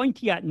finger is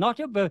pointing at,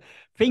 not at the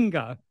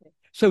finger.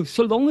 So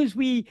long as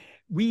we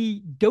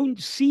don't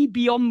see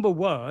beyond the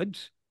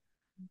words,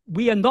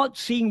 we are not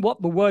seeing what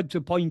the words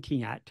are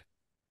pointing at.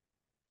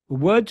 The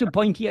words are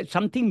pointing at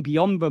something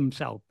beyond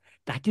themselves.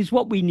 That is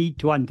what we need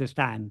to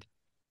understand.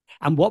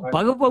 And what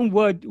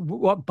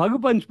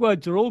Bhagavan's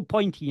words are all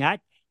pointing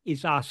at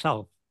is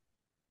ourself.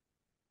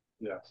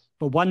 Yes.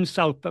 The one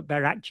self that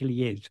there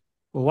actually is,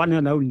 the one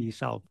and only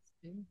self.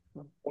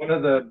 One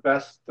of the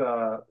best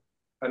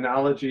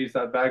analogies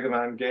that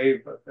Bhagavan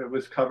gave, it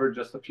was covered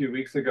just a few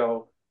weeks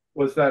ago,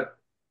 was that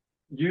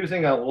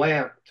using a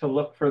lamp to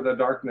look for the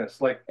darkness.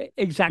 Like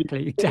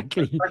exactly. And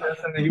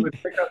he would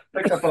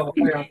pick up a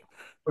lamp,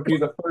 would be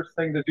the first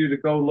thing to do, to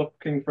go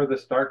looking for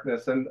this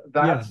darkness. And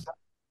that's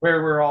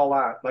where we're all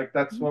at. Like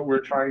that's what we're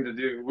trying to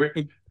do.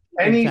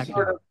 Any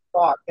sort of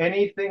thought,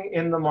 anything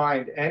in the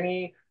mind,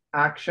 any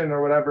action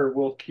or whatever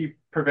will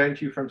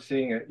prevent you from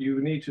seeing it.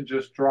 You need to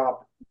just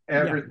drop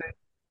everything,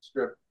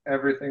 strip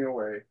everything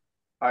away.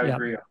 I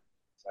agree on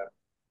that.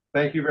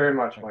 Thank you very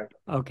much, Michael.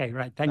 Okay,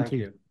 right. Thank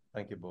you.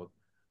 Thank you both.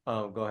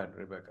 Go ahead,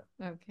 Rebecca.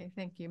 Okay,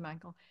 thank you,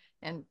 Michael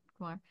and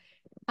Kumar.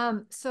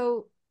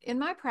 So in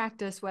my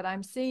practice, what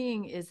I'm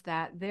seeing is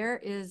that there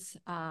is,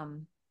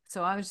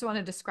 so I just want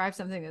to describe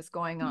something that's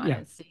going on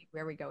and see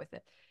where we go with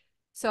it.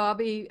 So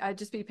I'll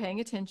just be paying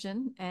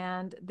attention,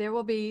 and there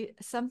will be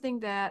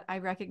something that I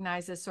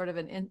recognize as sort of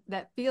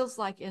that feels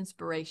like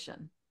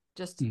inspiration,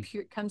 just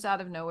pure, comes out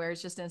of nowhere.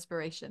 It's just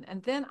inspiration.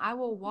 And then I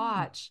will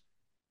watch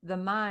the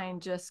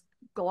mind just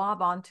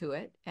glob onto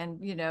it and,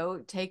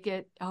 take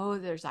it. Oh,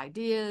 there's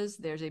ideas,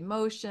 there's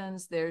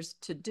emotions, there's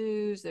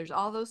to-dos, there's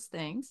all those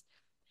things.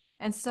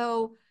 And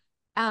so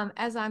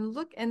as I'm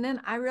and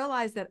then I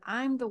realize that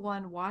I'm the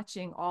one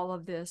watching all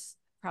of this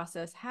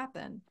process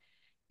happen.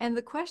 And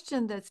the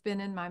question that's been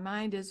in my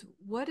mind is,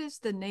 what is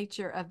the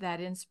nature of that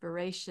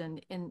inspiration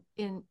in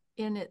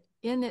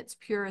its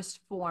purest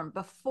form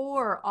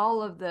before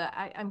all of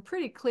I'm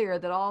pretty clear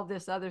that all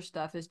this other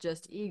stuff is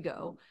just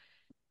ego.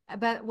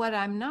 But what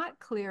I'm not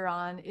clear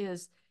on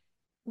is,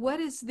 what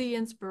is the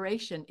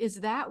inspiration? Is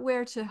that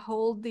where to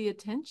hold the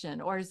attention,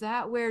 or is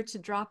that where to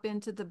drop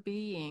into the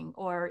being,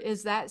 or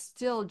is that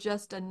still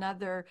just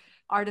another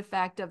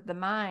artifact of the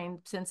mind,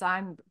 since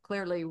I'm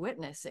clearly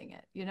witnessing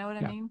it? You know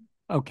what I mean?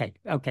 Okay.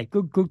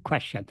 Good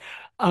question.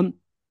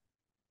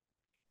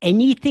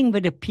 Anything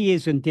that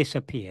appears and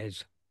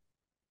disappears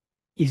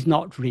is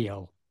not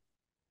real.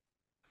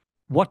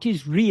 What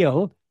is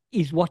real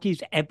is what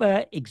is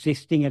ever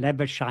existing and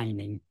ever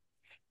shining.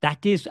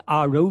 That is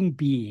our own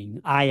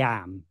being, I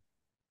am.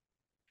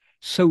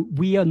 So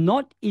we are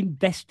not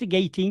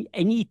investigating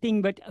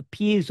anything that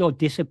appears or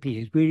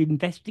disappears. We're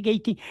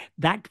investigating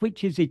that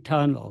which is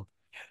eternal.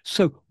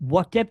 So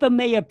whatever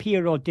may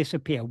appear or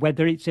disappear,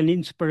 whether it's an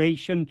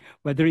inspiration,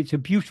 whether it's a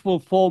beautiful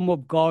form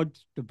of God,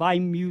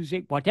 divine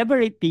music,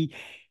 whatever it be,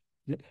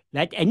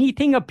 let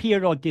anything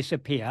appear or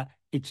disappear.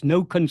 It's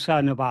no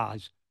concern of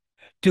ours.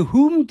 To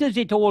whom does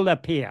it all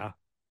appear?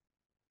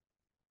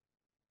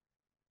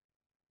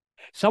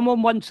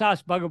 Someone once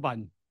asked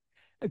Bhagavan,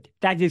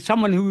 that is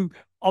someone who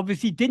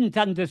obviously didn't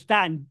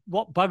understand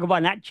what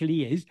Bhagavan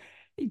actually is,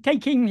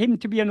 taking him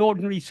to be an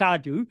ordinary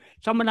sadhu.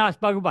 Someone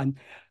asked Bhagavan,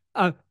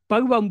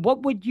 Bhagavan,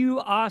 what would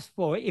you ask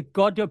for if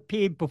God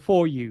appeared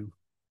before you?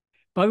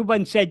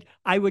 Bhagavan said,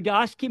 I would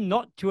ask him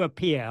not to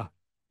appear.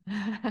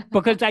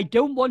 Because I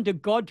don't want a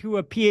God who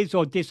appears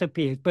or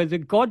disappears. But the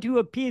God who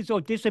appears or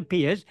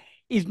disappears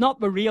is not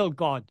the real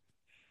God.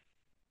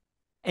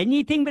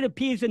 Anything that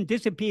appears and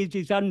disappears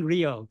is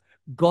unreal.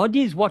 God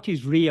is what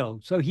is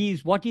real. So he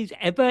is what is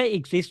ever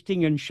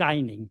existing and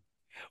shining.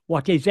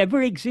 What is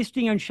ever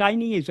existing and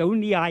shining is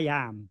only I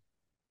am.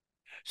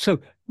 So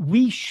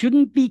we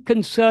shouldn't be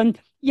concerned.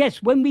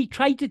 Yes, when we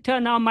try to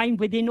turn our mind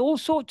within, all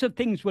sorts of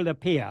things will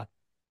appear.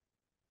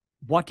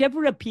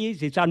 Whatever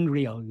appears is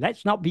unreal.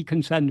 Let's not be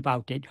concerned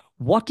about it.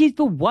 What is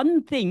the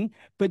one thing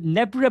that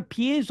never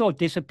appears or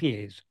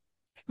disappears?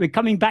 We're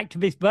coming back to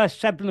this verse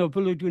 7 of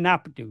Uḷḷadu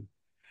Nāṛpadu.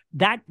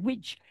 That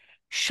which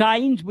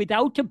shines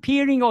without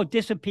appearing or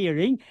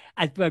disappearing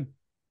as the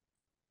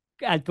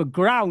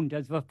ground,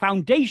 as the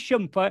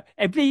foundation for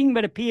everything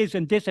that appears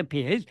and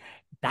disappears,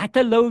 that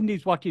alone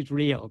is what is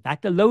real.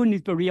 That alone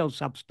is the real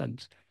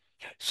substance.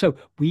 So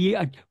we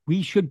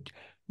should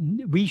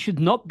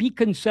not be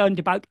concerned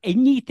about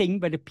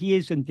anything that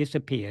appears and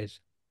disappears.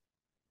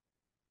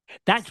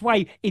 That's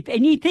why if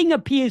anything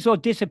appears or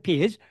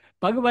disappears,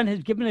 Bhagavan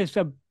has given us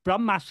a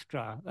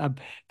Brahmastra,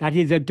 that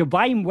is a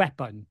divine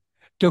weapon.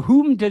 To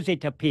whom does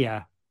it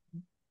appear?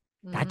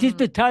 That is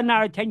to turn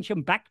our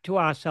attention back to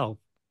ourselves.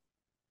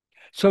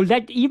 So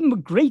let even the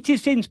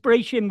greatest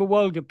inspiration in the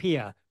world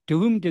appear. To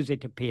whom does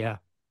it appear?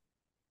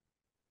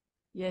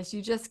 Yes,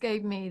 you just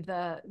gave me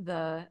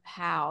the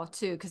how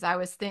too, because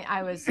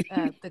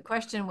the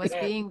question was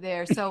being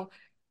there. So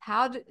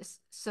how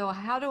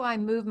do I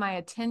move my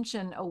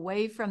attention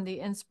away from the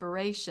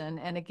inspiration?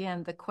 And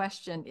again, the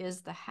question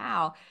is the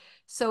how.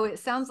 So it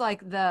sounds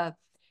like the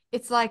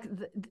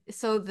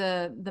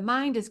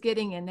mind is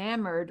getting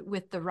enamored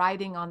with the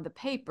writing on the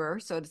paper,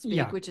 so to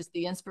speak, which is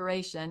the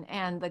inspiration,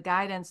 and the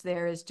guidance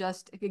there is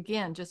just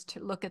to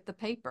look at the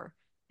paper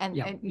and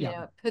you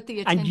know, put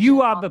the attention. And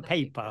you are on the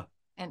paper.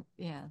 And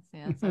yes,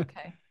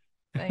 okay.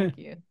 Thank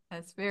you.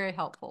 That's very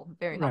helpful.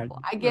 Very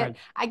helpful. Right.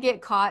 I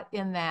get caught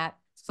in that.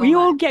 We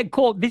all get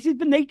caught. This is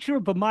the nature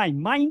of the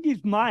mind. Mind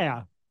is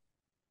Maya.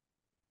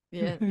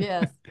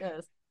 Yes.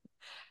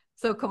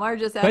 So Kumar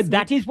just asked But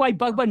that is why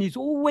Bhagavan is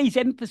always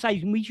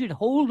emphasizing we should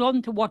hold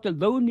on to what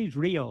alone is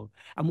real.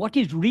 And what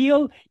is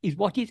real is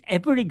what is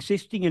ever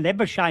existing and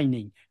ever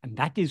shining. And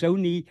that is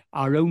only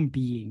our own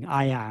being.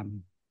 I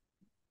am.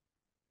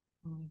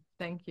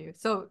 Thank you.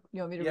 So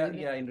you want me to read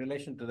it? Yeah, in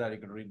relation to that, you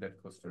could read that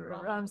question.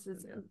 Ram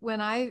says, when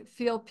I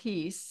feel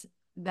peace,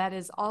 that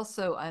is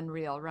also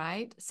unreal,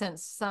 right?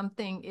 Since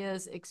something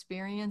is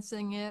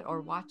experiencing it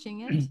or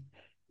watching it?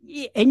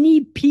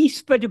 Any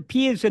peace that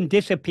appears and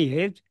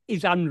disappears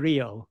is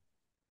unreal.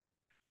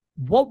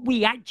 What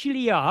we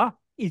actually are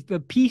is the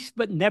peace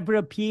that never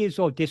appears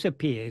or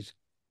disappears.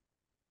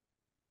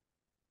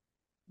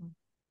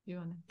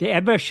 The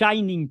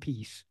ever-shining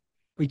peace,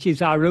 which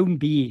is our own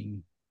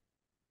being.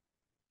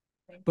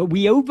 But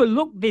we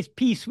overlook this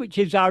peace, which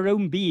is our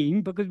own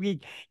being, because we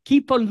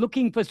keep on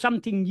looking for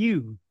something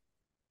new.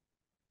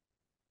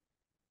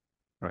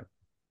 Right.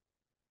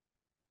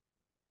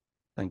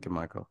 Thank you,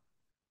 Michael.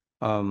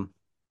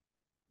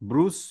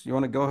 Bruce, you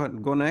want to go ahead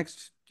and go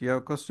next? Do you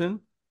have a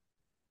question?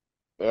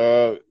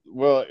 Well,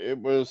 it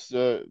was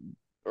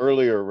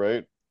earlier,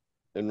 right?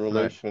 In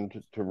relation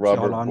to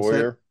Robert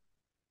Boyer.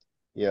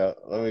 Yeah,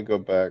 let me go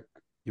back.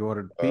 You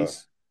ordered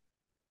peace?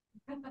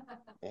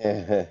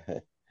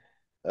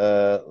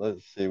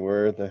 Let's see,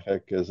 where the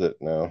heck is it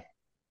now?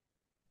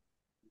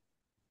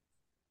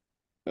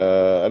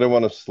 I don't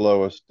want to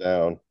slow us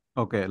down.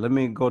 Okay, let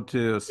me go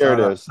to Here it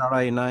is.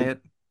 Sarah Inayat.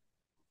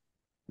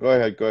 Go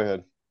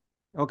ahead.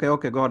 Okay,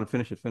 go ahead and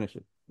finish it. Go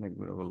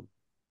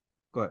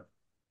ahead.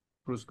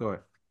 Bruce, go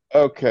ahead.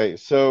 Okay,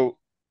 so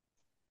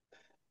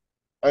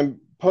I'm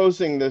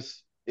posing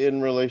this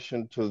in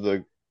relation to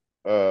the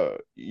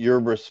your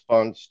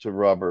response to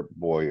Robert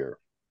Boyer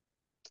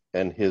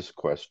and his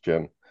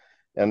question.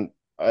 And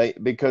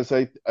because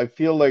I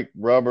feel like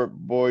Robert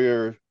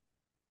Boyer,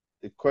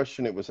 the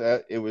question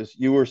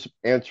you were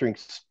answering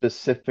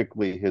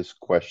specifically his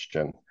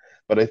question,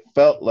 but I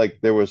felt like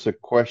there was a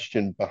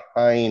question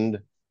behind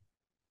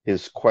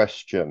his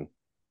question.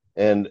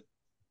 And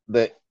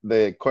the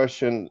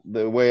question,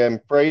 the way I'm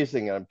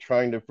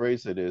trying to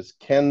phrase it is,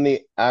 can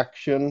the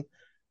action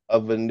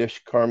of a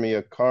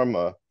nishkarmiya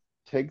karma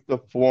take the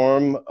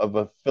form of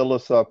a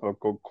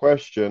philosophical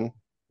question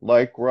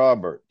like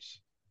Robert's,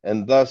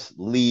 and thus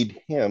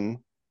lead him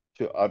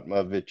to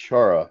Atma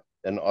Vichara,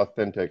 an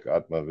authentic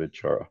Atma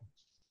Vichara.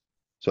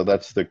 So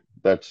that's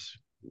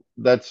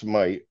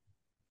my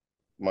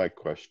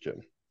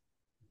question.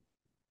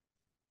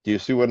 Do you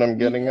see what I'm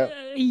getting at?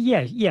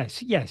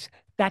 Yes.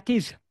 That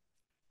is,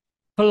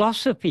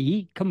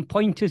 philosophy can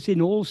point us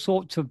in all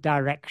sorts of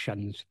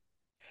directions.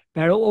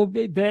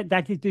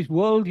 This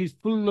world is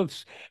full of,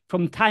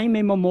 from time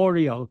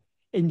immemorial,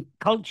 in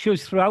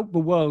cultures throughout the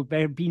world,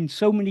 there have been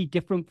so many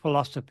different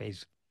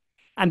philosophies,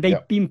 and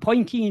they've been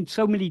pointing in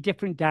so many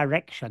different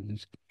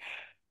directions.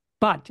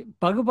 But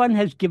Bhagavan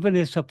has given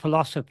us a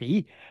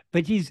philosophy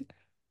that is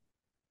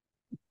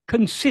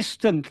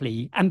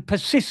consistently and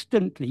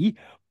persistently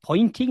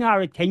pointing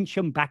our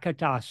attention back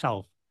at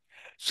ourselves.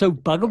 So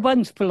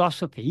Bhagavan's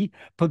philosophy,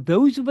 for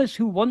those of us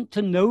who want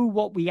to know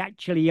what we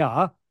actually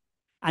are,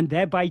 and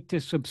thereby to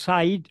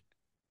subside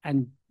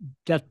and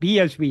just be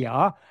as we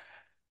are,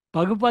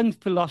 Bhagavan's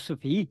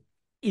philosophy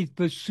is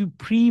the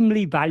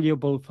supremely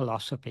valuable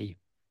philosophy.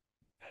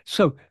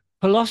 So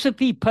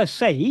philosophy per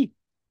se,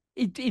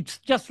 it's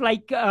just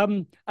like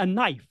a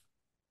knife,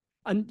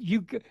 and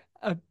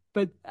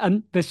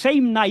the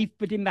same knife,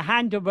 but in the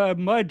hand of a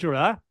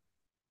murderer,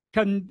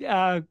 can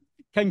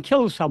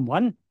kill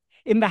someone.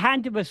 In the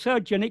hand of a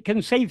surgeon, it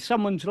can save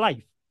someone's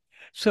life.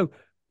 So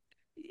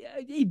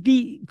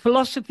the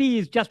philosophy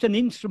is just an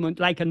instrument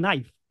like a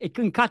knife. It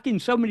can cut in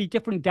so many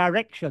different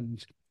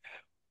directions.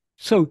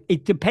 So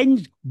it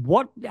depends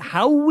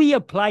how we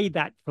apply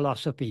that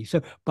philosophy.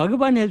 So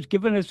Bhagavan has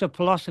given us a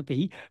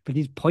philosophy that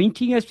is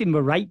pointing us in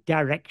the right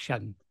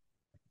direction.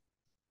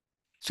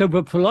 So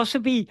the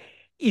philosophy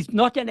is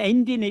not an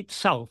end in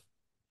itself.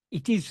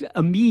 It is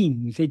a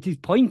means. It is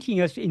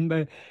pointing us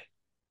in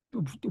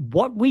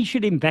what we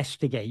should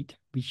investigate.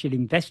 We should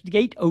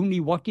investigate only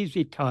what is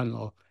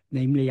eternal,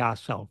 namely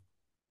ourselves.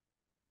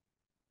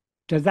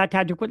 Does that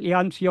adequately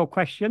answer your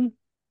question?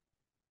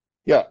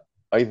 Yeah,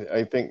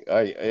 I think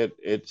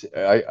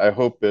I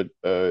hope it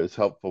is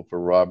helpful for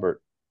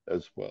Robert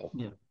as well.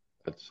 Yeah,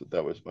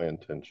 that was my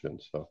intention.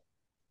 So,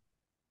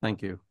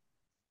 thank you.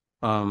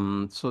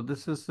 So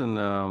this is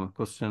a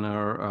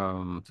questionnaire.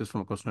 This is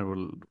from a questionnaire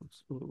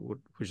who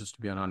wishes to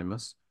be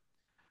anonymous.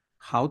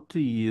 How to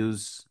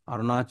use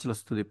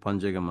Arunachala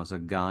Panchagam as a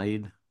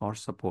guide or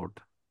support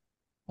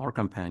or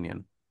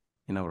companion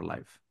in our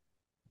life?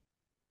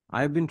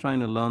 I've been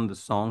trying to learn the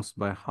songs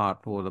by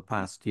heart over the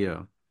past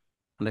year,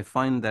 and I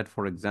find that,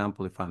 for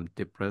example, if I'm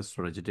depressed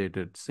or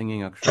agitated,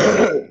 singing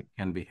Akshara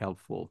can be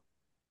helpful.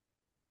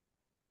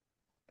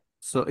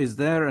 So is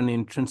there an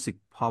intrinsic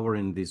power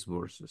in these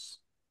verses?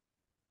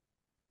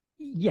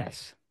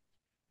 Yes.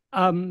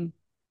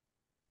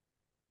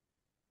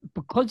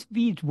 Because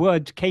these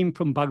words came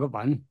from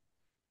Bhagavan,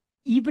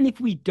 even if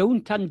we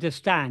don't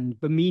understand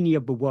the meaning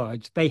of the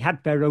words, they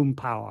have their own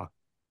power.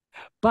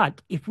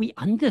 But if we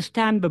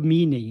understand the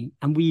meaning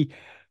and we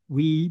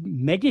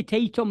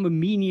meditate on the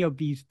meaning of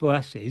these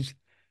verses,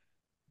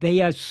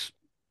 they are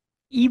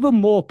even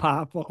more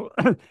powerful.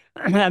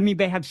 I mean,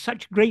 they have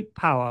such great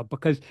power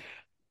because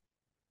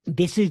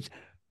this is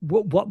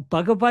what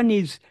Bhagavan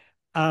is.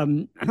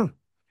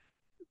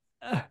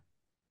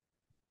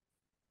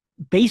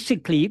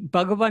 Basically,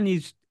 Bhagavan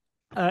is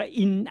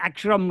in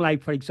Aksharam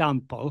Life, for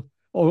example,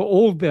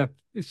 or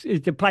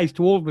it applies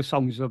to all the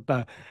songs of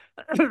Stuti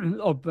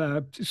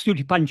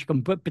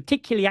Panchakam, but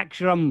particularly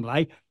Aksharam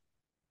Life.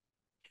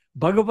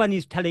 Bhagavan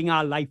is telling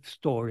our life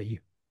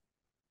story,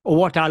 or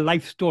what our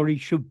life story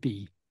should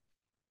be.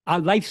 Our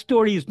life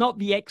story is not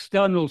the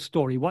external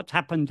story, what's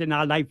happened in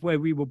our life, where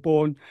we were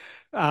born,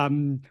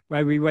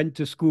 where we went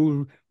to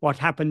school, what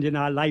happened in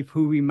our life,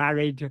 who we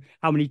married,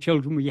 how many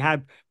children we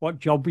have, what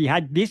job we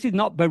had. This is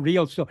not the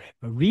real story.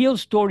 The real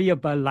story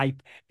of our life,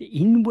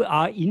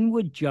 our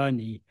inward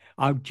journey,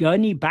 our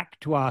journey back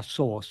to our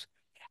source.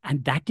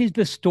 And that is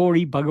the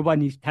story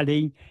Bhagavan is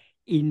telling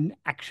in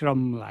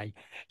Aksharam Lai.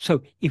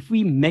 So if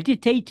we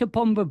meditate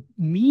upon the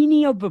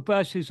meaning of the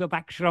verses of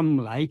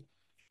Aksharam Lai,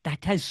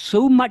 that has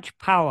so much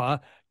power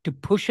to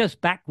push us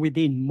back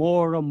within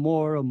more and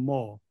more and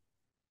more.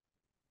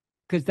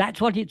 Because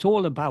that's what it's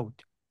all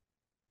about.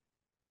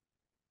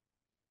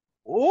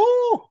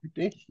 oh,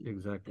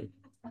 Exactly.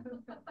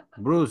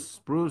 Bruce.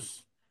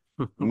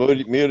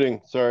 muting.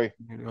 Sorry.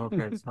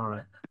 Okay, it's all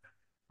right.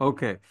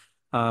 Okay.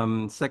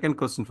 Second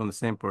question from the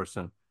same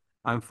person.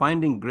 I'm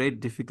finding great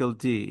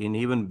difficulty in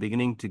even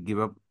beginning to give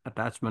up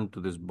attachment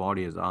to this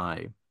body as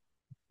I.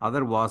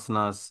 Other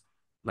vasanas,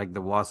 like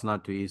the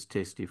vasana to eat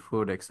tasty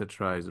food,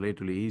 etc., is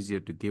relatively easier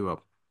to give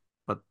up.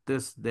 But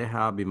this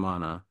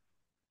dehabhimana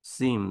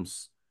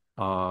seems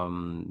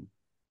almost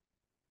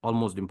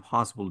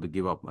impossible to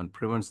give up and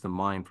prevents the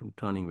mind from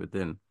turning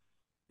within.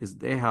 Is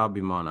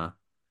dehabhimana,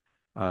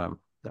 the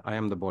I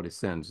am the body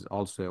sense,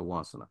 also a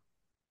vasana?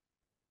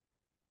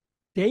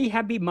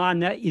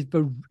 Dehabhimana is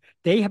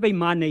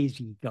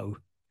ego.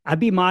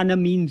 Abhimana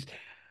means,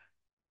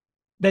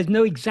 there's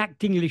no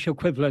exact English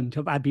equivalent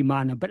of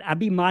abhimana, but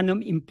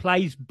abhimanam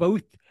implies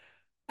both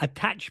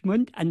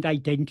attachment, and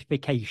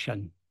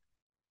identification.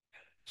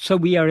 So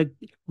we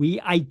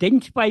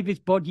identify this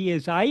body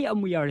as I,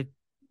 and we are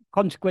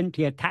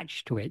consequently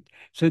attached to it.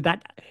 So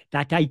that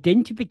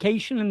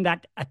identification and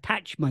that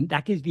attachment,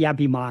 that is the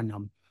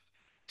abhimanam.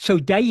 So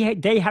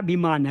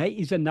dehabhimana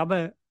is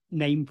another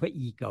name for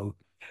ego.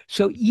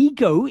 So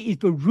ego is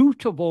the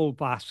root of all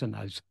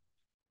vasanas.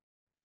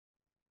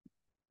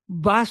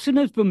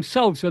 Vasanas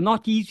themselves are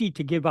not easy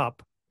to give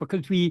up,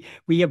 because we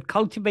have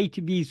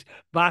cultivated these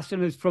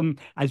vasanas from,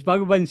 as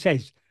Bhagavan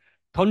says,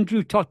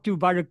 Tondru Totu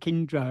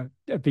Varakindra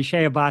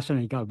Vishaya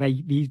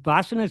Vasana. These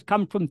vasanas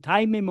come from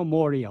time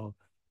immemorial.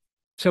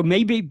 So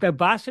maybe the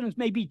vasanas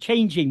may be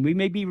changing. We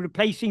may be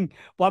replacing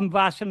one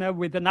vasana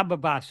with another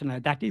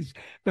vasana. That is,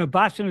 the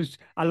vasanas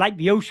are like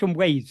the ocean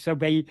waves. So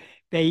they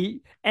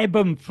ebb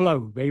and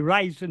flow. They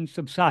rise and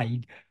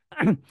subside.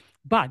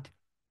 But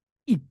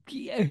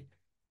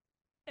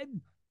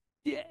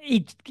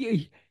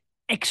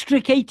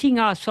extricating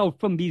ourselves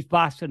from these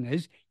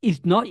vasanas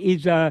is not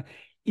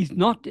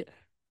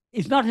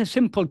a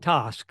simple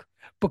task,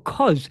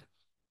 because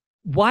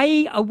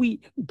why are we?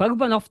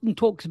 Bhagavan often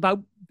talks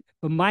about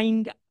the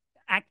mind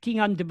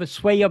acting under the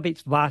sway of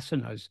its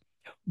vasanas.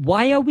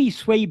 Why are we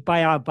swayed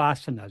by our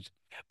vasanas?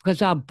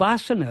 Because our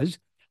vasanas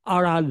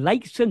are our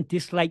likes and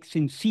dislikes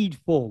in seed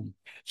form.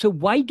 So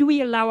why do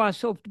we allow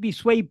ourselves to be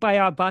swayed by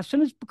our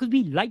vasanas? Because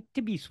we like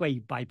to be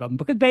swayed by them.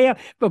 Because the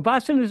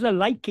vasanas are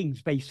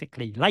likings,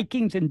 basically,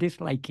 likings and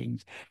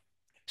dislikings.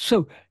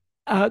 So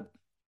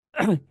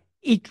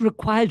it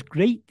requires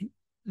great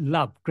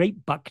love,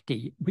 great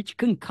bhakti, which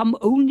can come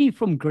only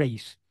from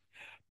grace.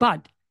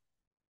 But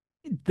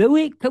though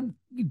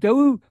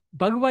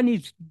Bhagavan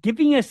is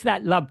giving us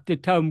that love to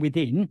turn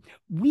within,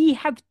 we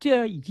have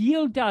to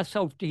yield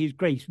ourselves to his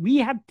grace. We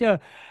have to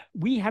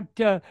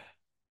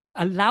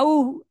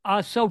allow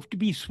ourselves to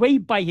be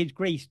swayed by his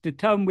grace to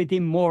turn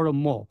within more and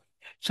more.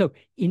 So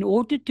in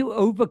order to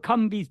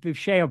overcome these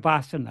Vishaya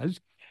vasanas,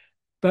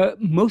 the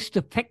most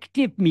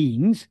effective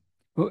means,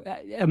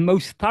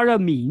 most thorough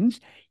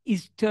means,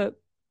 is to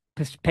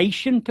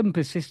patient and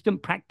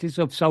persistent practice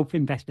of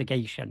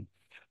self-investigation.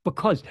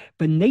 Because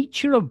the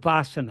nature of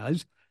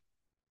vasanas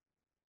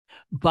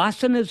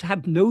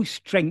have no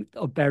strength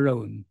of their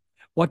own.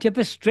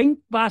 Whatever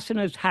strength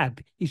vasanas have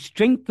is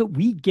strength that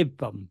we give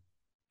them.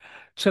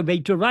 So they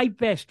derive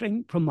their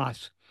strength from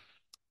us.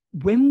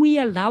 When we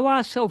allow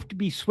ourselves to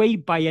be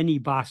swayed by any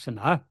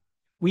vasana,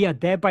 we are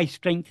thereby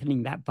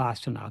strengthening that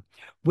vasana.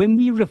 When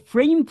we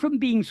refrain from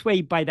being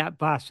swayed by that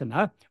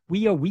vasana,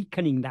 we are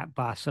weakening that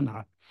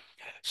vasana.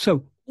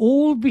 So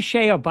all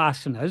Vishaya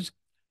vasanas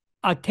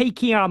are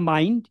taking our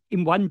mind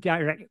in one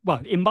direction,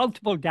 well, in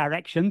multiple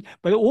directions,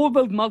 but all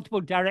those multiple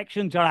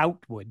directions are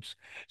outwards.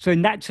 So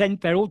in that sense,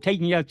 they're all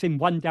taking us in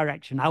one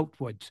direction,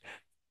 outwards.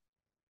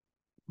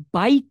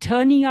 By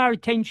turning our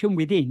attention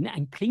within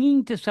and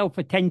clinging to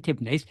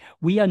self-attentiveness,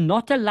 we are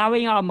not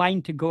allowing our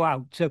mind to go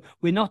out. So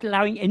we're not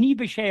allowing any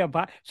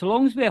Vishaya, so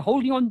long as we're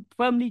holding on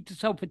firmly to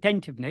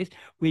self-attentiveness,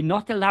 we're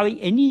not allowing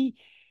any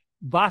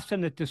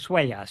vasana to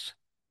sway us,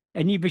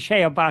 any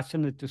Vishaya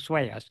vasana to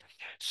sway us.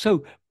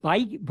 So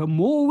the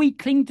more we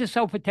cling to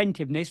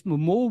self-attentiveness, the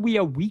more we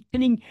are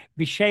weakening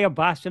Vishaya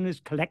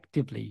vasanas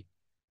collectively,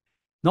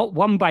 not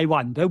one by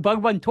one. Though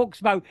Bhagavan talks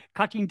about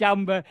cutting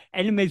down the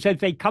enemies as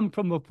they come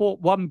from the fort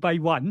one by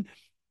one,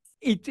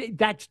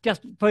 that's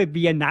just for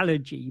the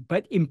analogy.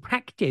 But in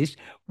practice,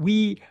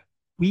 we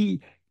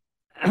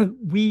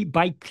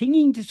by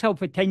clinging to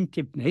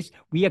self-attentiveness,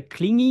 we are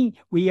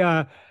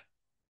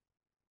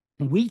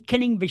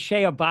weakening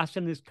Vishaya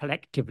vasanas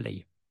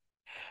collectively.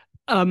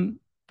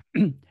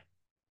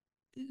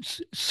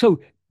 So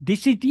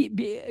this is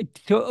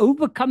to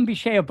overcome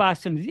Vishaya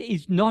vasanas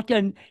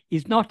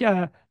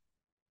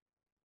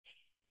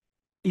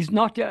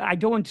I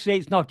don't want to say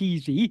it's not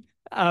easy.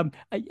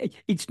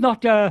 It's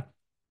not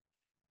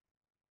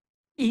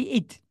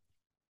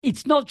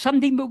it's not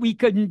something that we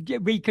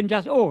can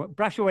just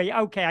brush away.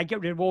 Okay, I get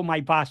rid of all my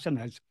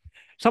vasanas.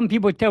 Some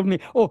people tell me,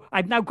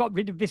 I've now got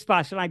rid of this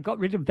vasana, I've got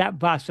rid of that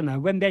vasana,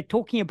 when they're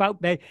talking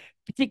about their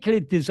particular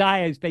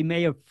desires they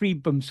may have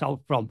freed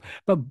themselves from.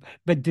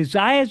 But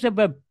desires of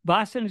a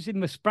vasanas in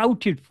the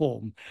sprouted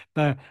form,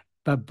 the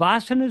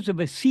vasanas of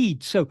a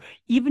seed. So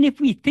even if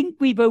we think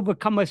we've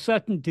overcome a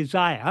certain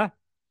desire,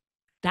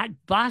 that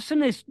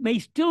vasana may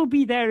still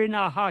be there in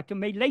our heart and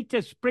may later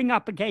spring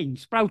up again,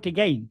 sprout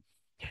again.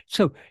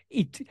 So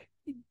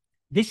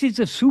this is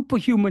a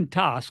superhuman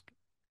task,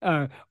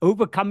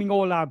 overcoming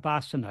all our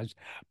vasanas.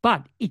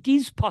 But it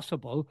is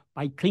possible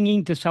by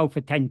clinging to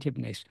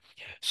self-attentiveness.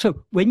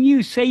 So when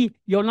you say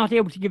you're not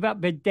able to give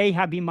up the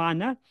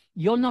dehabhimana,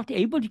 you're not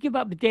able to give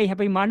up the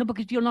dehabhimana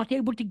because you're not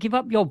able to give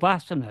up your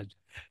vasanas.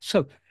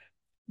 So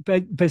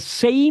the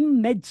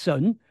same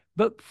medicine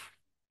that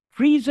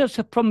frees us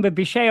from the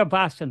Vishaya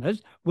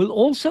vasanas will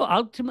also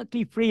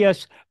ultimately free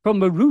us from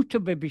the root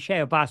of the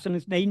Vishaya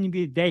vasanas,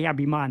 namely the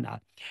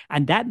dehabhimana.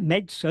 And that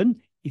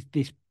medicine is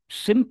this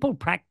simple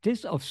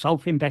practice of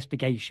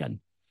self-investigation.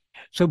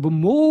 So the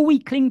more we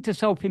cling to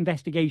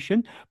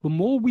self-investigation, the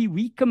more we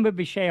weaken the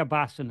Vishaya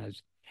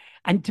vasanas.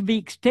 And to the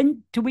extent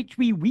to which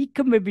we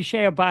weaken the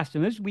Vishaya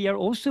vasanas, we are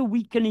also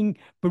weakening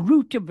the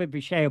root of the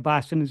Vishaya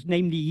vasanas,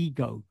 namely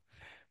ego.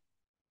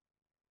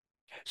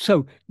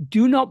 So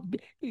do not,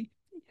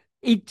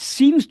 it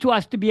seems to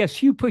us to be a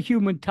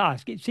superhuman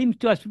task. It seems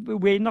to us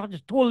we're not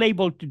at all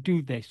able to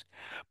do this.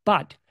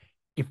 But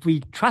if we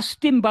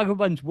trust in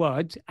Bhagavan's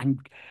words and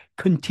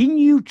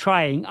continue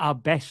trying our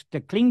best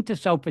to cling to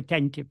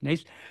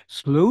self-attentiveness,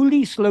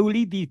 slowly,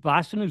 slowly, these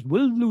vasanas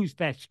will lose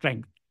their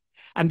strength.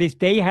 And this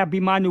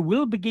Dehabhimana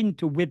will begin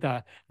to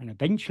wither, and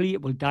eventually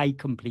it will die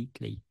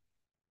completely,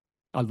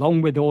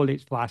 along with all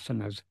its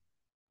vasanas.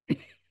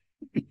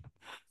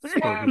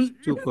 So these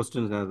two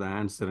questions have the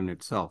answer in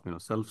itself,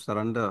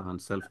 self-surrender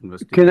and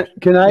self-investigation.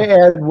 Can I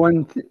add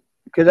one?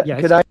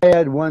 Yes. Could I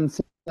add one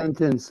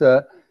sentence?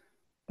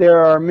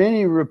 There are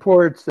many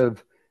reports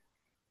of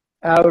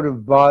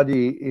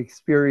out-of-body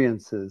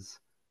experiences,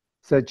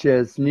 such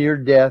as near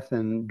death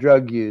and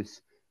drug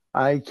use.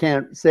 I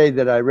can't say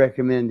that I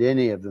recommend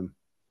any of them.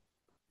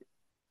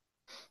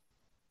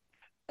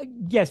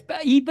 Yes,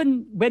 but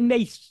even when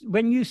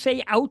you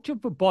say out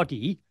of the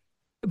body,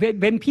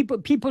 when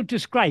people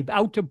describe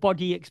out of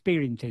body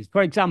experiences,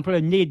 for example,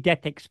 a near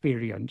death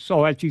experience,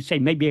 or as you say,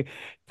 maybe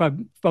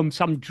from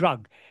some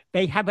drug,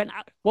 they have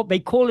what they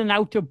call an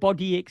out of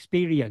body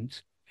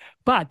experience.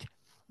 But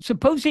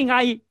supposing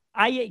I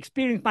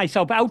experience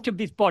myself out of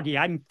this body,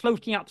 I'm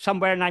floating up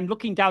somewhere and I'm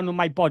looking down on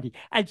my body,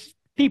 as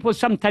people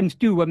sometimes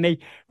do when they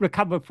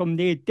recover from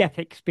near death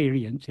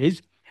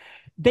experiences.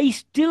 They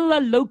still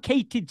are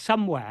located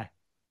somewhere.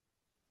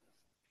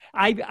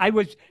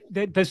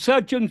 The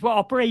surgeons were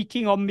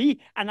operating on me,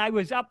 and I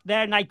was up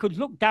there and I could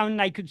look down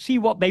and I could see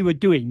what they were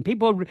doing.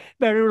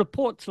 There are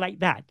reports like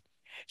that.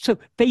 So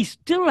they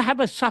still have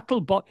a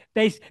subtle body.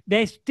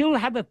 They still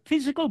have a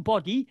physical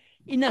body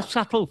in a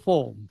subtle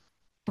form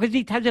because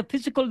it has a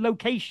physical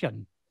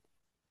location.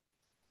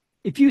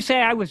 If you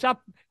say I was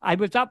up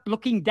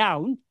looking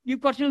down,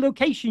 you've got a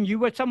location. You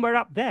were somewhere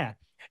up there.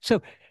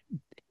 So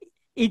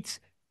it's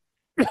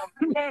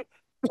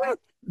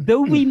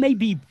though we may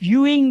be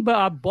viewing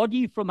our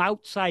body from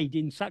outside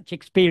in such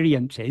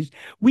experiences,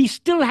 we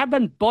still have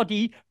a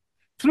body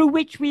through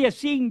which we are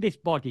seeing this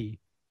body.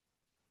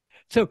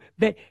 So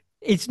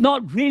it's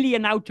not really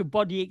an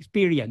out-of-body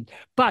experience,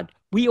 but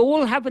we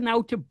all have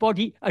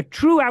a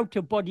true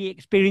out-of-body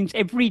experience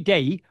every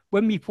day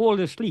when we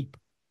fall asleep.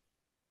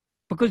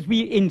 Because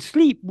in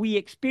sleep, we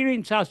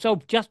experience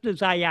ourselves just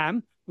as I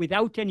am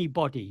without any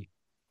body.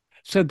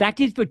 So that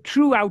is the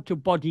true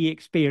out-of-body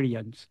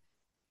experience.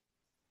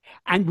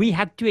 And we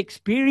have to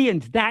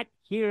experience that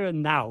here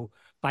and now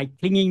by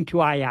clinging to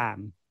I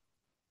am.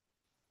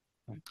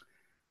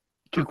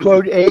 To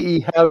quote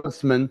A.E.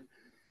 Housman,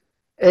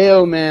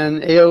 ale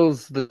man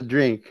ails the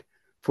drink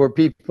for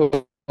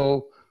people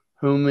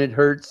whom it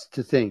hurts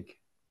to think.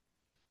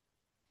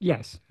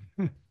 Yes.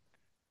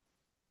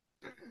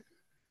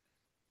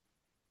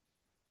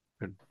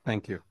 Good.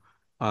 Thank you.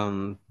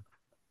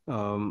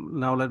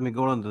 Now let me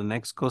go on to the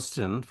next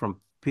question from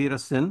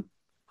Peterson.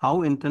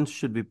 How intense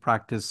should we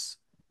practice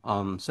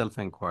on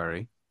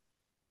self-inquiry,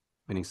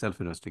 meaning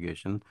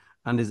self-investigation,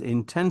 and is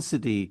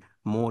intensity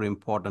more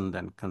important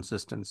than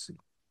consistency?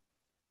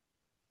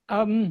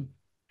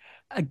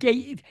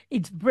 Again,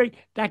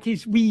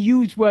 we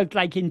use words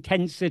like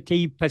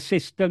intensity,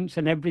 persistence,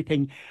 and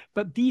everything,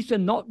 but these are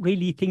not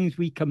really things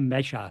we can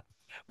measure.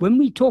 When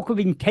we talk of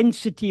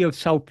intensity of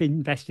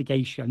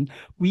self-investigation,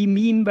 we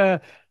mean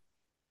the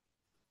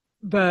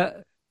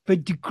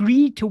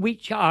degree to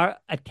which our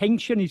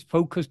attention is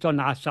focused on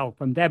ourselves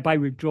and thereby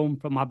withdrawn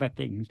from other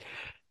things.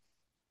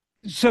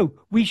 So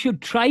we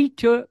should try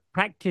to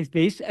practice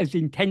this as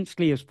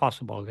intensely as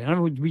possible. In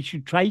other words, we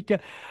should try to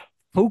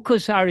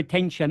focus our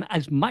attention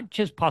as much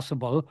as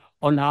possible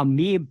on our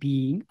mere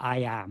being, I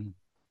am.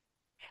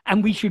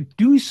 And we should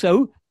do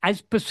so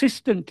as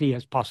persistently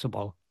as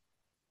possible.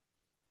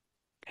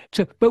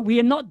 But we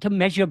are not to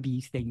measure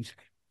these things.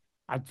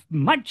 As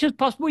much as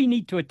possible, we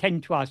need to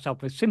attend to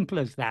ourselves, as simple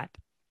as that.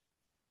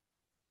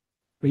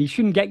 We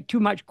shouldn't get too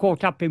much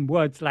caught up in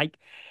words like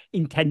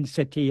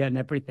intensity and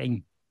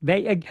everything.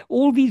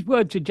 All these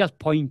words are just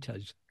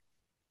pointers.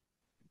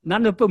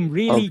 None of them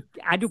really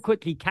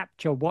adequately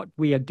capture what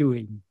we are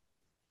doing.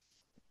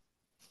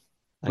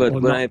 But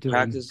when I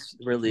practice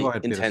really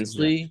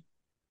intensely,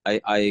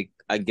 I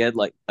get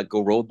like a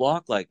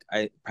roadblock. Like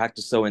I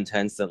practice so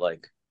intense that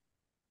like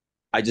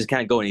I just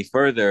can't go any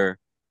further.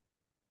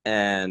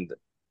 And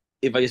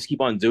if I just keep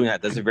on doing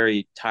that, that's a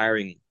very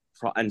tiring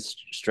and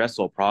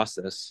stressful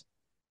process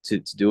to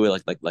do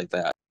it like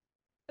that.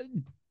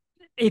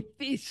 If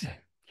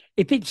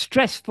it's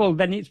stressful,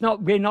 then it's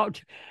not. We're not.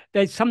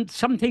 There's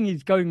something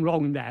is going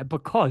wrong there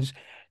because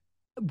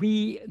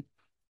though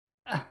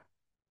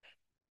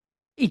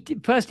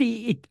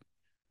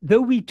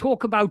we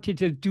talk about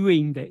it as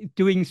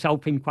doing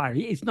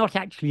self-inquiry, it's not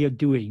actually a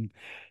doing.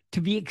 To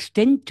the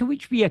extent to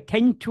which we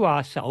attend to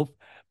ourselves,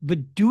 the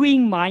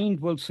doing mind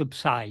will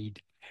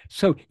subside.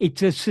 So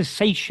it's a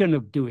cessation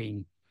of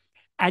doing.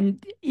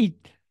 And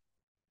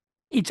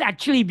it's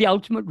actually the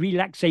ultimate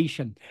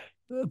relaxation.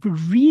 the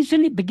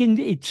reason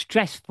it's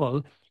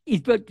stressful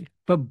is that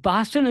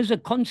Vibhasanas are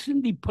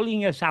constantly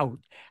pulling us out.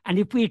 And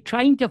if we're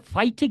trying to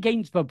fight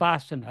against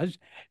Vibhasanas,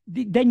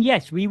 then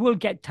yes, we will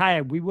get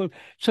tired.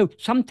 So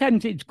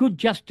sometimes it's good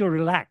just to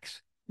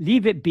relax,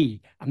 leave it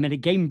be, and then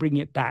again bring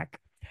it back.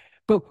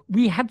 But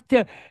we have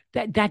to,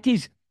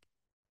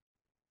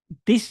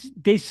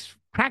 this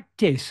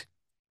practice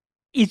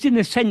is in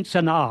a sense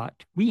an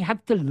art. We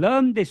have to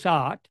learn this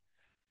art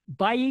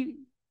by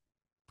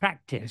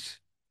practice.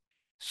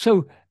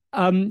 So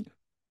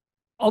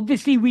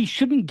obviously we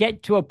shouldn't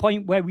get to a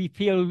point where we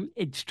feel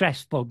it's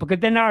stressful, because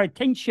then our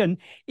attention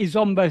is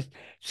on the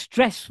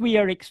stress we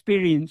are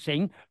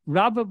experiencing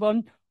rather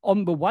than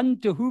on the one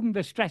to whom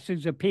the stress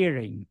is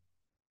appearing.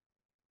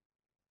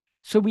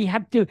 So we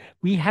have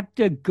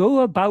to go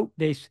about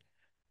this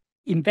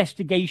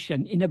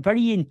investigation in a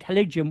very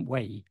intelligent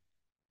way.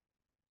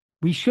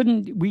 We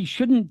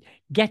shouldn't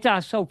get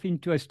ourselves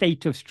into a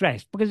state of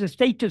stress, because a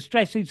state of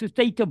stress is a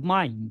state of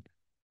mind.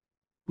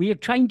 We are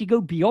trying to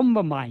go beyond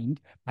the mind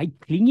by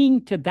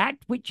clinging to that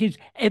which is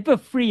ever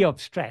free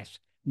of stress,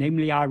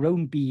 namely our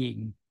own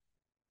being.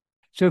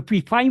 So if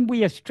we find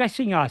we are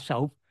stressing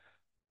ourselves,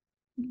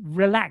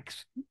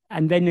 relax,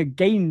 and then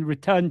again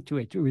return to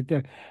it with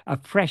a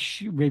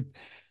fresh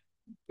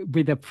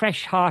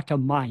heart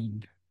and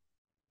mind.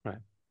 Right.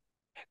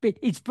 But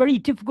it's very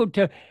difficult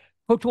to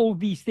put all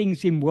these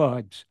things in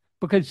words,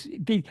 because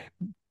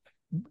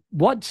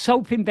what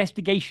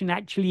self-investigation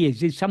actually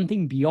is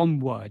something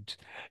beyond words.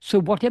 So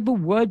whatever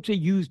words are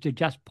used are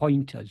just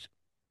pointers.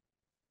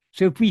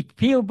 So if we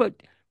feel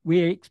that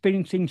we're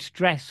experiencing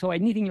stress or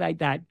anything like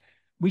that,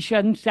 we should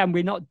understand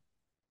we're not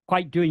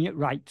quite doing it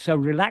right. So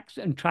relax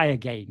and try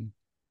again.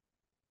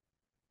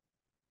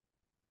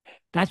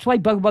 That's why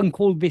Bhagavan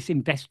called this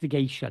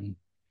investigation.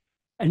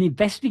 An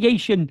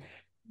investigation,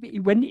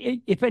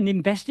 if an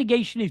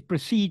investigation is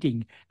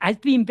proceeding, as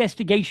the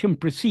investigation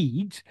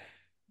proceeds,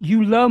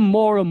 you learn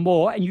more and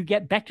more, and you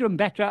get better and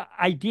better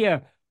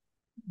idea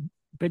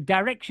the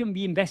direction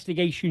the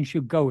investigation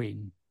should go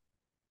in.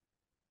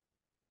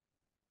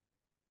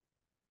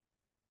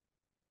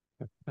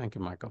 Thank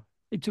you, Michael.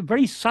 It's a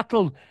very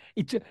subtle,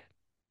 the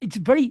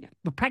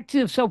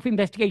practice of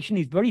self-investigation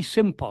is very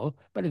simple,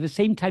 but at the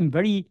same time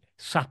very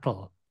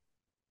subtle.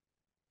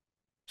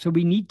 So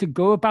we need to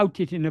go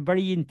about it in a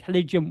very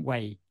intelligent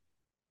way.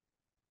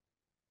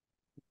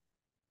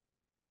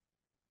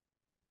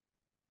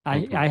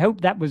 I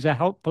hope that was a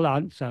helpful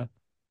answer.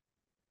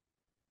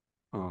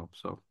 Oh,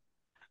 so.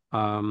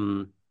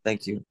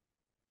 Thank you.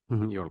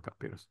 You're welcome,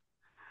 Peter.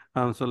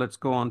 So let's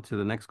go on to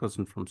the next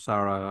question from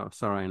Sarah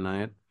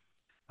Inayat.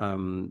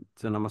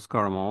 So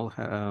namaskaram all.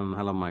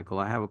 Hello, Michael.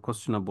 I have a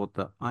question about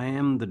the I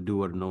am the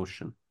doer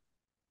notion.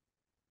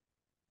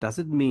 Does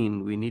it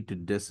mean we need to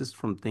desist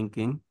from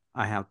thinking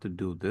I have to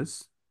do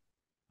this?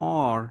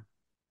 Or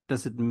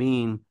does it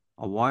mean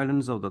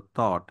avoidance of the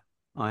thought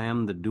I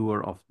am the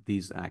doer of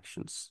these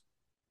actions?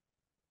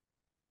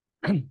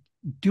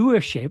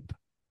 Doership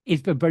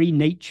is the very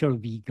nature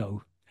of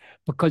ego,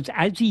 because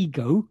as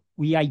ego,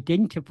 we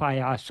identify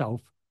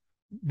ourselves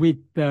with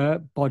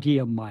the body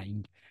and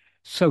mind.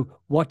 So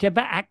whatever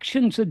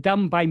actions are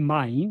done by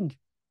mind,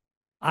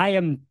 I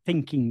am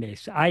thinking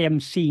this, I am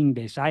seeing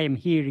this, I am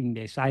hearing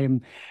this, I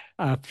am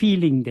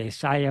feeling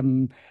this, I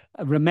am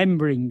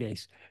remembering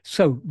this.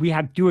 So we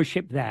have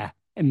doership there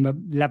in the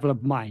level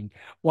of mind.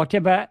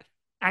 Whatever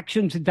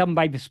actions are done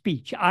by the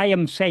speech, I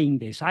am saying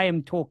this, I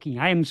am talking,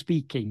 I am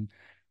speaking.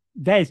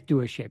 There's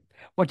doership.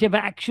 Whatever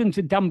actions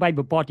are done by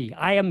the body,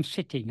 I am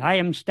sitting, I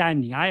am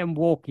standing, I am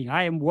walking,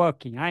 I am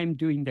working, I am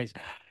doing this.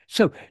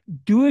 So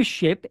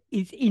doership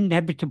is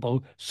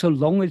inevitable so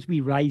long as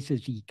we rise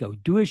as ego.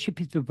 Doership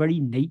is the very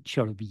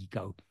nature of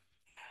ego.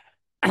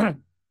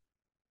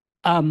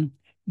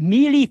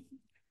 Merely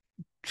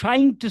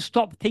trying to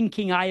stop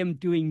thinking I am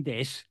doing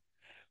this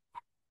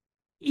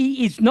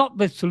is not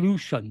the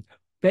solution.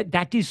 But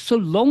that is, so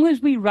long as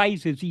we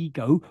rise as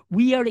ego,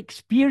 we are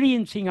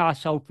experiencing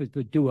ourselves as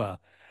the doer.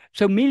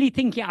 So merely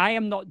thinking I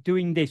am not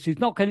doing this is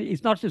not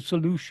a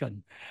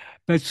solution.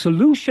 The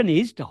solution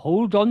is to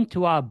hold on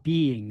to our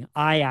being,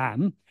 I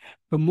am.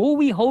 The more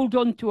we hold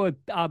on to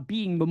our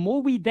being, the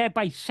more we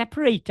thereby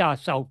separate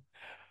ourselves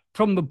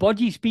from the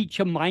body, speech,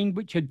 and mind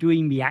which are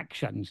doing the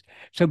actions.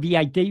 So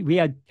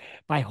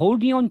by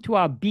holding on to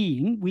our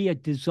being, we are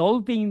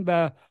dissolving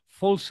the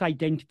false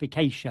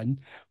identification,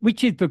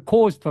 which is the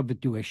cause for the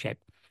doership.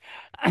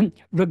 And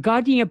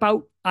regarding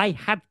about I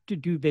have to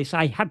do this,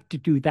 I have to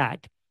do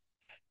that,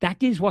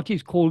 that is what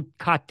is called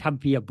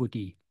kartavya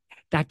buddhi.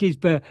 That is,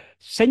 the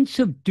sense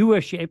of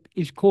doership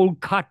is called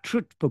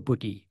kartrutva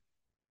buddhi.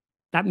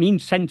 That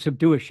means sense of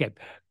doership.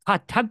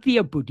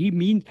 Kartavya buddhi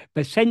means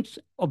the sense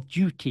of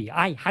duty.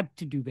 I have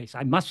to do this,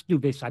 I must do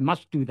this, I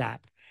must do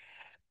that.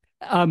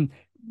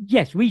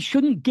 Yes, we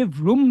shouldn't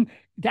give room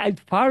as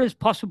far as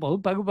possible.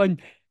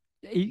 Bhagavan,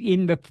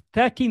 in the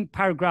 13th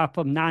paragraph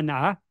of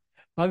Nana,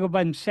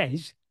 Bhagavan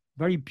says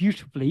very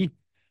beautifully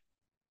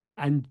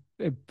and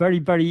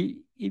very,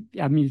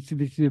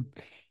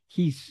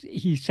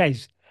 he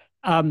says,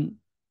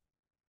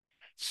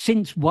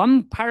 since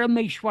one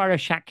Parameshwara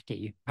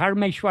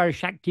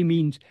Shakti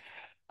means,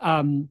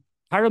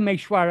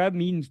 Parameshwara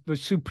means the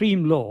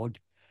Supreme Lord,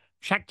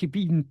 Shakti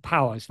being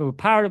power, so the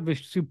power of the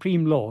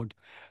Supreme Lord.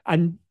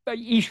 And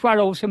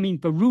Ishwara also means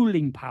the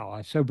ruling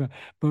power, so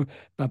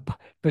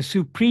the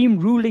supreme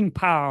ruling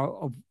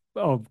power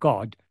of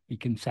God, we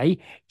can say.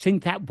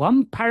 Since that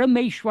one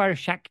Parameshwara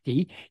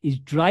Shakti is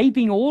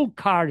driving all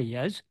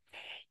karyas,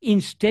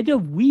 instead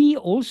of we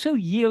also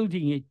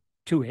yielding it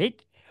to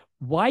it,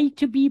 why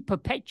to be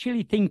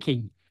perpetually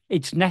thinking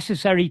it's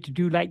necessary to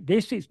do like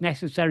this, it's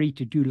necessary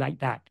to do like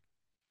that?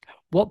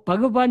 What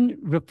Bhagavan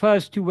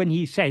refers to when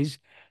he says,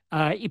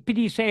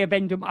 Ipadisaya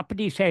bendum,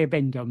 apadisaya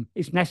bendum,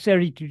 it's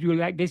necessary to do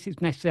like this,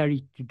 it's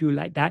necessary to do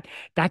like that.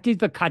 That is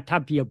the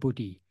kartabya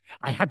buddhi.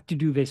 I have to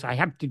do this, I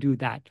have to do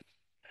that.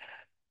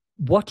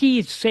 What he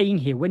is saying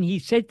here, when he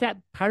says that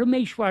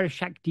Parameshwara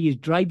Shakti is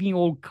driving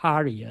all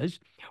karyas,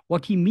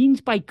 what he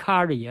means by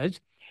karyas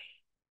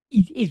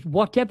is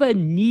whatever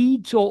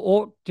needs or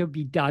ought to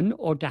be done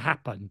or to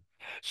happen.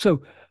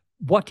 So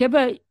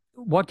whatever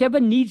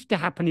needs to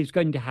happen is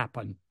going to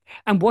happen.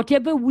 And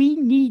whatever we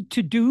need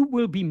to do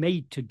will be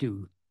made to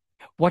do.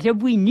 Whatever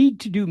we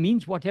need to do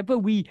means whatever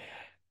we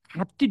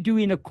have to do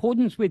in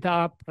accordance with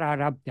our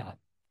prarabdha.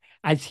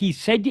 As he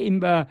said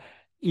in the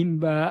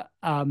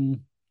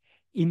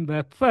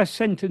first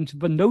sentence of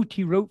the note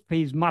he wrote for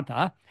his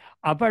mother,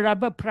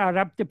 Avarava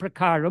prarabdha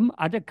prakaram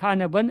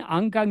adakanavan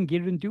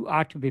angangirandu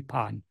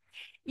artavipan.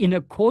 In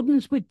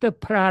accordance with the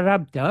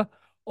prarabdha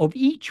of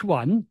each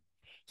one,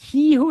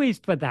 he who is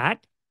for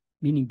that,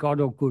 meaning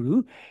God or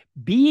Guru,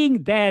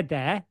 being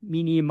there,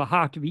 meaning in the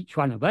heart of each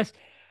one of us,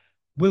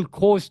 will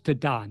cause to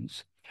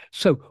dance.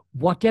 So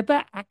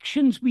whatever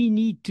actions we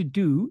need to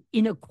do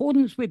in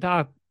accordance with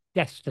our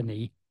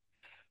destiny,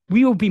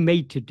 we will be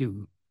made to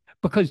do.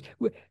 Because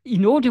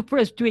in order for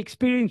us to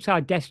experience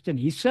our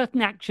destiny,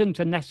 certain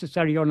actions are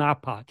necessary on our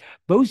part.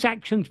 Those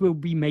actions will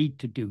be made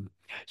to do.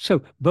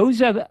 So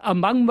those are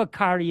among the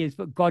karyas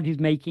that God is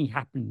making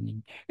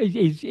happening,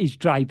 is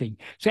driving.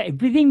 So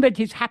everything that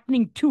is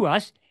happening to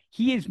us,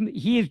 he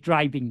is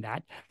driving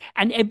that.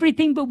 And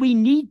everything that we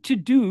need to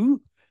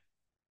do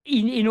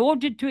in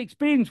order to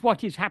experience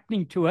what is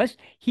happening to us,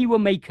 he will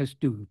make us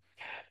do.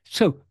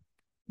 So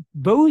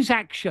those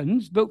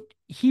actions that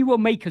he will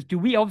make us do,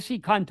 we obviously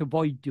can't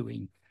avoid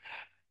doing.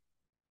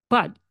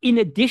 But in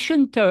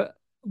addition to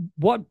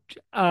what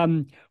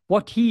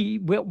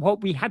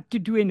we have to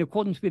do in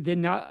accordance with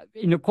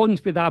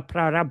our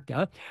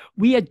prarabdha,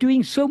 we are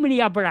doing so many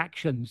other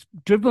actions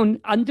driven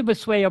under the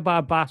sway of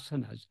our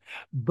vasanas.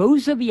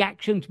 Those are the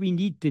actions we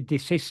need to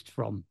desist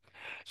from.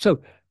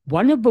 So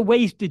one of the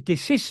ways to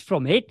desist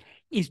from it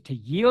is to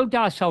yield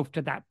ourselves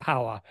to that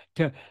power,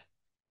 to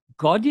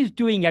God is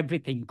doing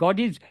everything.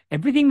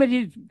 Everything that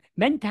is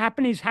meant to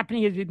happen is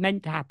happening as it's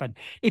meant to happen.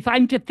 If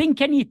I'm to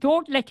think any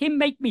thought, let him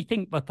make me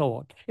think the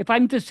thought. If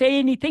I'm to say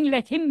anything,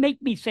 let him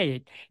make me say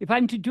it. If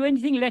I'm to do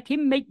anything, let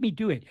him make me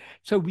do it.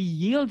 So we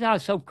yield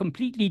ourselves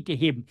completely to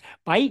him.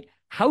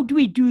 How do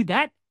we do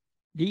that?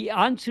 The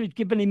answer is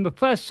given in the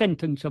first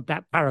sentence of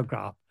that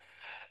paragraph.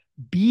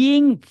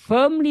 Being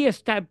firmly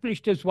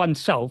established as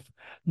oneself,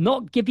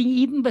 not giving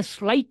even the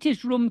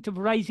slightest room to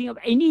the rising of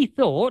any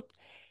thought,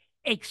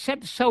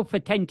 except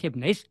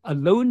self-attentiveness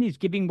alone is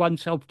giving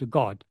oneself to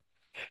God.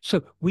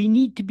 So we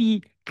need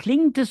to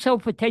cling to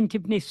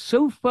self-attentiveness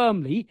so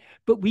firmly,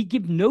 but we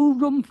give no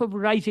room for the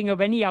rising of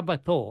any other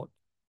thought.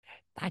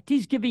 That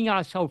is giving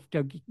ourselves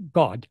to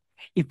God.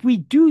 If we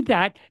do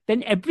that,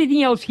 then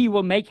everything else he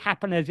will make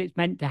happen as it's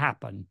meant to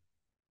happen.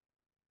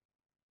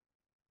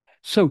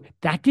 So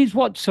that is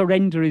what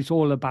surrender is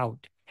all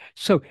about.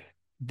 So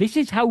this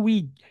is how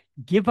we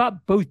give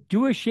up both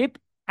doership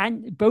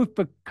and both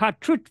the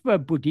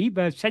kartrutva buddhi,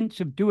 the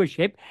sense of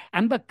doership,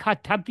 and the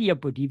kartabya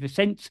buddhi, the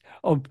sense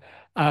of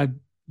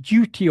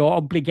duty or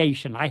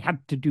obligation. I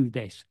have to do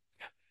this.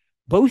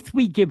 Both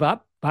we give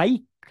up by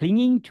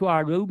clinging to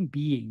our own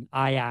being,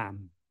 I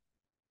am.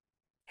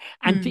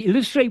 And to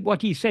illustrate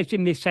what he says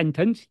in this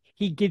sentence,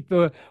 he gives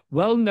the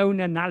well-known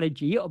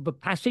analogy of the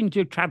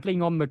passenger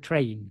traveling on the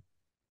train.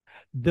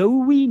 Though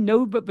we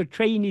know that the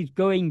train is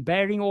going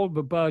bearing all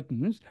the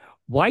burdens,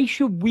 why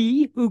should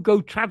we who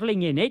go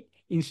traveling in it,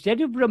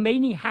 instead of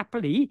remaining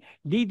happily,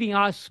 leaving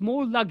our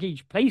small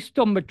luggage placed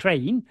on the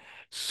train,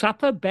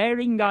 suffer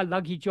bearing our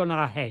luggage on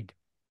our head?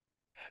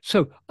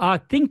 So our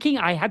thinking,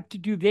 I have to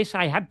do this,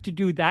 I have to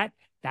do that,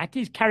 that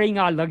is carrying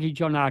our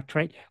luggage on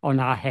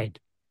our head.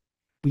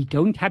 We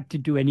don't have to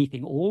do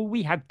anything. All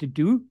we have to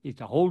do is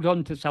to hold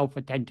on to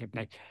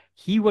self-attentiveness.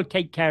 He will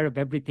take care of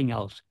everything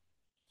else.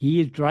 He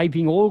is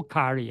driving all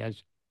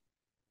karyas.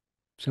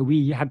 So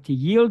we have to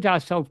yield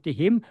ourselves to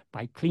him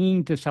by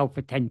clinging to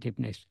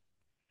self-attentiveness.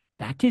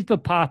 That is the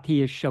path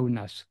he has shown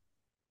us.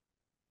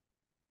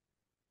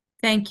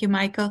 Thank you,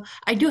 Michael.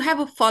 I do have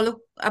a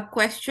follow-up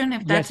question,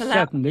 if that's allowed. Yes,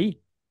 certainly.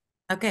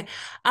 Okay.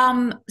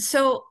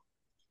 So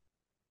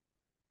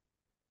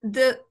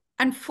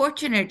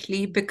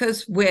unfortunately,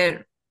 because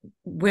we're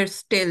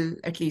still,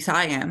 at least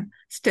I am,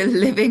 still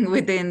living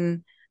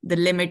within the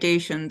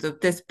limitations of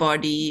this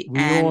body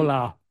we all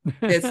are.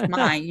 this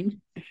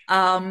mind.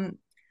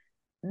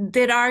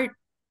 There are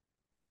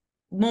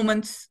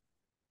moments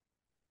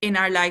in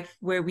our life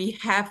where we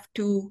have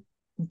to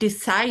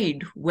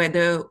decide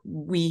whether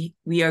we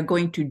are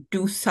going to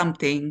do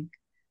something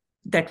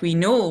that we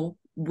know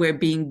we're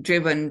being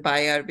driven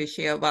by our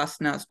Vishaya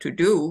Vasanas to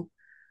do,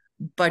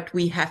 but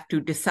we have to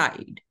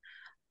decide.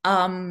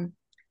 And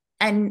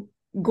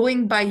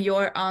going by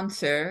your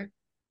answer,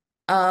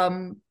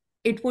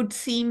 it would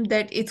seem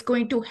that it's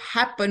going to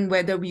happen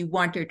whether we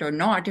want it or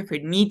not, if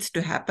it needs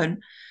to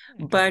happen.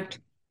 But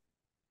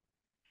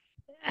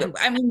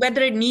I mean,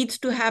 whether it needs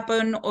to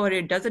happen or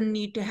it doesn't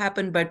need to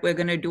happen, but we're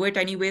going to do it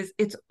anyways,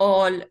 it's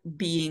all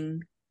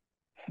being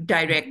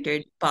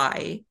directed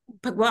by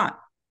Bhagwan.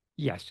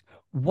 Yes.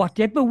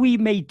 Whatever we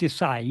may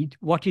decide,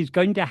 what is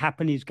going to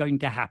happen is going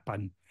to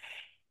happen.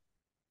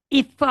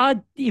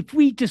 If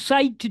we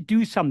decide to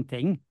do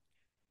something,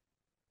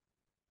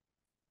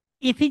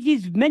 if it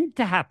is meant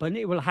to happen,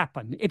 it will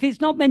happen. If it's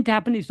not meant to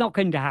happen, it's not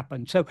going to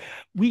happen. So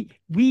we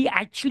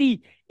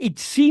actually, it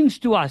seems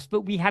to us,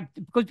 but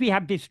because we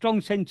have this strong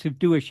sense of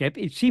doership,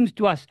 it seems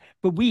to us,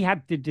 but we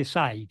have to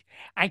decide.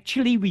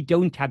 Actually, we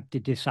don't have to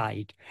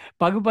decide.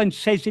 Bhagavan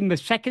says in the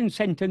second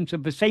sentence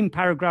of the same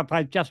paragraph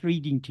I was just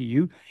reading to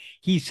you,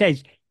 he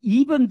says,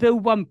 even though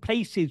one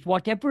places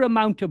whatever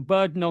amount of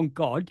burden on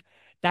God,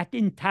 that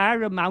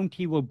entire amount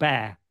he will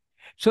bear.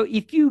 So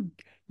if you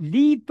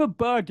leave the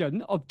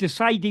burden of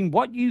deciding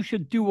what you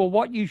should do or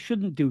what you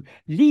shouldn't do,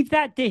 leave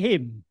that to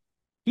him.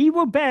 He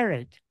will bear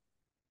it.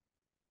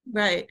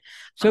 Right.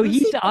 So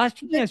he's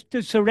asking us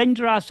to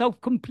surrender ourselves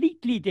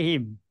completely to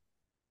him.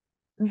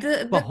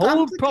 The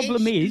whole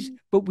problem is,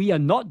 but we are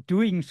not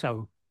doing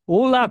so.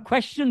 All our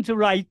questions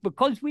arise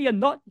because we are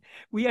not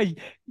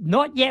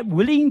yet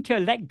willing to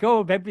let go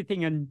of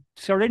everything and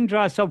surrender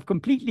ourselves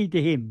completely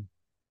to him.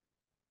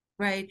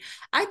 Right.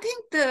 I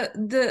think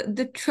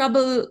the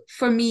trouble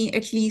for me,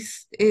 at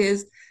least,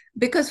 is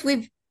because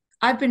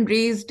I've been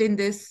raised in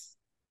this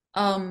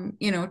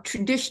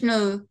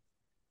traditional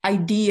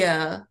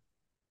idea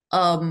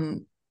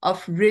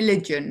of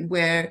religion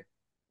where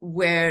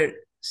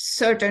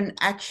certain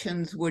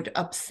actions would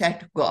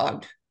upset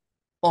God,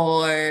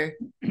 or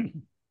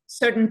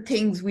certain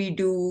things we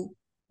do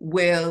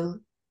will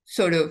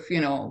sort of,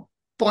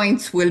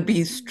 points will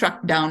be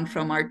struck down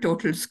from our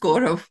total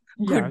score of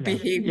good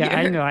behavior.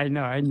 Yeah, I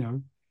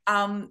know.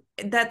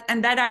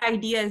 That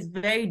idea is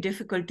very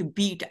difficult to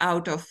beat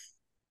out of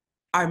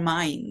our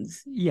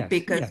minds,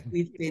 because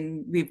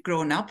we've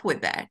grown up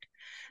with that.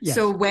 Yes.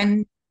 So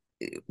when,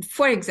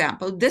 for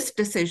example, this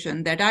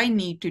decision that I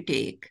need to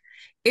take,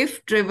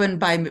 if driven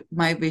by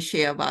my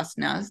Vishaya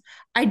Vasanas,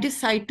 I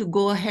decide to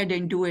go ahead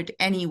and do it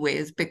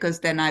anyways, because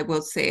then I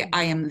will say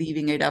I am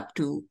leaving it up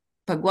to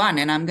Bhagwan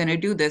and I'm going to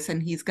do this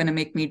and he's going to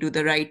make me do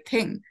the right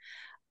thing.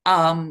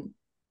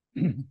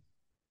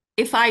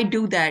 If I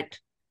do that,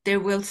 there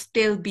will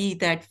still be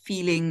that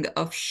feeling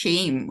of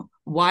shame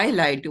while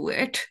I do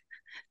it,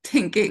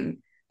 thinking,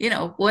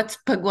 what's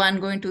Bhagwan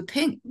going to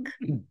think?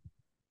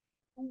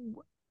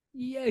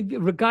 Yeah,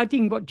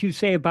 regarding what you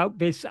say about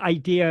this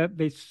idea,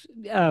 this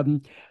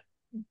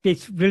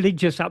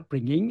religious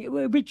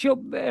upbringing, which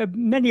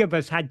many of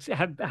us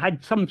have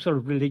had some sort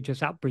of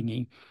religious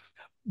upbringing.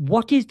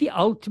 What is the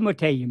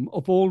ultimate aim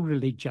of all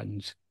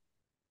religions?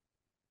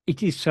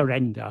 It is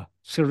surrender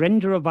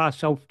of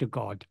ourselves to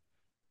God.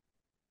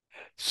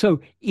 So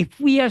if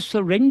we are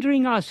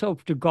surrendering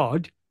ourselves to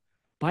God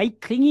by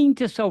clinging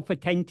to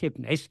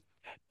self-attentiveness,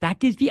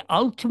 that is the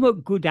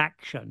ultimate good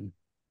action.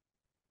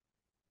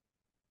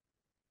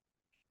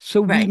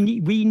 So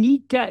we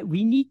need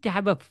to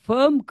have a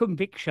firm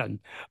conviction.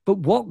 But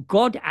what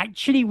God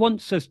actually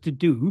wants us to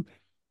do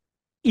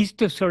is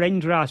to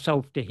surrender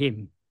ourselves to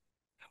him.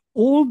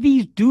 All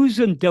these do's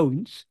and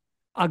don'ts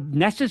are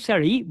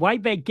necessary, why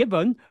they're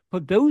given, for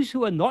those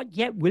who are not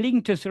yet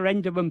willing to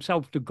surrender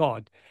themselves to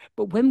God.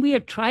 But when we are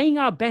trying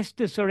our best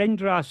to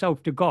surrender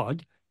ourselves to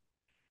God,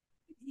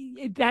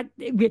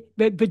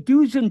 the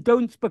do's and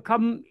don'ts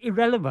become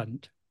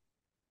irrelevant.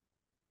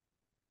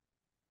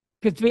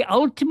 Because the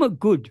ultimate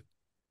good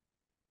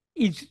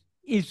is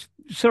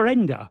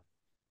surrender.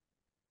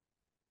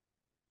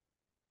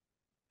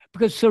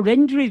 Because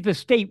surrender is the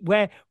state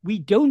where we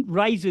don't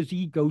rise as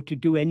ego to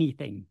do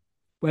anything,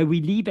 where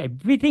we leave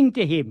everything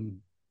to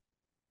him.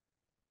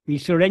 We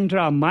surrender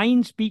our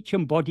mind, speech,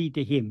 and body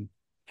to him.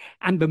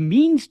 And the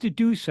means to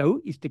do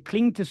so is to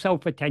cling to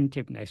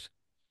self-attentiveness.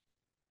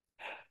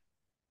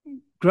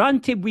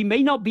 Granted, we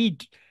may not be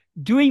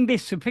doing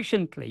this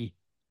sufficiently.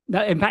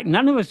 In fact,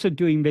 none of us are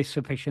doing this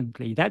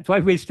sufficiently. That's why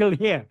we're still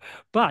here.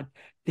 But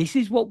this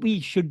is what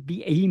we should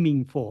be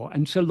aiming for.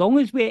 And so long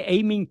as we're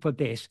aiming for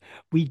this,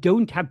 we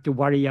don't have to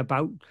worry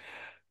about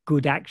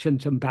good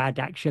actions and bad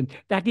action.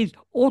 That is,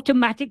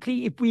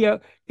 automatically, if we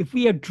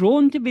are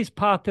drawn to this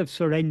path of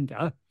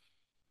surrender,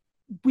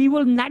 we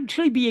will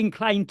naturally be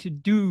inclined to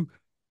do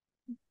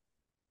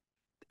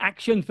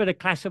actions that are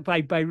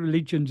classified by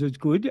religions as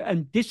good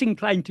and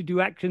disinclined to do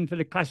actions that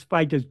are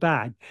classified as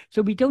bad.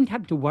 So we don't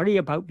have to worry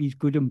about these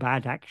good and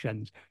bad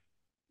actions.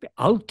 The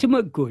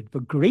ultimate good, the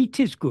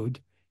greatest good,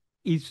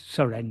 is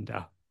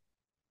surrender.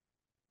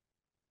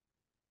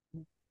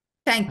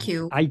 Thank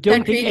you. I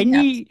don't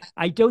think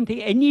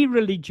any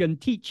religion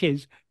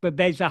teaches that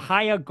there's a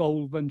higher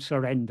goal than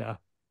surrender.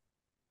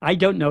 I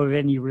don't know of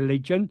any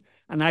religion,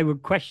 and I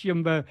would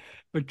question the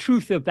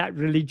truth of that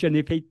religion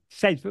if it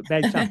says that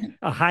there's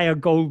a higher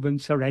goal than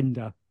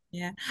surrender.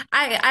 Yeah,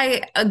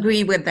 I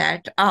agree with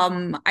that.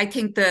 I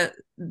think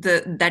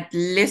that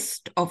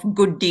list of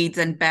good deeds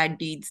and bad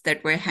deeds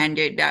that were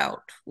handed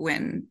out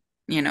when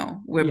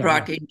we're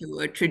brought into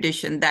a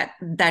tradition,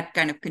 that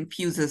kind of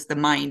confuses the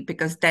mind,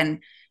 because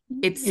then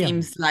it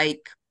seems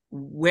like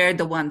we're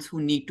the ones who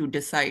need to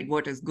decide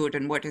what is good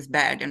and what is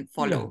bad and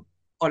follow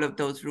all of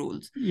those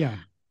rules. Yeah.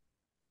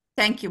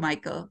 Thank you,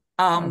 Michael.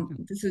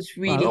 This is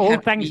really all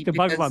helped thanks me to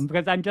Bhagavan,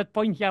 because I'm just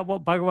pointing out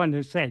what Bhagavan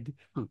has said.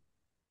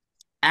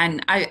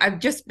 And I've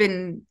just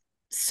been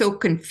so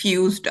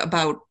confused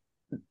about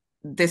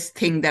this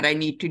thing that I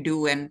need to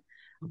do. And,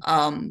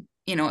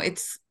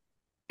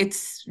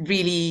 it's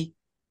really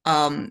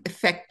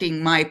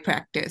affecting my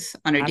practice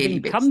on a daily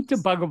basis. Having come to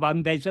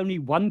Bhagavan, there's only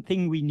one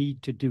thing we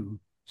need to do: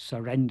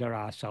 surrender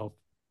ourselves.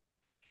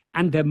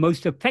 And the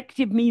most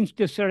effective means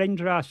to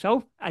surrender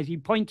ourselves, as he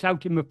points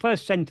out in the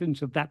first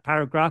sentence of that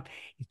paragraph,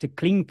 is to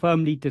cling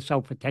firmly to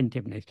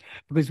self-attentiveness.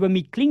 Because when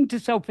we cling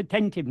to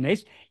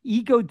self-attentiveness,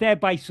 ego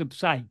thereby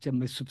subsides.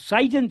 And the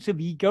subsidence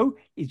of ego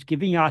is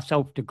giving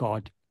ourselves to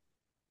God.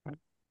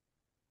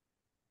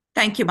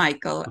 Thank you,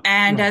 Michael.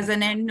 And as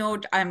an end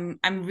note, I'm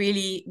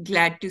really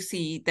glad to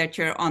see that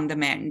you're on the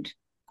mend.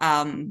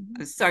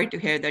 Sorry to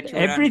hear that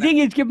everything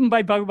is given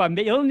by Bhagavan.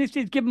 The illness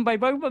is given by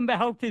Bhagavan. The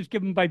health is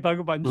given by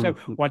Bhagavan. So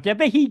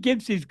whatever he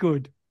gives is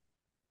good.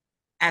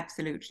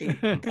 Absolutely.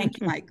 Thank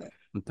you, Michael.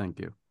 Thank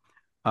you.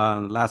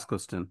 Last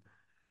question.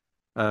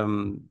 I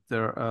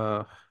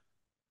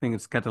think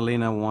it's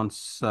Catalina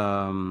wants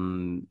a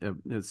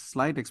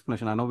slight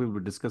explanation. I know we will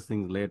discuss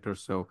things later,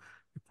 so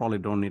we probably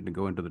don't need to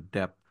go into the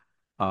depth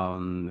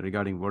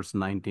regarding verse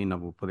 19 of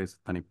Upadesa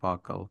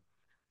Tanipakal.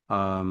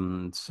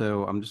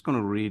 So I'm just going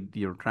to read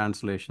your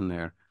translation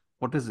there.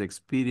 What is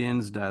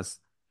experienced as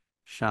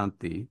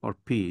Shanti or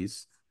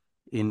peace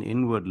in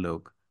inward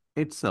look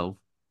itself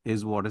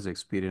is what is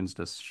experienced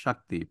as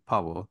Shakti,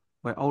 power,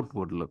 by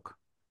outward look.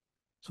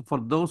 So for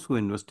those who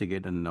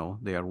investigate and know,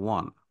 they are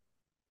one.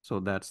 So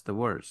that's the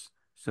verse.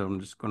 So I'm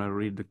just going to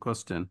read the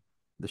question.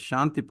 The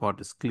Shanti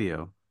part is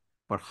clear,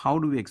 but how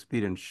do we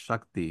experience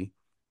Shakti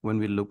when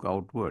we look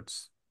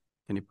outwards?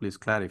 Can you please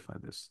clarify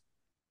this?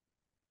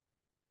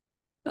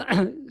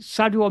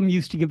 Sadhuam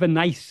used to give a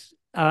nice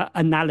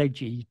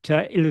analogy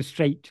to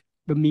illustrate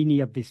the meaning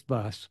of this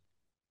verse.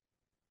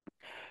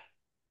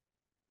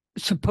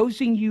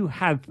 Supposing you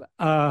have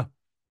a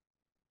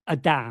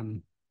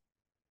dam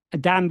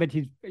that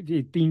is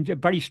being a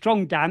very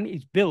strong dam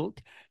is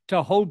built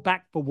to hold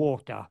back the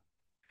water.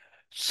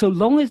 So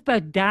long as the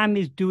dam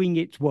is doing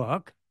its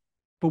work,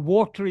 the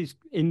water is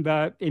in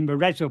the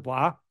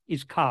reservoir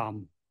is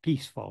calm,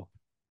 peaceful.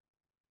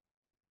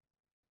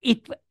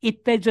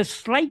 If there's a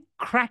slight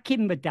crack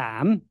in the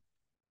dam,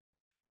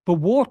 the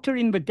water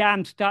in the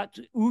dam starts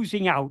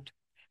oozing out,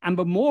 and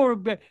the more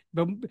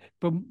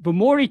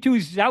it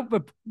oozes out,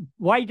 the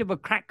wider the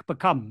crack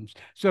becomes.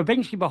 So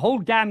eventually the whole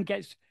dam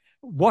gets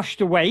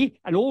washed away,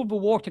 and all the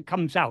water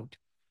comes out.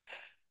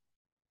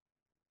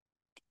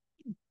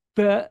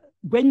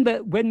 When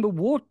the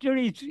water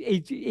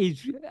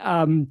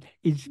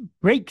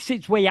breaks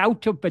its way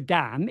out of the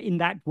dam in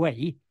that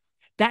way,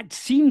 that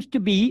seems to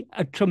be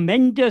a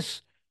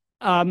tremendous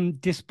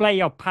display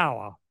of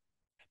power.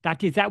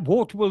 That is, that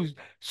water will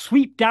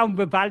sweep down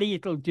the valley.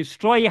 It'll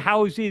destroy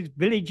houses,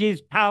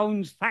 villages,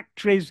 towns,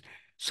 factories.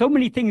 So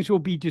many things will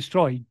be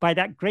destroyed by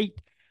that great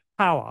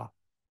power.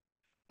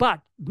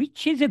 But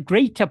which is a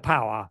greater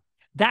power?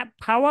 That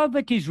power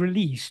that is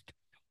released,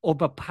 or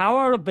the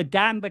power of the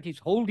dam that is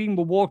holding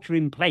the water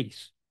in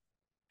place?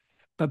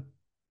 The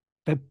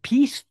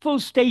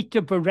peaceful state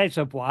of the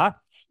reservoir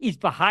is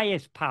the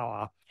highest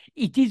power.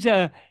 It is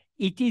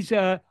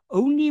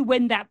only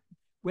when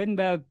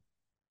the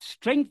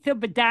strength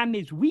of the dam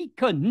is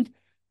weakened,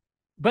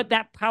 but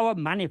that power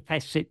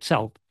manifests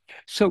itself.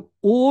 So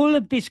all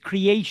of this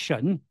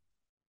creation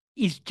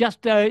is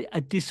just a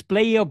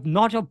display of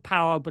not of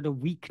power, but of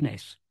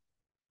weakness.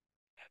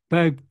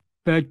 The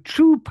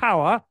true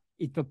power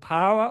is the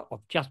power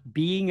of just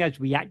being as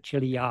we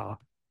actually are.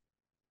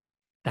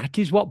 That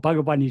is what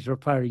Bhagavan is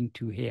referring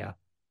to here.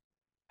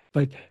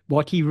 But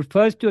what he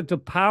refers to as the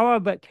power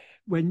that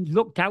when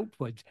looked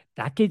outwards,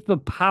 that is the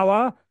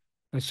power,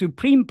 the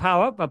supreme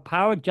power, the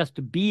power just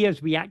to be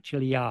as we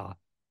actually are.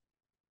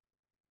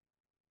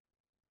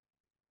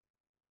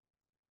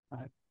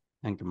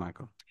 Thank you,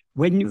 Michael.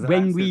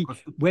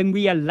 When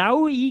we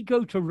allow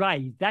ego to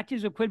rise, that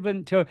is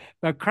equivalent to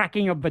the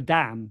cracking of the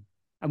dam.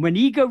 And when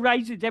ego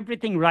rises,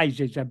 everything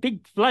rises. A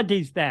big flood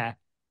is there.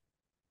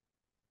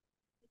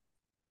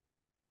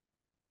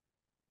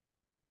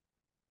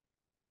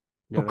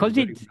 because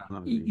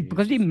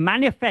it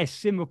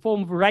manifests in the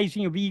form of a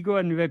rising of ego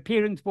and the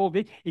appearance of all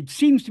this, it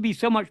seems to be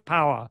so much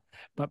power.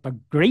 But the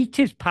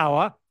greatest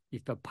power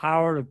is the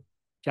power of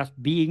just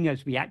being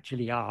as we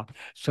actually are.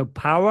 So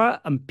power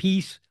and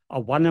peace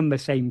are one and the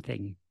same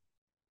thing.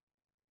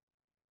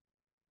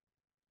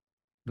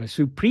 The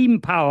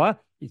supreme power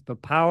is the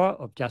power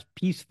of just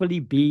peacefully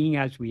being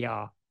as we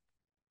are.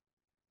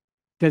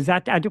 Does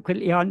that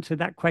adequately answer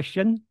that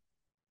question?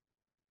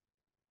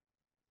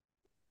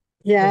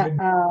 Yeah,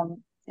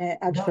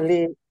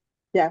 actually,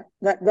 yeah,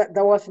 that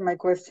was my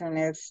question.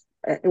 It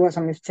was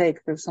a mistake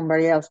with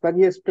somebody else, but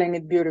you explained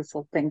it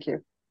beautiful. Thank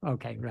you.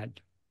 Okay, right.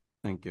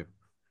 Thank you.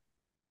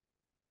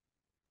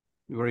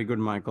 Very good,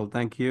 Michael.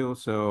 Thank you.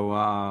 So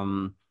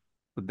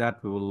with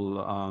that, we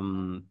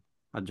will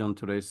adjourn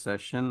today's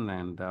session,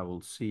 and I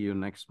will see you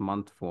next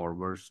month for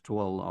verse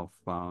 12 of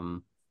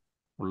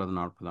Uḷḷadu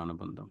Nāṛpadu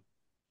Anubandham.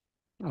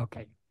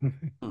 Okay.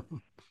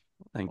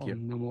 Thank you.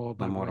 Om Namo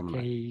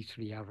Bhagavate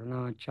Sri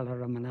Arunachala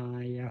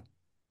Ramanaya.